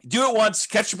 Do it once,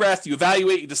 catch your breath, you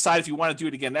evaluate, you decide if you want to do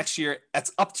it again next year.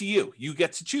 That's up to you. You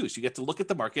get to choose. You get to look at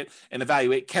the market and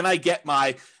evaluate, can I get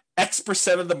my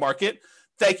X% of the market?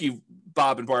 Thank you,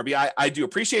 Bob and Barbie. I do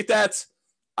appreciate that.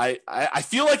 I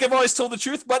feel like I've always told the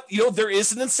truth, but there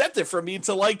is an incentive for me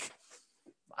to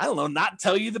not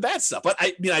tell you the bad stuff. But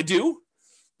I do.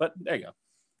 But there you go.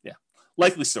 Yeah.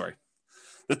 Likely story.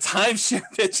 The timeshare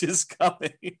pitch is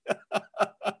coming.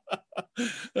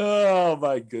 Oh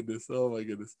my goodness.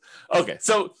 Okay.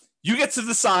 So you get to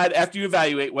decide after you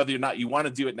evaluate whether or not you want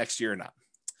to do it next year or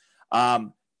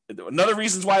not. Another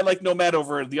reasons why I like Nomad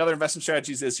over the other investment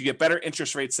strategies is you get better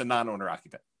interest rates than non-owner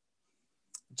occupant.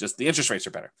 Just the interest rates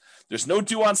are better. There's no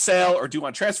due on sale or due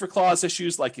on transfer clause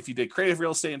issues like if you did creative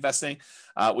real estate investing,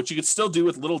 which you could still do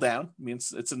with little down. I mean,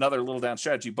 it's another little down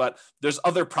strategy, but there's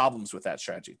other problems with that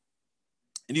strategy.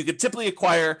 And you could typically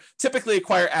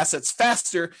acquire assets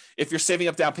faster if you're saving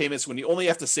up down payments when you only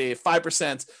have to save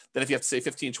 5% than if you have to save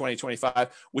 15, 20, 25,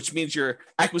 which means your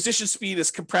acquisition speed is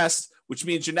compressed, which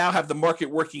means you now have the market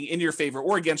working in your favor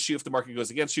or against you if the market goes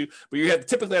against you. But you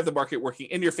typically have the market working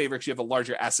in your favor because you have a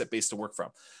larger asset base to work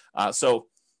from. So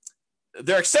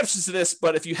there are exceptions to this,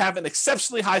 but if you have an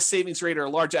exceptionally high savings rate or a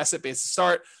large asset base to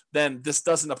start, then this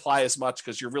doesn't apply as much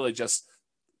because you're really just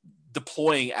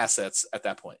deploying assets at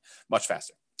that point much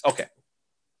faster. Okay.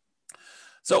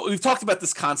 So we've talked about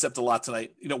this concept a lot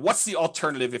tonight. What's the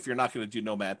alternative if you're not going to do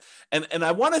Nomad? And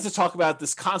I wanted to talk about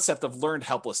this concept of learned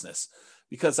helplessness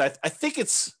because I think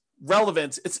it's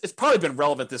relevant. It's probably been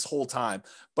relevant this whole time,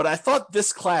 but I thought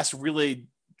this class really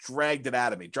drug it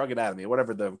out of me,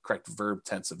 whatever the correct verb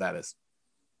tense of that is.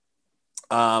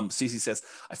 Cece says,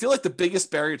 I feel like the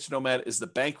biggest barrier to Nomad is the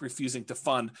bank refusing to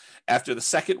fund after the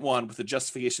second one with the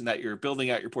justification that you're building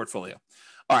out your portfolio.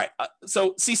 All right.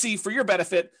 So Cece, for your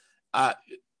benefit,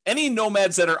 any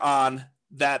Nomads that are on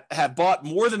that have bought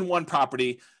more than one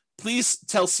property, please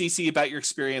tell Cece about your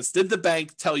experience. Did the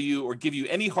bank tell you or give you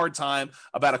any hard time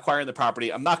about acquiring the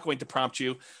property? I'm not going to prompt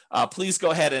you. Please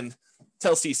go ahead and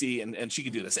tell Cece and she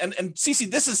can do this. And Cece,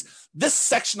 this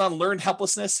section on learned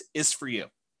helplessness is for you.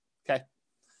 Okay.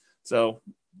 So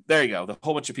there you go. The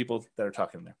whole bunch of people that are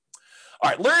talking there. All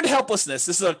right. Learned helplessness.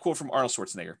 This is a quote from Arnold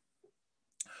Schwarzenegger.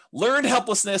 Learned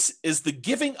helplessness is the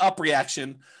giving up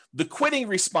reaction, the quitting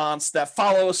response that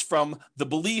follows from the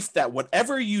belief that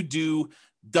whatever you do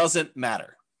doesn't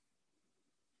matter.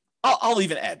 I'll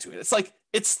even add to it. It's like,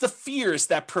 it's the fears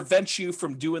that prevent you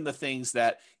from doing the things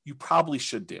that you probably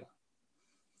should do.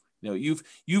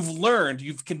 You've learned,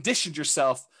 you've conditioned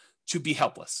yourself to be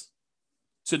helpless,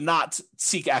 to not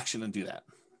seek action and do that.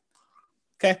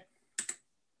 Okay.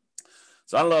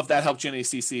 So I don't know if that helped you in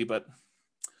ACC, but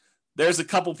there's a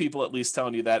couple people at least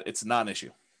telling you that it's not an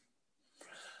issue.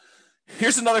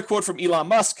 Here's another quote from Elon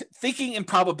Musk, thinking in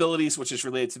probabilities, which is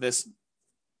related to this.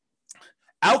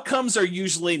 Outcomes are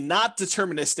usually not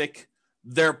deterministic,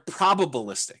 they're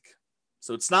probabilistic.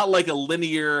 So it's not like a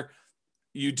linear,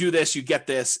 you do this, you get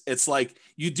this. It's like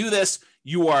you do this,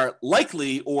 you are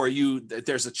likely, or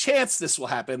there's a chance this will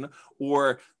happen,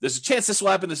 or there's a chance this will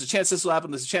happen, there's a chance this will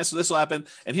happen, there's a chance this will happen.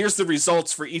 And here's the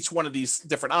results for each one of these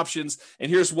different options.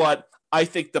 And here's what I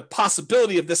think the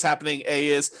possibility of this happening A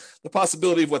is, the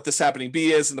possibility of what this happening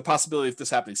B is, and the possibility of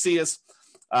this happening C is.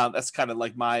 That's kind of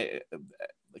like my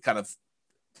kind of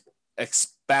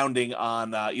expounding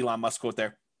on Elon Musk quote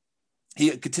there. He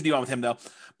continue on with him though,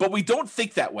 but we don't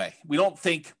think that way. We don't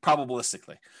think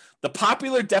probabilistically. The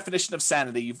popular definition of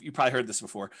sanity, you've probably heard this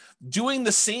before, doing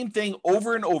the same thing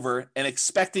over and over and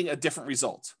expecting a different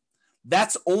result.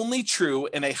 That's only true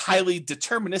in a highly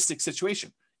deterministic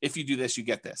situation. If you do this, you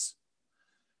get this.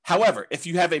 However, if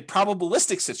you have a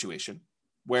probabilistic situation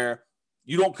where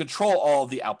you don't control all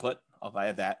of the output, I'll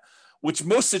add that, which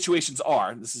most situations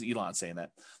are, this is Elon saying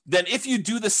that, then if you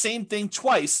do the same thing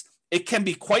twice, it can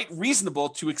be quite reasonable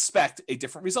to expect a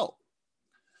different result.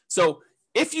 So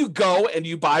if you go and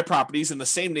you buy properties in the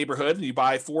same neighborhood and you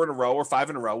buy 4 in a row or 5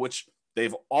 in a row, which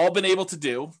they've all been able to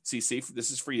do, CC, this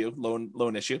is for you,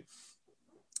 loan issue.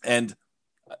 And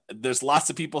there's lots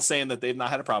of people saying that they've not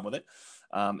had a problem with it.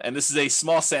 And this is a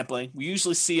small sampling. We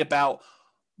usually see about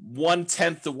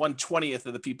 1/10 to 1/20th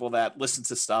of the people that listen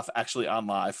to stuff actually on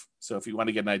live. So if you want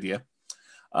to get an idea,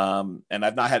 and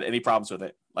I've not had any problems with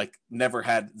it, like never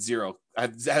had zero.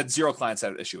 I've had 0 clients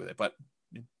had an issue with it, but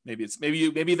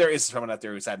maybe there is someone out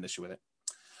there who's had an issue with it.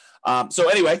 So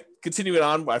anyway, continuing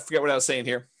on, I forget what I was saying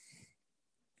here.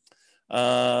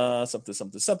 Something,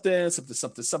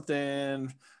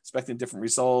 expecting different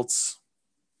results.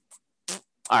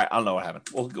 All right, I don't know what happened.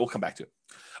 We'll come back to it.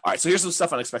 All right, so here's some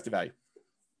stuff on expected value.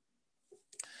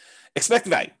 Expected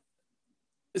value.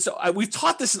 So we've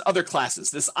taught this in other classes,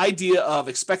 this idea of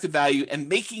expected value and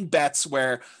making bets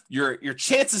where your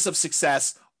chances of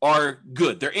success are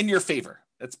good. They're in your favor.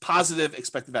 That's positive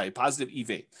expected value, positive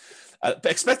EV.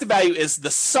 Expected value is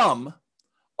the sum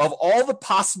of all the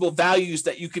possible values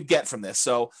that you could get from this.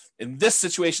 So in this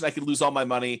situation, I could lose all my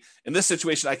money. In this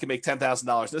situation, I could make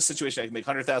 $10,000. In this situation, I can make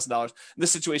 $100,000. In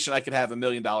this situation, I could have $1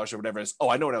 million or whatever it is. Oh,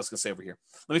 I know what I was going to say over here.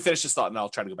 Let me finish this thought and I'll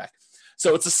try to go back.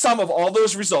 So it's a sum of all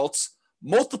those results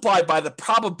multiplied by the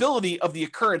probability of the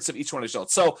occurrence of each one of the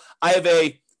results. So I have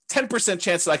a 10%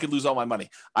 chance that I could lose all my money.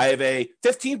 I have a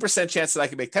 15% chance that I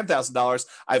could make $10,000.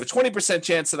 I have a 20%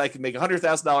 chance that I could make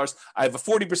 $100,000. I have a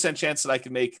 40% chance that I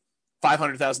could make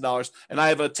 $500,000, and I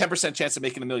have a 10% chance of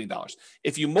making $1 million.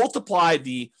 If you multiply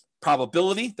the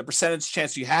probability, the percentage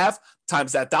chance you have,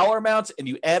 times that dollar amount, and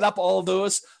you add up all of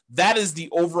those, that is the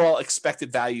overall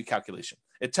expected value calculation.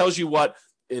 It tells you what,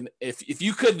 if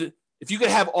you could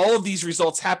have all of these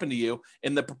results happen to you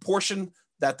in the proportion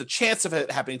that the chance of it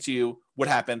happening to you would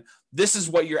happen, this is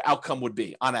what your outcome would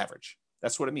be on average.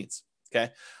 That's what it means.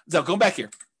 Okay. So going back here.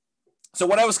 So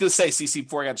what I was going to say, CC,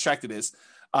 before I got distracted is,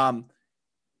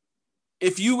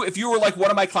 if you were like one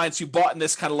of my clients who bought in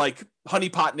this kind of like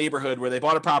honeypot neighborhood where they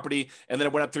bought a property and then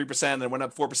it went up 3%, then it went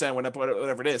up 4%, went up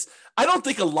whatever it is, I don't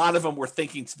think a lot of them were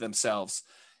thinking to themselves,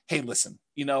 hey, listen,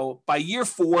 by year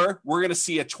 4, we're going to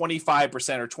see a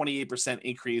 25% or 28%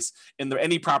 increase in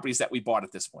any properties that we bought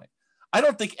at this point. I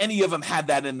don't think any of them had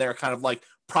that in their kind of like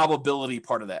probability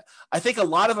part of that. I think a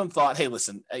lot of them thought, hey,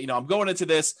 listen, I'm going into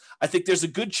this. I think there's a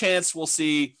good chance we'll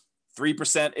see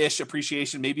 3%-ish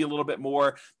appreciation, maybe a little bit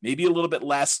more, maybe a little bit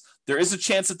less. There is a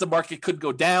chance that the market could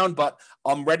go down, but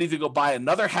I'm ready to go buy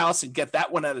another house and get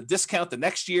that one at a discount the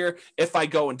next year if I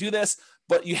go and do this.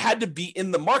 But you had to be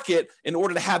in the market in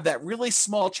order to have that really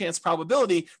small chance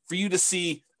probability for you to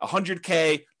see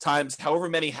 100K times however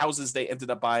many houses they ended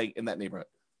up buying in that neighborhood.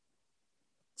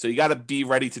 So you got to be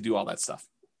ready to do all that stuff.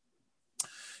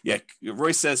 Yeah,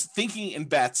 Royce says, Thinking in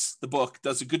Bets, the book,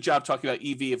 does a good job talking about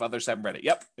EV if others haven't read it.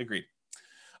 Yep, agreed.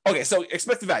 Okay, so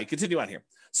expected value. Continue on here.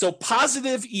 So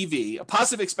positive EV, a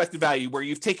positive expected value, where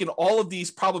you've taken all of these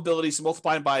probabilities and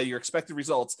multiplying by your expected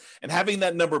results and having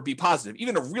that number be positive,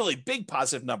 even a really big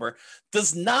positive number,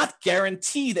 does not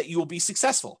guarantee that you will be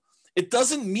successful. It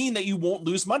doesn't mean that you won't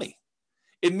lose money.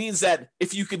 It means that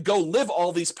if you could go live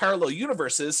all these parallel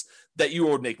universes, that you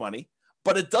would make money,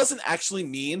 but it doesn't actually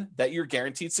mean that you're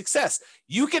guaranteed success.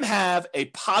 You can have a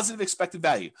positive expected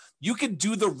value. You can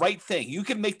do the right thing. You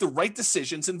can make the right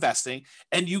decisions investing,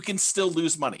 and you can still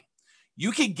lose money.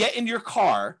 You can get in your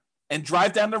car and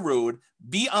drive down the road,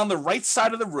 be on the right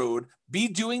side of the road, be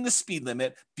doing the speed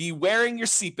limit, be wearing your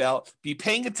seatbelt, be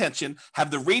paying attention, have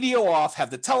the radio off,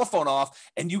 have the telephone off,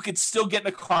 and you could still get in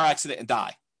a car accident and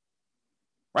die.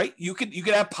 Right? You could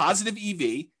have positive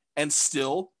EV and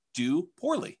still do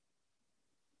poorly.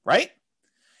 Right?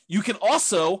 You can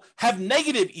also have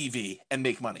negative EV and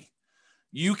make money.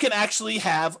 You can actually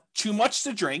have too much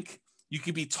to drink. You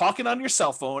could be talking on your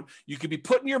cell phone. You could be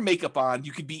putting your makeup on.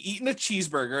 You could be eating a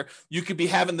cheeseburger. You could be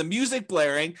having the music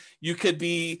blaring. You could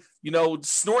be,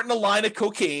 snorting a line of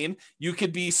cocaine. You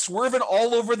could be swerving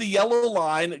all over the yellow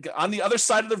line on the other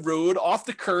side of the road, off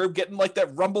the curb, getting like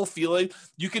that rumble feeling.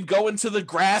 You could go into the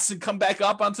grass and come back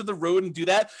up onto the road and do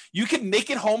that. You can make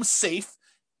it home safe.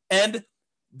 And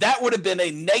that would have been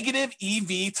a negative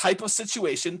EV type of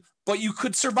situation, but you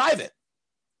could survive it.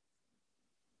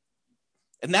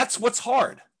 And that's what's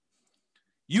hard.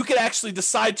 You could actually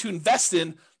decide to invest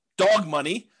in dog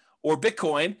money or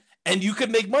Bitcoin, and you could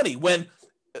make money. When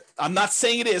I'm not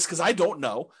saying it is, because I don't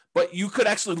know, but you could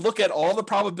actually look at all the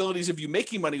probabilities of you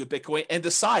making money with Bitcoin and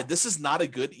decide this is not a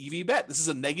good EV bet. This is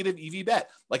a negative EV bet.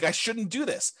 Like, I shouldn't do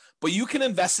this. But you can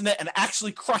invest in it and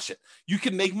actually crush it. You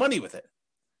can make money with it.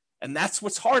 And that's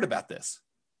what's hard about this.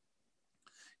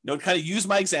 To kind of use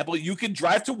my example, you could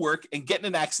drive to work and get in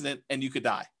an accident and you could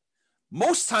die.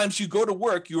 Most times you go to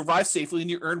work, you arrive safely, and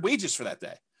you earn wages for that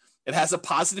day. It has a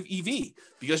positive EV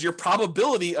because your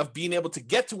probability of being able to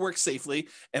get to work safely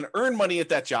and earn money at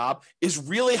that job is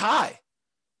really high.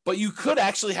 But you could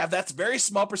actually have that very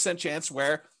small percent chance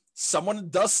where someone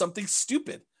does something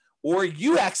stupid, or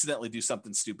you accidentally do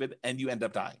something stupid and you end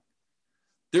up dying.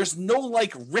 There's no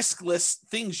riskless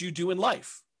things you do in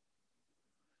life.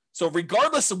 So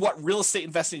regardless of what real estate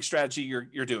investing strategy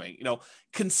you're doing,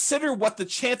 consider what the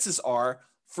chances are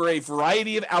for a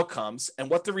variety of outcomes and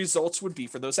what the results would be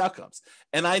for those outcomes.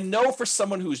 And I know for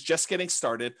someone who's just getting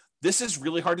started, this is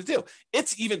really hard to do.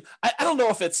 It's even, I don't know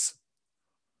if it's,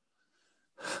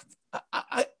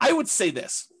 I would say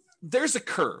this, there's a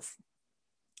curve.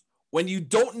 When you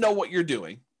don't know what you're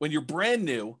doing, when you're brand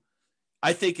new,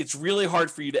 I think it's really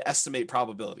hard for you to estimate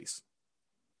probabilities.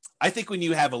 I think when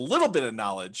you have a little bit of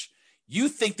knowledge, you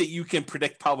think that you can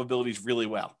predict probabilities really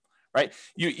well, right?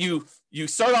 You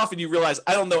start off and you realize,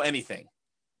 I don't know anything.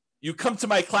 You come to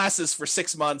my classes for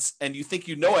 6 months and you think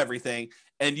you know everything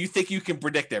and you think you can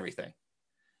predict everything.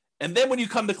 And then when you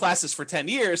come to classes for 10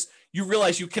 years, you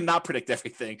realize you cannot predict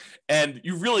everything and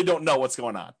you really don't know what's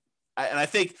going on. And I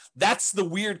think that's the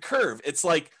weird curve. It's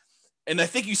like, and I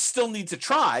think you still need to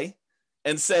try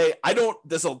and say,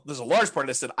 there's a large part of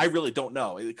this that I really don't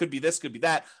know. It could be this, could be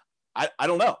that. I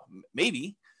don't know,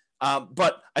 maybe.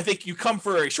 But I think you come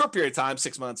for a short period of time,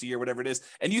 6 months, a year, whatever it is,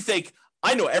 and you think,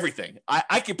 I know everything.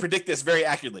 I can predict this very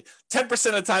accurately. 10%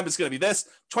 of the time it's going to be this,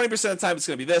 20% of the time it's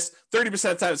going to be this, 30%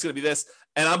 of the time it's going to be this,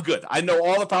 and I'm good. I know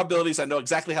all the probabilities. I know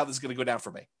exactly how this is going to go down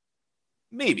for me.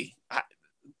 Maybe.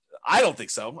 I don't think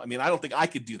so. I mean, I don't think I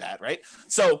could do that, right?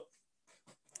 So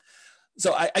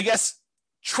I guess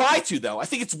try to, though. I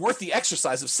think it's worth the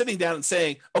exercise of sitting down and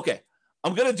saying, okay,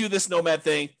 I'm going to do this Nomad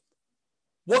thing.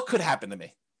 What could happen to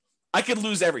me? I could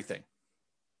lose everything.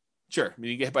 Sure. I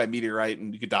mean, you get hit by a meteorite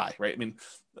and you could die, right? I mean,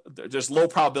 there's low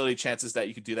probability chances that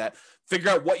you could do that. Figure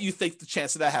out what you think the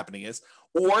chance of that happening is.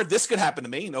 Or this could happen to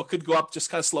me, it could go up just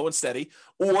kind of slow and steady.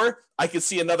 Or I could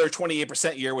see another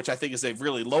 28% year, which I think is a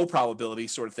really low probability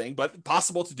sort of thing, but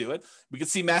possible to do it. We could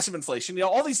see massive inflation.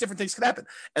 All these different things could happen.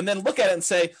 And then look at it and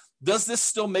say, does this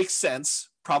still make sense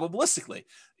probabilistically?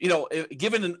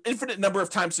 Given an infinite number of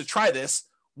times to try this,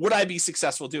 would I be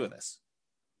successful doing this?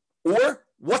 Or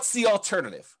what's the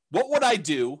alternative? What would I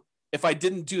do if I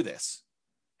didn't do this?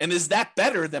 And is that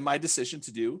better than my decision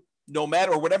to do Nomad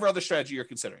or whatever other strategy you're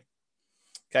considering?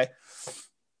 Okay.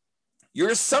 Your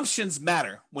assumptions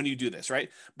matter when you do this, right?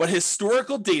 But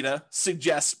historical data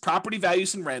suggests property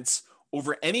values and rents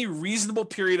over any reasonable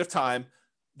period of time,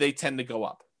 they tend to go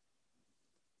up.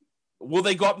 Will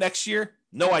they go up next year?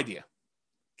 No idea.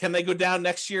 Can they go down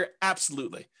next year?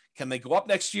 Absolutely. Can they go up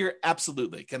next year?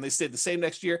 Absolutely. Can they stay the same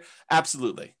next year?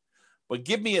 Absolutely. But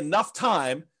give me enough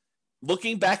time,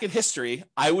 looking back at history,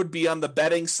 I would be on the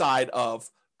betting side of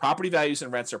Property values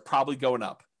and rents are probably going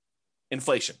up.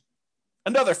 Inflation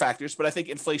and other factors, but I think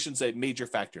inflation's a major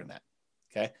factor in that.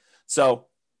 Okay. So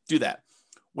do that.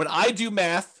 When I do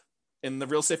math in the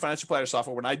real estate financial planner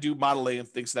software, when I do modeling and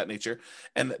things of that nature,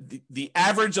 and the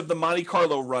average of the Monte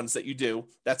Carlo runs that you do,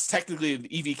 that's technically an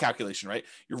EV calculation, right?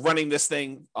 You're running this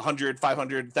thing 100,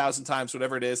 500, 1,000 times,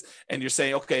 whatever it is. And you're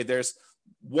saying, okay, there's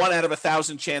 1 out of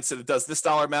 1,000 chance that it does this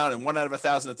dollar amount and 1 out of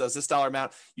 1,000 that does this dollar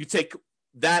amount. You take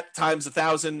that times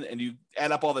 1,000 and you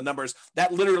add up all the numbers.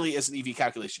 That literally is an EV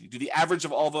calculation. You do the average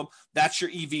of all of them. That's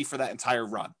your EV for that entire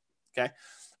run. Okay.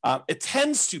 It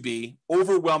tends to be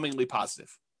overwhelmingly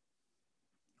positive.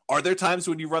 Are there times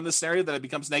when you run the scenario that it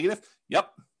becomes negative?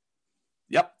 Yep,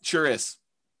 sure is.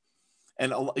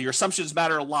 And your assumptions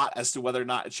matter a lot as to whether or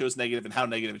not it shows negative and how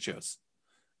negative it shows.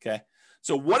 Okay.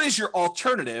 So what is your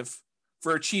alternative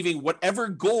for achieving whatever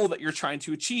goal that you're trying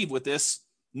to achieve with this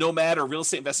Nomad or real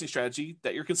estate investing strategy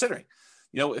that you're considering?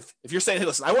 You know, if you're saying, hey,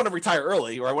 listen, I want to retire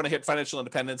early, or I want to hit financial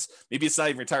independence, maybe it's not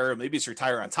even retire, maybe it's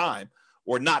retire on time,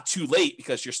 or not too late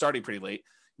because you're starting pretty late.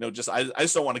 You know, I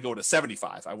just don't want to go to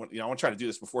 75. I want to try to do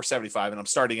this before 75, and I'm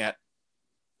starting at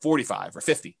 45 or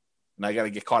 50, and I got to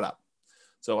get caught up.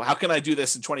 So how can I do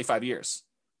this in 25 years?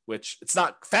 Which it's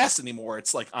not fast anymore.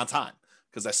 It's like on time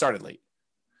because I started late,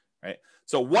 right?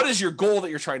 So what is your goal that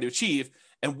you're trying to achieve?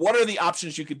 And what are the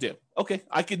options you could do? Okay,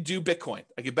 I could do Bitcoin.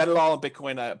 I could bet it all on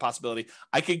Bitcoin possibility.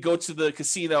 I could go to the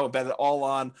casino and bet it all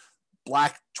on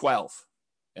Black 12.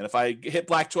 And if I hit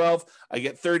Black 12, I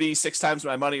get 36 times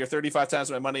my money or 35 times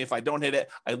my money. If I don't hit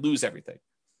it, I lose everything.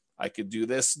 I could do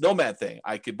this Nomad thing.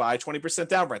 I could buy 20%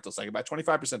 down rentals. I could buy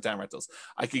 25% down rentals.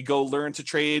 I could go learn to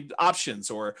trade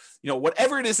options, or, you know,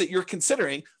 whatever it is that you're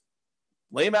considering.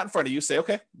 Lay them out in front of you. Say,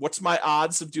 okay, what's my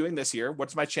odds of doing this here?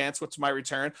 What's my chance? What's my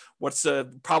return? What's the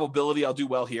probability I'll do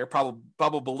well here?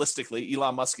 Probabilistically,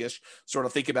 Elon Musk-ish, sort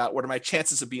of think about what are my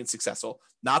chances of being successful?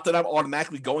 Not that I'm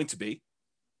automatically going to be,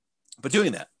 but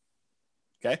doing that.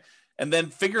 Okay. And then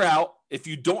figure out, if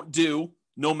you don't do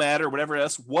Nomad or whatever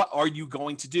else, what are you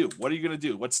going to do? What are you going to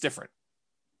do? What's different?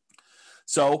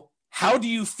 So how do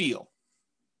you feel?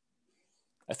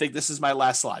 I think this is my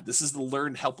last slide. This is the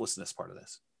learned helplessness part of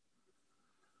this.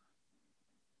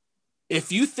 If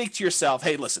you think to yourself,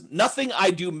 hey, listen, nothing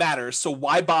I do matters, so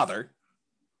why bother?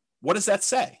 What does that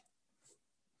say?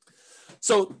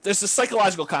 So there's a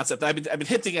psychological concept. I've been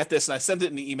hinting at this, and I sent it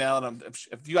in the email, and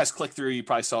if you guys click through, you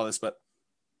probably saw this, but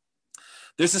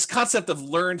there's this concept of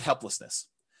learned helplessness.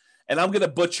 And I'm going to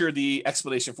butcher the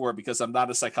explanation for it because I'm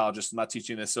not a psychologist. I'm not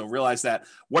teaching this. So realize that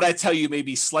what I tell you may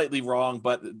be slightly wrong,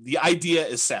 but the idea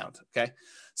is sound. Okay.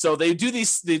 So they do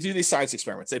these science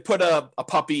experiments. They put a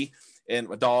puppy and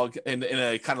a dog in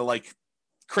a kind of like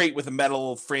crate with a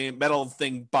metal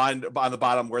thing bind on the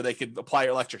bottom where they could apply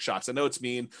electric shocks. I know it's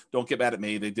mean. Don't get mad at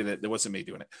me. They did it. It wasn't me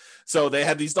doing it. So they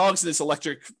had these dogs in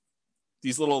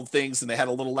these little things, and they had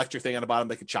a little electric thing on the bottom.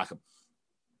 They could shock them.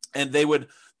 And they would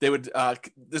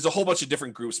there's a whole bunch of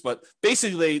different groups, but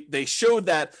basically they showed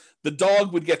that the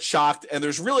dog would get shocked and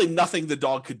there's really nothing the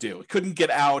dog could do. It couldn't get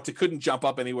out. It couldn't jump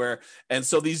up anywhere. And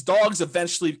so these dogs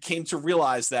eventually came to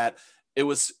realize that it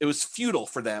was futile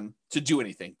for them to do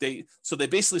anything. So they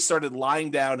basically started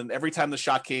lying down, and every time the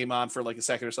shock came on for like a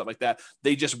second or something like that,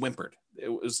 they just whimpered. It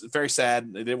was very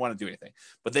sad. They didn't want to do anything,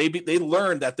 but they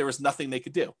learned that there was nothing they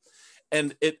could do.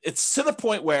 And it's to the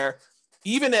point where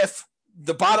even if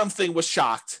the bottom thing was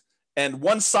shocked and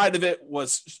one side of it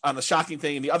was on the shocking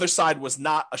thing and the other side was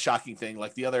not a shocking thing,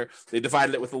 like the other, they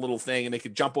divided it with a little thing and they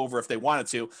could jump over if they wanted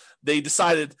to. They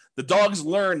decided, the dogs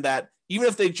learned that even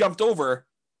if they jumped over,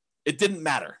 it didn't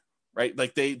matter, right?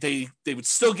 Like they would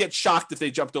still get shocked if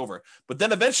they jumped over. But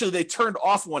then eventually they turned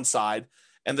off one side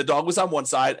and the dog was on one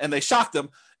side and they shocked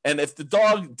them. And if the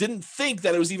dog didn't think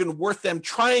that it was even worth them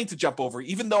trying to jump over,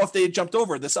 even though if they had jumped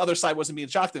over, this other side wasn't being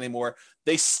shocked anymore,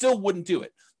 they still wouldn't do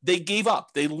it. They gave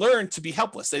up. They learned to be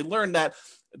helpless. They learned that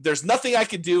there's nothing I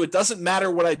could do. It doesn't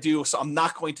matter what I do, so I'm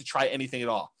not going to try anything at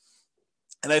all.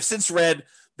 And I've since read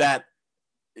that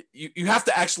you have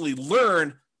to actually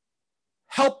learn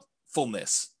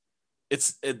helpfulness.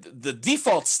 The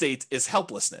default state is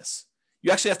helplessness. You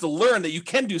actually have to learn that you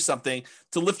can do something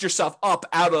to lift yourself up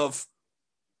out of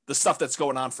the stuff that's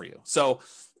going on for you. So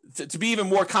to be even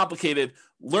more complicated,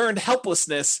 learned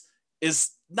helplessness is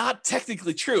not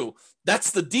technically true.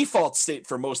 That's the default state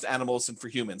for most animals and for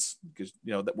humans, because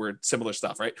that we're similar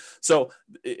stuff, right? So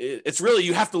it's really,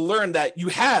 you have to learn that you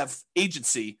have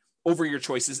agency over your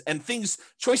choices, and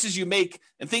choices you make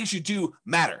and things you do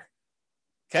matter.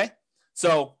 Okay.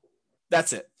 So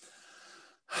that's it.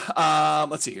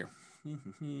 Let's see here.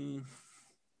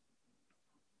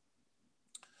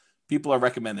 People are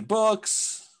recommending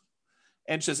books.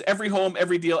 And says, every home,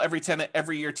 every deal, every tenant,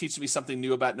 every year teaches me something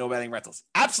new about nomading rentals.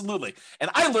 Absolutely.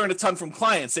 And I learn a ton from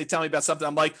clients. They tell me about something.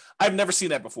 I'm like, I've never seen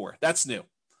that before. That's new.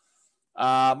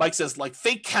 Mike says, like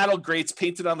fake cattle grates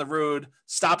painted on the road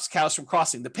stops cows from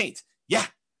crossing. The paint.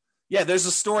 Yeah, there's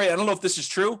a story. I don't know if this is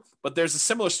true, but there's a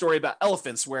similar story about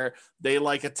elephants where they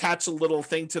like attach a little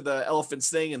thing to the elephant's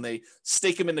thing and they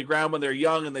stake them in the ground when they're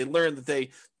young, and they learn that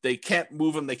they can't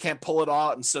move them, they can't pull it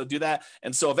out, and so do that.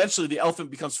 And so eventually the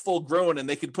elephant becomes full grown, and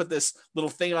they can put this little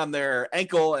thing on their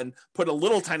ankle and put a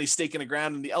little tiny stake in the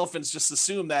ground, and the elephants just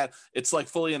assume that it's like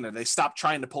fully in there. They stop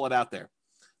trying to pull it out there.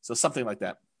 So something like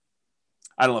that.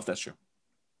 I don't know if that's true.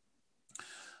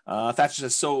 Thatcher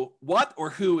says, so what or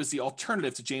who is the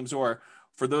alternative to James Orr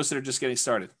for those that are just getting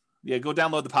started? Yeah, go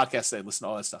download the podcast today, listen to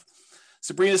all that stuff.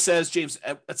 Sabrina says, James,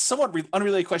 a somewhat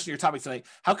unrelated question to your topic tonight.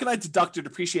 How can I deduct or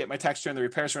depreciate my tax return the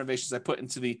repairs and renovations I put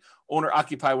into the owner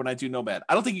occupied when I do Nomad?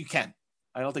 I don't think you can.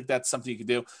 I don't think that's something you can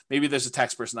do. Maybe there's a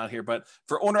tax person out here, but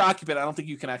for owner occupied, I don't think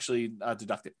you can actually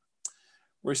deduct it.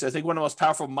 Where he says, I think one of the most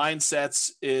powerful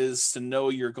mindsets is to know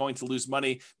you're going to lose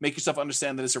money. Make yourself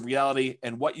understand that it's a reality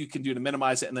and what you can do to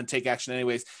minimize it, and then take action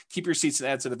anyways. Keep your receipts and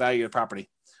add to the value of the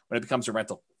property when it becomes a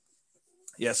rental.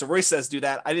 Yeah, so Royce says do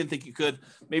that. I didn't think you could.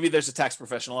 Maybe there's a tax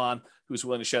professional on who's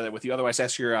willing to share that with you. Otherwise,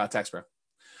 ask your tax pro.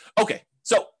 Okay,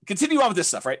 so continue on with this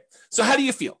stuff, right? So how do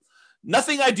you feel?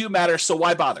 Nothing I do matters, so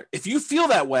why bother? If you feel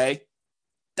that way,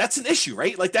 that's an issue,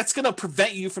 right? Like that's going to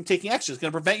prevent you from taking action. It's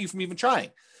going to prevent you from even trying.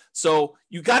 So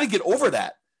you got to get over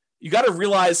that. You got to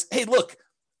realize, hey, look,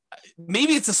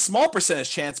 maybe it's a small percentage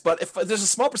chance, but if there's a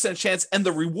small percentage chance and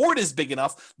the reward is big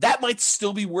enough, that might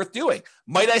still be worth doing.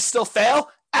 Might I still fail?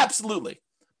 Absolutely.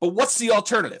 But what's the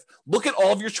alternative? Look at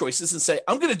all of your choices and say,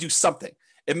 I'm going to do something.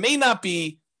 It may not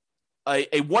be a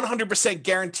 100%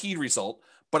 guaranteed result,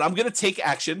 but I'm going to take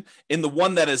action in the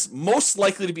one that is most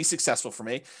likely to be successful for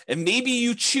me. And maybe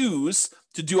you choose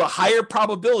to do a higher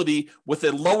probability with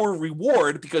a lower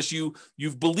reward because you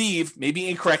believe, maybe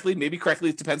incorrectly, maybe correctly,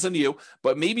 it depends on you,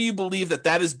 but maybe you believe that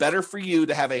that is better for you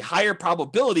to have a higher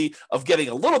probability of getting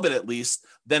a little bit at least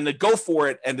than to go for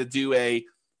it and to do a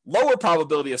lower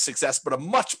probability of success, but a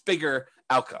much bigger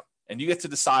outcome. And you get to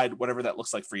decide whatever that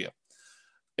looks like for you.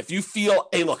 If you feel,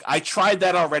 hey, look, I tried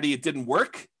that already, it didn't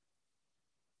work.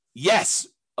 Yes,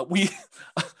 we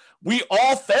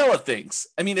all fail at things.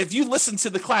 I mean, if you listen to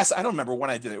the class, I don't remember when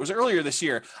I did it. It was earlier this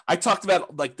year. I talked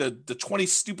about like the 20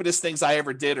 stupidest things I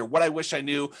ever did or what I wish I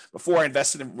knew before I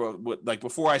invested in, like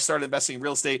before I started investing in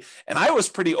real estate. And I was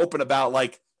pretty open about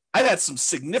like, I've had some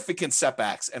significant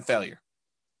setbacks and failure.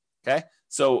 Okay.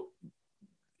 So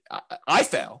I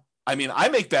fail. I mean, I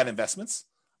make bad investments.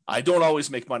 I don't always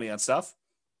make money on stuff.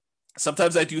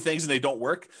 Sometimes I do things and they don't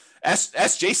work.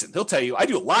 Ask Jason. He'll tell you I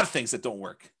do a lot of things that don't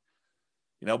work,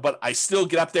 but I still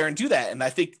get up there and do that. And I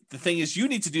think the thing is you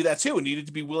need to do that too. And you need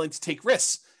to be willing to take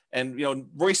risks. And,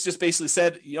 Royce just basically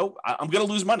said, I'm going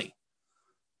to lose money.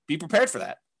 Be prepared for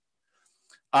that.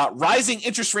 Rising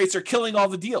interest rates are killing all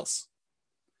the deals.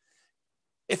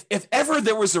 If ever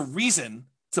there was a reason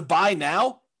to buy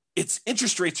now, it's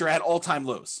interest rates are at all-time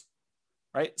lows.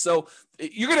 Right. So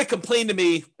you're going to complain to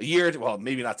me a year, well,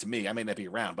 maybe not to me, I may not be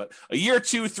around, but a year,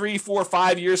 2, 3, 4,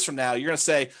 5 years from now, you're going to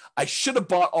say, I should have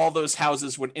bought all those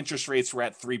houses when interest rates were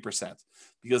at 3%,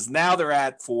 because now they're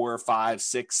at 4, 5,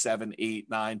 6, 7, 8,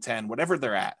 9, 10, whatever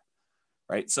they're at.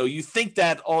 Right. So you think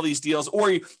that all these deals,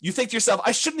 or you think to yourself,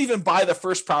 I shouldn't even buy the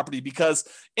first property because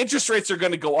interest rates are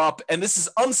going to go up and this is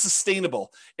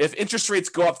unsustainable. If interest rates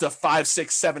go up to 5,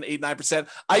 6, 7, 8, 9%,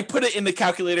 I put it in the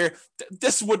calculator.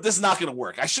 This is not going to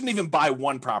work. I shouldn't even buy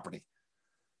one property.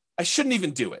 I shouldn't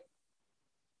even do it.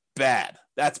 Bad.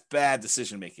 That's bad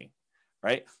decision making.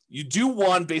 Right. You do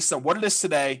one based on what it is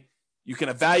today. You can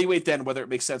evaluate then whether it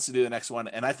makes sense to do the next one.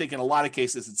 And I think in a lot of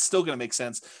cases, it's still going to make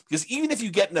sense because even if you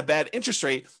get in a bad interest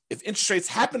rate, if interest rates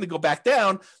happen to go back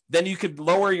down, then you could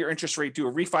lower your interest rate, do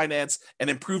a refinance and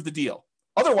improve the deal.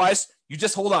 Otherwise, you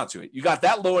just hold on to it. You got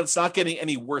that low and it's not getting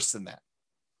any worse than that.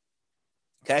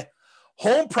 Okay.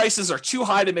 Home prices are too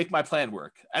high to make my plan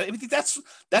work. I think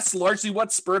that's largely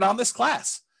what spurred on this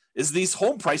class is these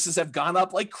home prices have gone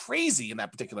up like crazy in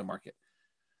that particular market.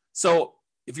 So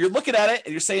if you're looking at it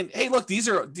and you're saying, hey, look,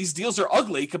 these deals are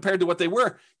ugly compared to what they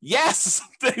were. Yes,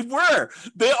 they were.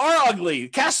 They are ugly.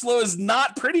 Cash flow is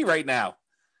not pretty right now.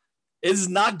 It is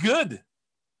not good.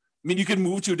 I mean, you can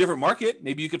move to a different market.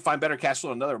 Maybe you could find better cash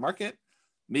flow in another market.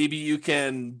 Maybe you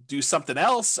can do something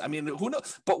else. I mean, who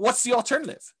knows? But what's the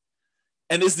alternative?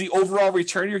 And is the overall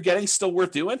return you're getting still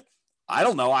worth doing? I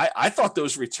don't know. I thought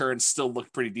those returns still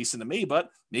look pretty decent to me,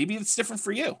 but maybe it's different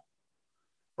for you,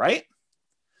 right?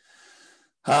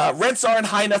 Rents aren't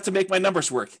high enough to make my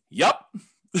numbers work. Yup.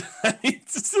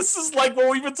 This is like what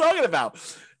we've been talking about.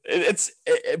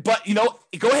 But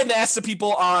go ahead and ask the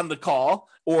people on the call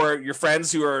or your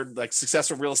friends who are like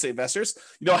successful real estate investors.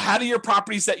 How do your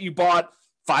properties that you bought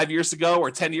 5 years ago or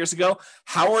 10 years ago,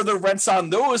 how are the rents on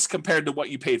those compared to what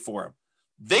you paid for them?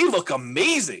 They look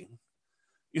amazing.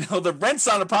 The rents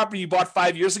on a property you bought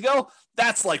 5 years ago,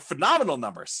 that's like phenomenal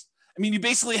numbers. I mean, you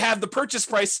basically have the purchase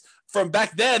price from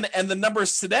back then and the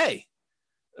numbers today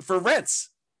for rents.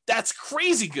 That's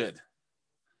crazy good,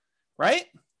 right?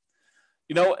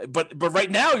 But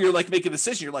right now you're like making a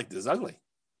decision. You're like, this is ugly.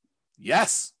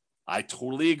 Yes, I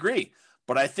totally agree.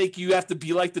 But I think you have to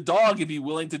be like the dog and be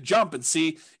willing to jump and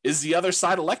see, is the other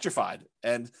side electrified?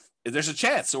 And there's a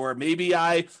chance, or maybe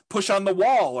I push on the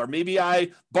wall, or maybe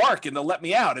I bark and they'll let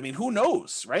me out. I mean, who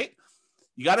knows, right?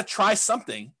 You got to try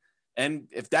something. And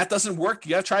if that doesn't work,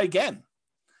 you got to try again.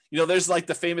 There's like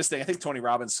the famous thing. I think Tony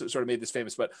Robbins sort of made this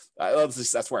famous, but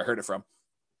that's where I heard it from.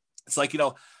 It's like,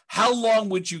 how long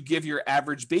would you give your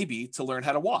average baby to learn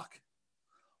how to walk?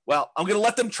 Well, I'm going to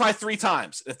let them try 3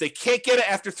 times. If they can't get it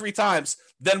after 3 times,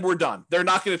 then we're done. They're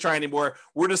not going to try anymore.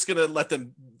 We're just going to let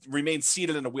them remain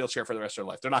seated in a wheelchair for the rest of their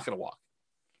life. They're not going to walk.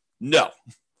 No.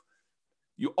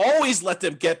 You always let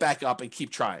them get back up and keep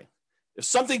trying. If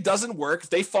something doesn't work, if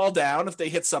they fall down, if they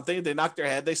hit something, they knock their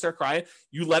head, they start crying,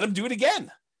 you let them do it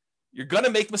again. You're going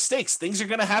to make mistakes. Things are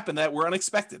going to happen that were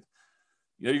unexpected.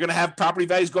 You're going to have property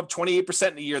values go up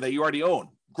 28% in a year that you already own.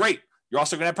 Great. You're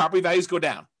also going to have property values go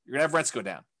down. You're going to have rents go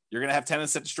down. You're going to have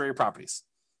tenants that destroy your properties.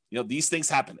 These things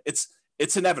happen.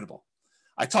 It's inevitable.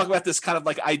 I talk about this kind of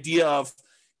like idea of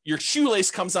your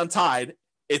shoelace comes untied.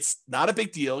 It's not a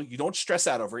big deal. You don't stress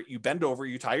out over it. You bend over,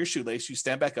 you tie your shoelace, you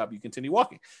stand back up, you continue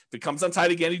walking. If it comes untied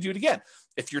again, you do it again.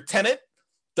 If your tenant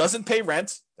doesn't pay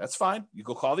rent, that's fine. You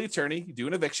go call the attorney, you do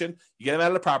an eviction, you get them out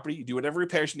of the property, you do whatever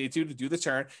repairs you need to do the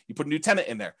turn, you put a new tenant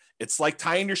in there. It's like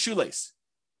tying your shoelace.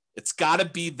 It's got to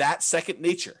be that second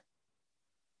nature.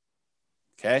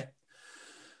 Okay?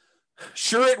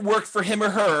 Sure, it worked for him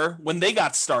or her when they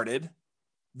got started.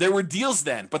 There were deals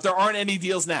then, but there aren't any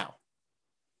deals now.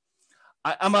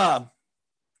 I'm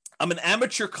an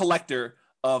amateur collector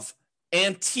of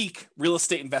antique real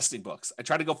estate investing books. I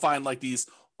try to go find like these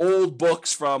old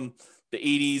books from the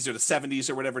 80s or the 70s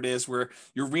or whatever it is, where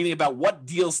you're reading about what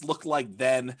deals look like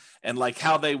then and like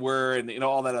how they were and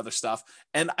all that other stuff.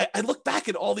 And I look back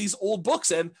at all these old books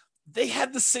and they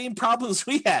had the same problems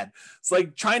we had. It's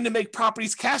like trying to make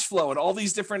properties cash flow and all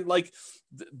these different like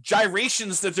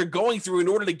gyrations that they're going through in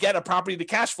order to get a property to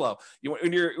cash flow.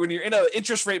 When you're in an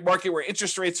interest rate market where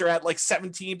interest rates are at like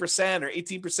 17% or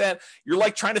 18%, you're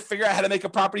like trying to figure out how to make a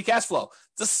property cash flow.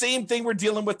 It's the same thing we're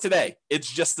dealing with today.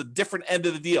 It's just the different end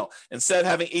of the deal. Instead of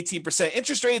having 18%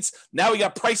 interest rates, now we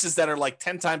got prices that are like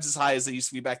 10 times as high as they used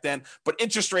to be back then, but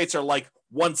interest rates are like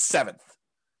 1/7.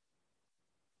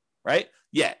 Right?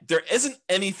 Yeah, there isn't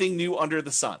anything new under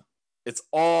the sun. It's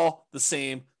all the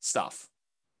same stuff.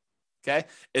 Okay?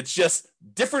 It's just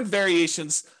different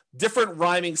variations, different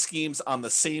rhyming schemes on the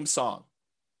same song.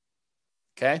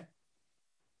 Okay?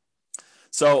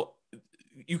 So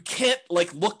you can't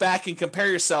like look back and compare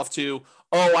yourself to,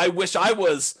 oh, I wish I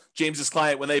was James's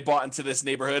client when they bought into this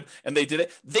neighborhood and they did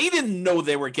it. They didn't know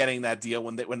they were getting that deal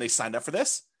when they signed up for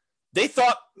this. They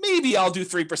thought maybe I'll do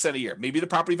 3% a year. Maybe the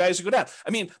property values would go down. I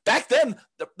mean, back then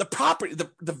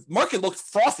the market looked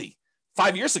frothy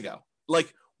 5 years ago.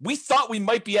 Like we thought we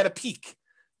might be at a peak.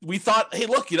 We thought, hey,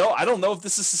 look, I don't know if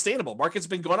this is sustainable. Market's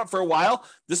been going up for a while.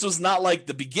 This was not like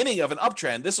the beginning of an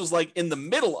uptrend. This was like in the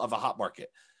middle of a hot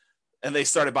market. And they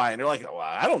started buying. They're like, oh,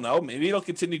 I don't know. Maybe it'll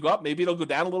continue to go up. Maybe it'll go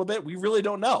down a little bit. We really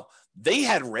don't know. They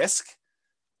had risk.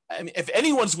 I mean, if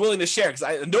anyone's willing to share, because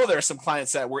I know there are some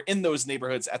clients that were in those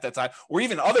neighborhoods at that time, or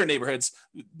even other neighborhoods,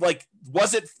 like,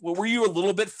 were you a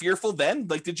little bit fearful then?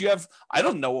 Like, did you have, I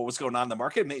don't know what was going on in the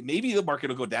market. Maybe the market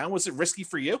will go down. Was it risky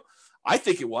for you? I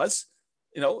think it was.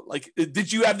 Like,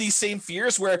 did you have these same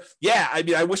fears where, yeah, I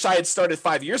mean, I wish I had started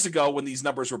 5 years ago when these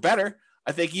numbers were better.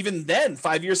 I think even then,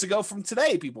 5 years ago from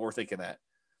today, people were thinking that.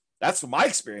 That's what my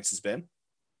experience has been.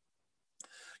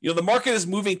 The market is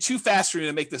moving too fast for me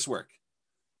to make this work.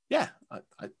 Yeah,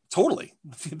 I totally.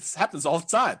 This happens all the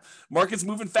time. Market's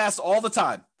moving fast all the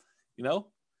time,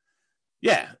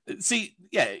 Yeah. See,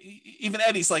 yeah, even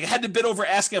Eddie's like, I had to bid over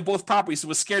asking on both properties, so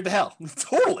was scared to hell.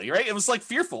 Totally, right? It was like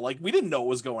fearful. Like we didn't know what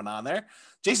was going on there.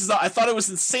 Jason's, I thought it was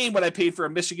insane what I paid for a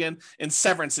Michigan in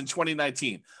Severance in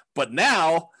 2019. But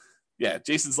now, yeah,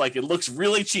 Jason's like, it looks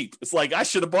really cheap. It's like, I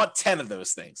should have bought 10 of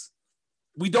those things.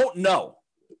 We don't know.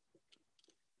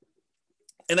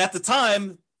 And at the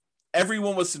time,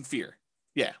 everyone was in fear.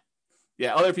 Yeah.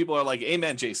 Yeah. Other people are like,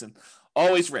 amen, Jason.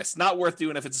 Always risk. Not worth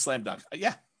doing if it's a slam dunk.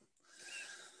 Yeah.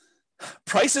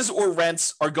 prices or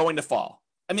rents are going to fall.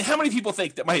 I mean, how many people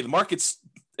think that the market's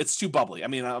it's too bubbly? I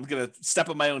mean, I'm going to step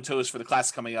on my own toes for the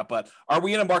class coming up, but are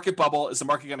we in a market bubble? Is the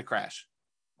market going to crash?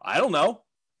 I don't know.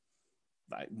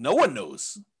 No one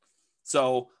knows.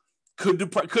 So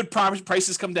could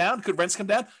prices come down? Could rents come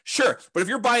down? Sure. But if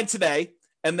you're buying today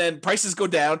and then prices go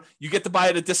down, you get to buy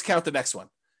at a discount the next one.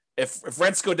 If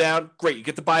rents go down, great. You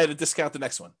get to buy at a discount the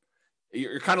next one.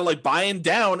 You're kind of like buying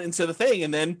down into the thing,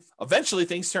 and then eventually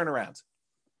things turn around.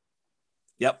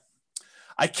 Yep.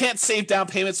 I can't save down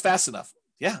payments fast enough.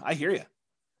 Yeah, I hear you.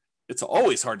 It's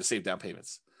always hard to save down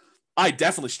payments. I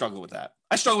definitely struggle with that.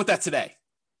 I struggle with that today.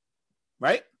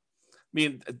 Right? I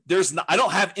mean, I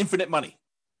don't have infinite money.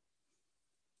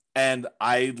 And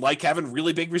I like having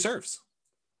really big reserves.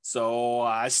 So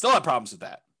I still have problems with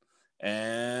that.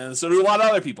 And so do a lot of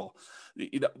other people.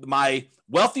 You know, my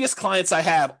wealthiest clients I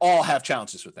have all have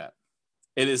challenges with that.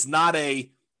 It is not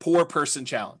a poor person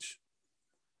challenge.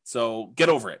 So get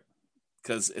over it,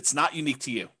 because it's not unique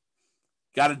to you.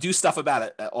 Got to do stuff about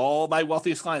it. All my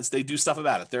wealthiest clients, they do stuff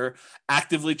about it. They're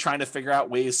actively trying to figure out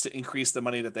ways to increase the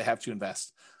money that they have to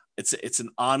invest. It's an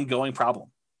ongoing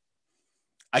problem.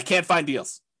 I can't find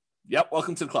deals. Yep,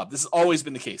 welcome to the club. This has always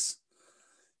been the case.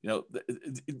 You know,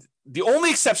 the only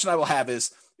exception I will have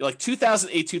is like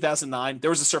 2008, 2009,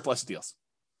 there was a surplus of deals.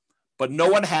 But no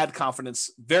one had confidence.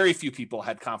 Very few people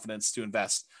had confidence to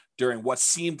invest during what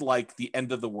seemed like the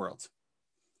end of the world.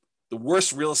 The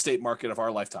worst real estate market of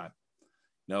our lifetime.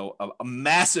 You know, a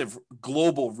massive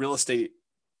global real estate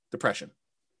depression.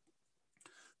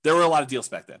 There were a lot of deals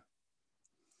back then.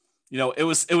 You know, it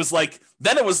was like,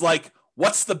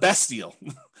 what's the best deal?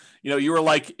 You know, you were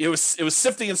like, it was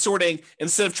sifting and sorting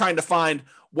instead of trying to find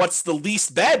what's the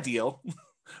least bad deal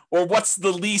or what's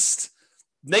the least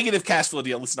negative cash flow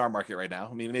deal, at least in our market right now.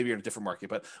 I mean, maybe you're in a different market,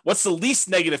 but what's the least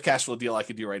negative cash flow deal I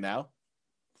could do right now?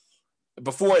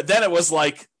 Before then it was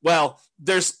like, well,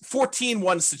 there's 14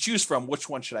 ones to choose from. Which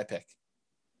one should I pick?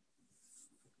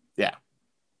 Yeah.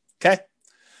 Okay.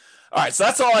 All right. So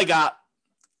that's all I got.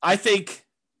 I think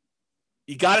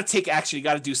you got to take action. You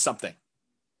got to do something.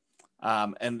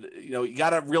 And, you know, you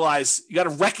got to realize, you got to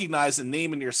recognize and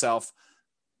name in yourself,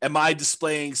 am I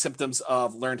displaying symptoms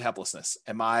of learned helplessness?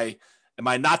 Am I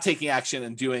not taking action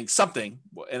and doing something?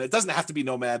 And it doesn't have to be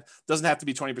Nomad, doesn't have to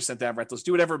be 20% down rentals.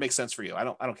 Do whatever makes sense for you. I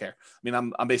don't care. I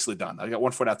mean, I'm basically done. I got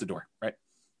one foot out the door, right?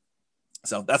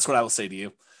 So that's what I will say to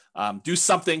you. Do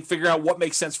something, figure out what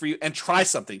makes sense for you, and try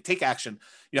something. Take action.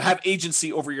 You know, have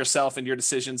agency over yourself and your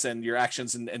decisions and your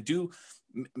actions, and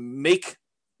make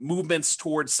movements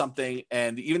towards something.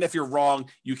 And even if you're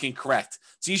wrong, you can correct.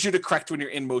 It's easier to correct when you're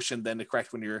in motion than to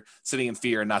correct when you're sitting in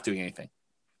fear and not doing anything.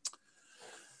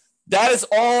 That is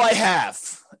all I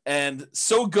have. And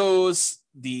so goes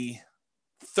the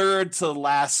third to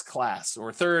last class,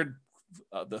 or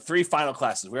the three final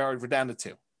classes. We're down to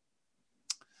two.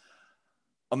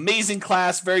 Amazing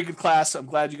class, very good class. I'm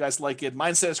glad you guys like it.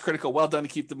 Mindset is critical. Well done to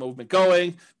keep the movement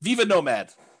going. Viva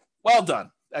Nomad. Well done.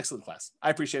 Excellent class.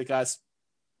 I appreciate it, guys.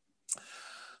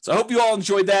 So I hope you all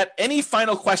enjoyed that. Any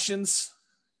final questions?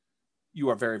 You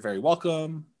are very, very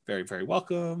welcome. Very, very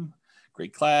welcome.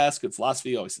 Great class. Good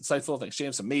philosophy. Always insightful. Thanks,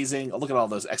 James. Amazing. I'll look at all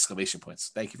those exclamation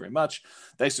points. Thank you very much.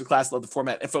 Thanks for the class. Love the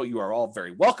format info. You are all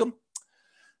very welcome.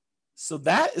 So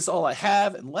that is all I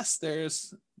have, unless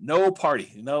there's no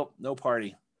party. No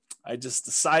party. I just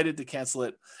decided to cancel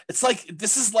it. It's like,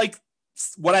 this is like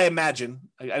what I imagine.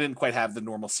 I didn't quite have the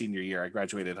normal senior year. I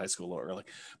graduated high school a little early,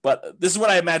 but this is what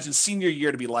I imagine senior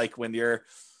year to be like when you're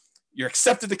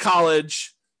accepted to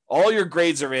college, all your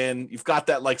grades are in, you've got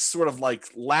that like sort of like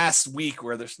last week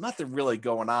where there's nothing really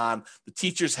going on. The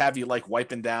teachers have you like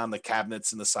wiping down the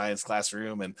cabinets in the science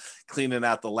classroom and cleaning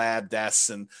out the lab desks.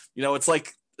 And, you know, it's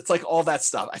like all that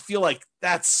stuff. I feel like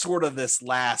that's sort of this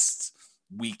last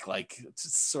week, like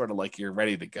it's sort of like you're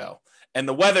ready to go. And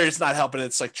the weather is not helping.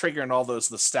 It's like triggering all those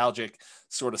nostalgic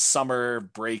sort of summer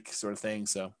break sort of thing.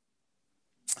 So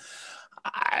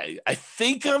I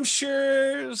think I'm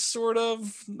sure sort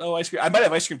of no ice cream. I might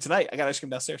have ice cream tonight. I got ice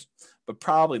cream downstairs, but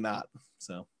probably not.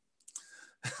 So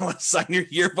I want to sign your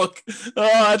yearbook.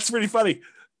 Oh, that's pretty funny.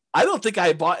 I don't think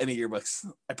I bought any yearbooks.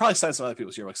 I probably signed some other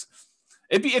people's yearbooks.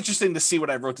 It'd be interesting to see what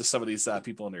I wrote to some of these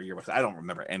people in their yearbooks. I don't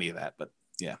remember any of that, but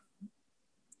yeah.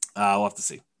 We'll have to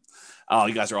see. Oh,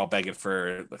 you guys are all begging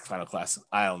for the final class.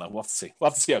 I don't know. We'll have to see. We'll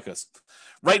have to see how it goes.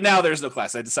 Right now, there's no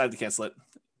class. I decided to cancel it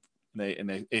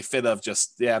in a fit of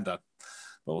just, yeah, I'm done.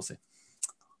 But we'll see.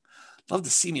 Love to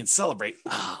see me and celebrate.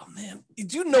 Oh, man. You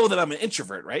do know that I'm an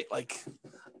introvert, right? Like,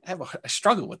 I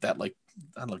struggle with that. Like,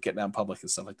 I don't know, getting out in public and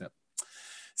stuff like that.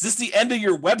 Is this the end of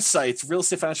your website, Real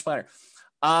Estate Financial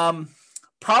Planner?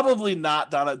 Probably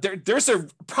not, Donna. There's a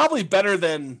probably better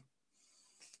than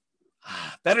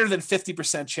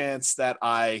 50% chance that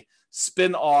I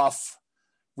spin off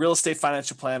Real Estate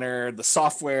Financial Planner, the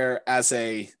software, as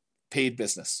a paid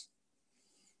business.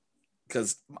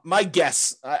 Because my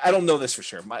guess, I don't know this for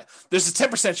sure. There's a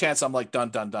 10% chance I'm like,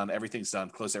 done. Everything's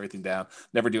done. Close everything down.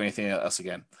 Never do anything else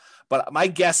again. But my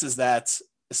guess is that,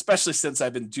 especially since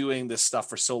I've been doing this stuff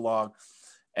for so long,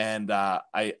 and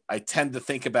I tend to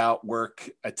think about work.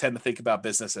 I tend to think about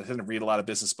business. I tend to read a lot of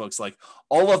business books. Like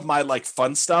all of my like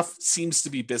fun stuff seems to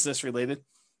be business related.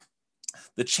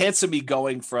 The chance of me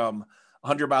going from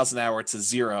 100 miles an hour to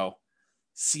 0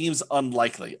 seems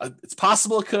unlikely. It's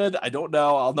possible it could. I don't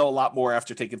know. I'll know a lot more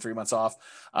after taking 3 months off.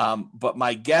 But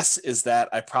my guess is that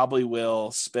I probably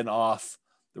will spin off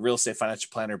the Real Estate Financial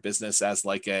Planner business as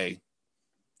like a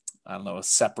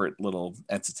separate little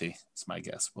entity. It's my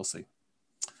guess. We'll see.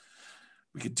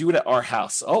 We could do it at our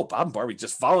house. Oh, Bob and Barbie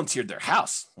just volunteered their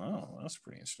house. Oh, that's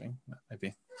pretty interesting.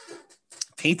 Maybe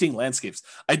painting landscapes.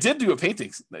 I did do a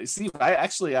painting. Steve,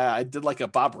 I did like a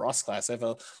Bob Ross class. I have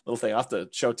a little thing. I'll have to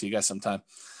show it to you guys sometime.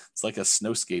 It's like a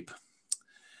snowscape.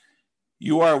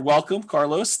 You are welcome,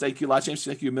 Carlos. Thank you a lot, James.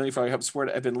 Thank you a million for all your help and support.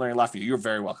 I've been learning a lot from you. You're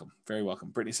very welcome. Very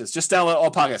welcome. Brittany says, just download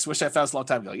all podcasts. Wish I found this a long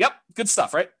time ago. Yep. Good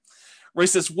stuff, right? Ray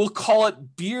says, we'll call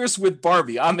it Beers with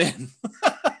Barbie. I'm in.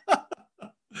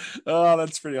 Oh,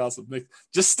 that's pretty awesome. Nick,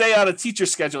 just stay on a teacher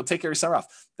schedule. Take your summer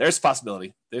off. There's a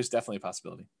possibility. There's definitely a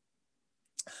possibility.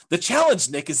 The challenge,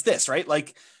 Nick, is this, right?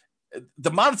 Like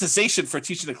the monetization for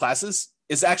teaching the classes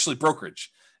is actually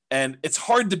brokerage. And it's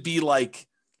hard to be like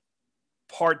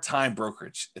part-time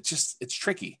brokerage. It's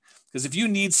tricky. Because if you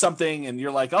need something and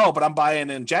you're like, oh, but I'm buying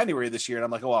in January this year. And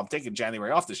I'm like, oh, I'm taking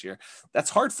January off this year. That's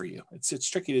hard for you. It's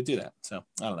tricky to do that. So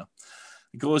I don't know.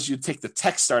 The goal is you take the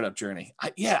tech startup journey.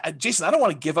 Jason, I don't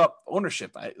want to give up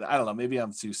ownership. I don't know. Maybe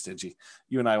I'm too stingy.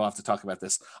 You and I will have to talk about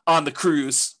this on the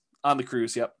cruise.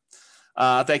 Yep.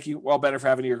 Thank you, Well Better, for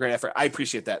having your great effort. I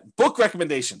appreciate that. Book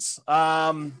recommendations.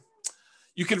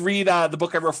 You can read the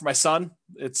book I wrote for my son.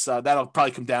 It's that'll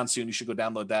probably come down soon. You should go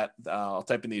download that. I'll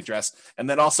type in the address. And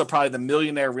then also probably The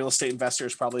Millionaire Real Estate Investor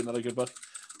is probably another good book.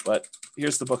 But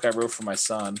here's the book I wrote for my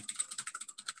son.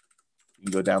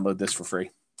 You can go download this for free.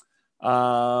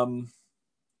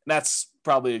 That's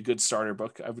probably a good starter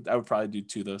book. I would probably do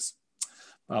 2 of those.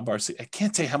 Barcy, I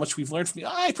can't tell you how much we've learned from you.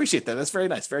 I appreciate that. That's very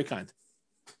nice. Very kind.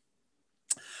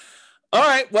 All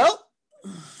right. Well,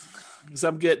 because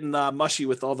I'm getting mushy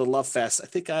with all the love fest, I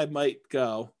think I might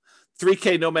go.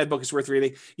 3K Nomad book is worth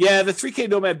reading. Yeah, the 3K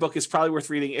Nomad book is probably worth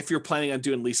reading if you're planning on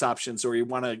doing lease options or you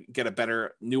want to get a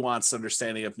better nuanced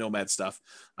understanding of Nomad stuff.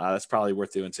 That's probably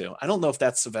worth doing too. I don't know if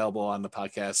that's available on the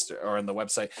podcast or on the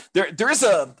website. There is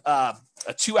a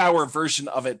 2-hour version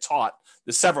of it taught.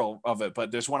 There's several of it, but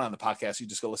there's one on the podcast. You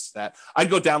just go listen to that. I'd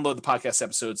go download the podcast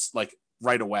episodes like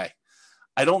right away.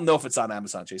 I don't know if it's on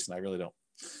Amazon, Jason. I really don't.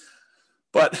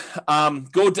 But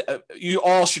you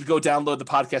all should go download the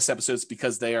podcast episodes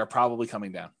because they are probably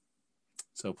coming down.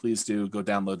 So please do go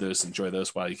download those, enjoy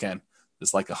those while you can.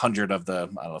 There's like 100 of the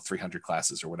 300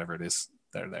 classes or whatever it is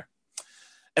that are there.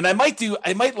 And I might do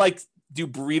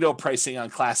burrito pricing on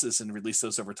classes and release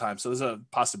those over time. So there's a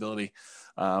possibility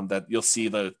that you'll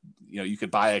see you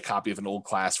could buy a copy of an old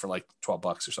class for like $12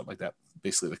 or something like that.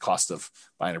 Basically the cost of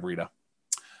buying a burrito.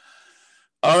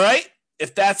 All right.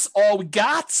 If that's all we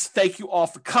got, thank you all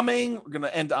for coming. We're going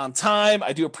to end on time.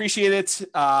 I do appreciate it.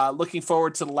 Looking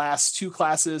forward to the last 2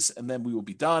 classes, and then we will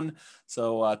be done.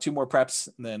 So 2 more preps,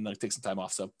 and then take some time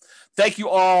off. So thank you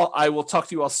all. I will talk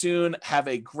to you all soon. Have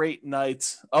a great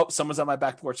night. Oh, someone's on my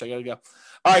back porch. I got to go.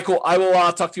 All right, cool. I will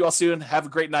talk to you all soon. Have a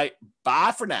great night.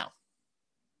 Bye for now.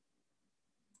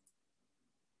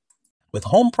 With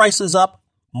home prices up,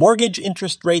 mortgage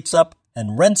interest rates up,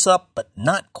 and rents up, but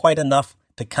not quite enough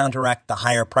to counteract the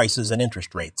higher prices and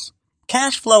interest rates.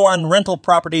 Cash flow on rental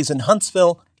properties in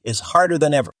Huntsville is harder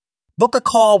than ever. Book a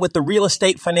call with the Real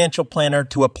Estate Financial Planner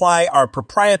to apply our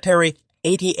proprietary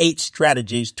 88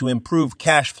 strategies to improve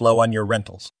cash flow on your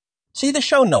rentals. See the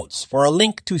show notes for a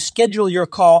link to schedule your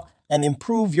call and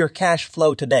improve your cash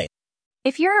flow today.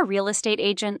 If you're a real estate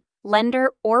agent,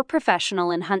 lender, or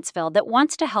professional in Huntsville that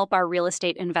wants to help our real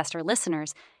estate investor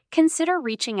listeners, consider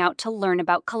reaching out to learn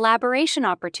about collaboration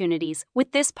opportunities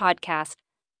with this podcast.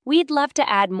 We'd love to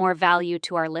add more value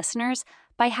to our listeners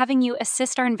by having you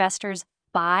assist our investors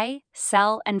buy,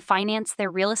 sell, and finance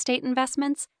their real estate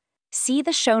investments. See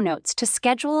the show notes to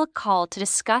schedule a call to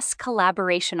discuss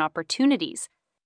collaboration opportunities.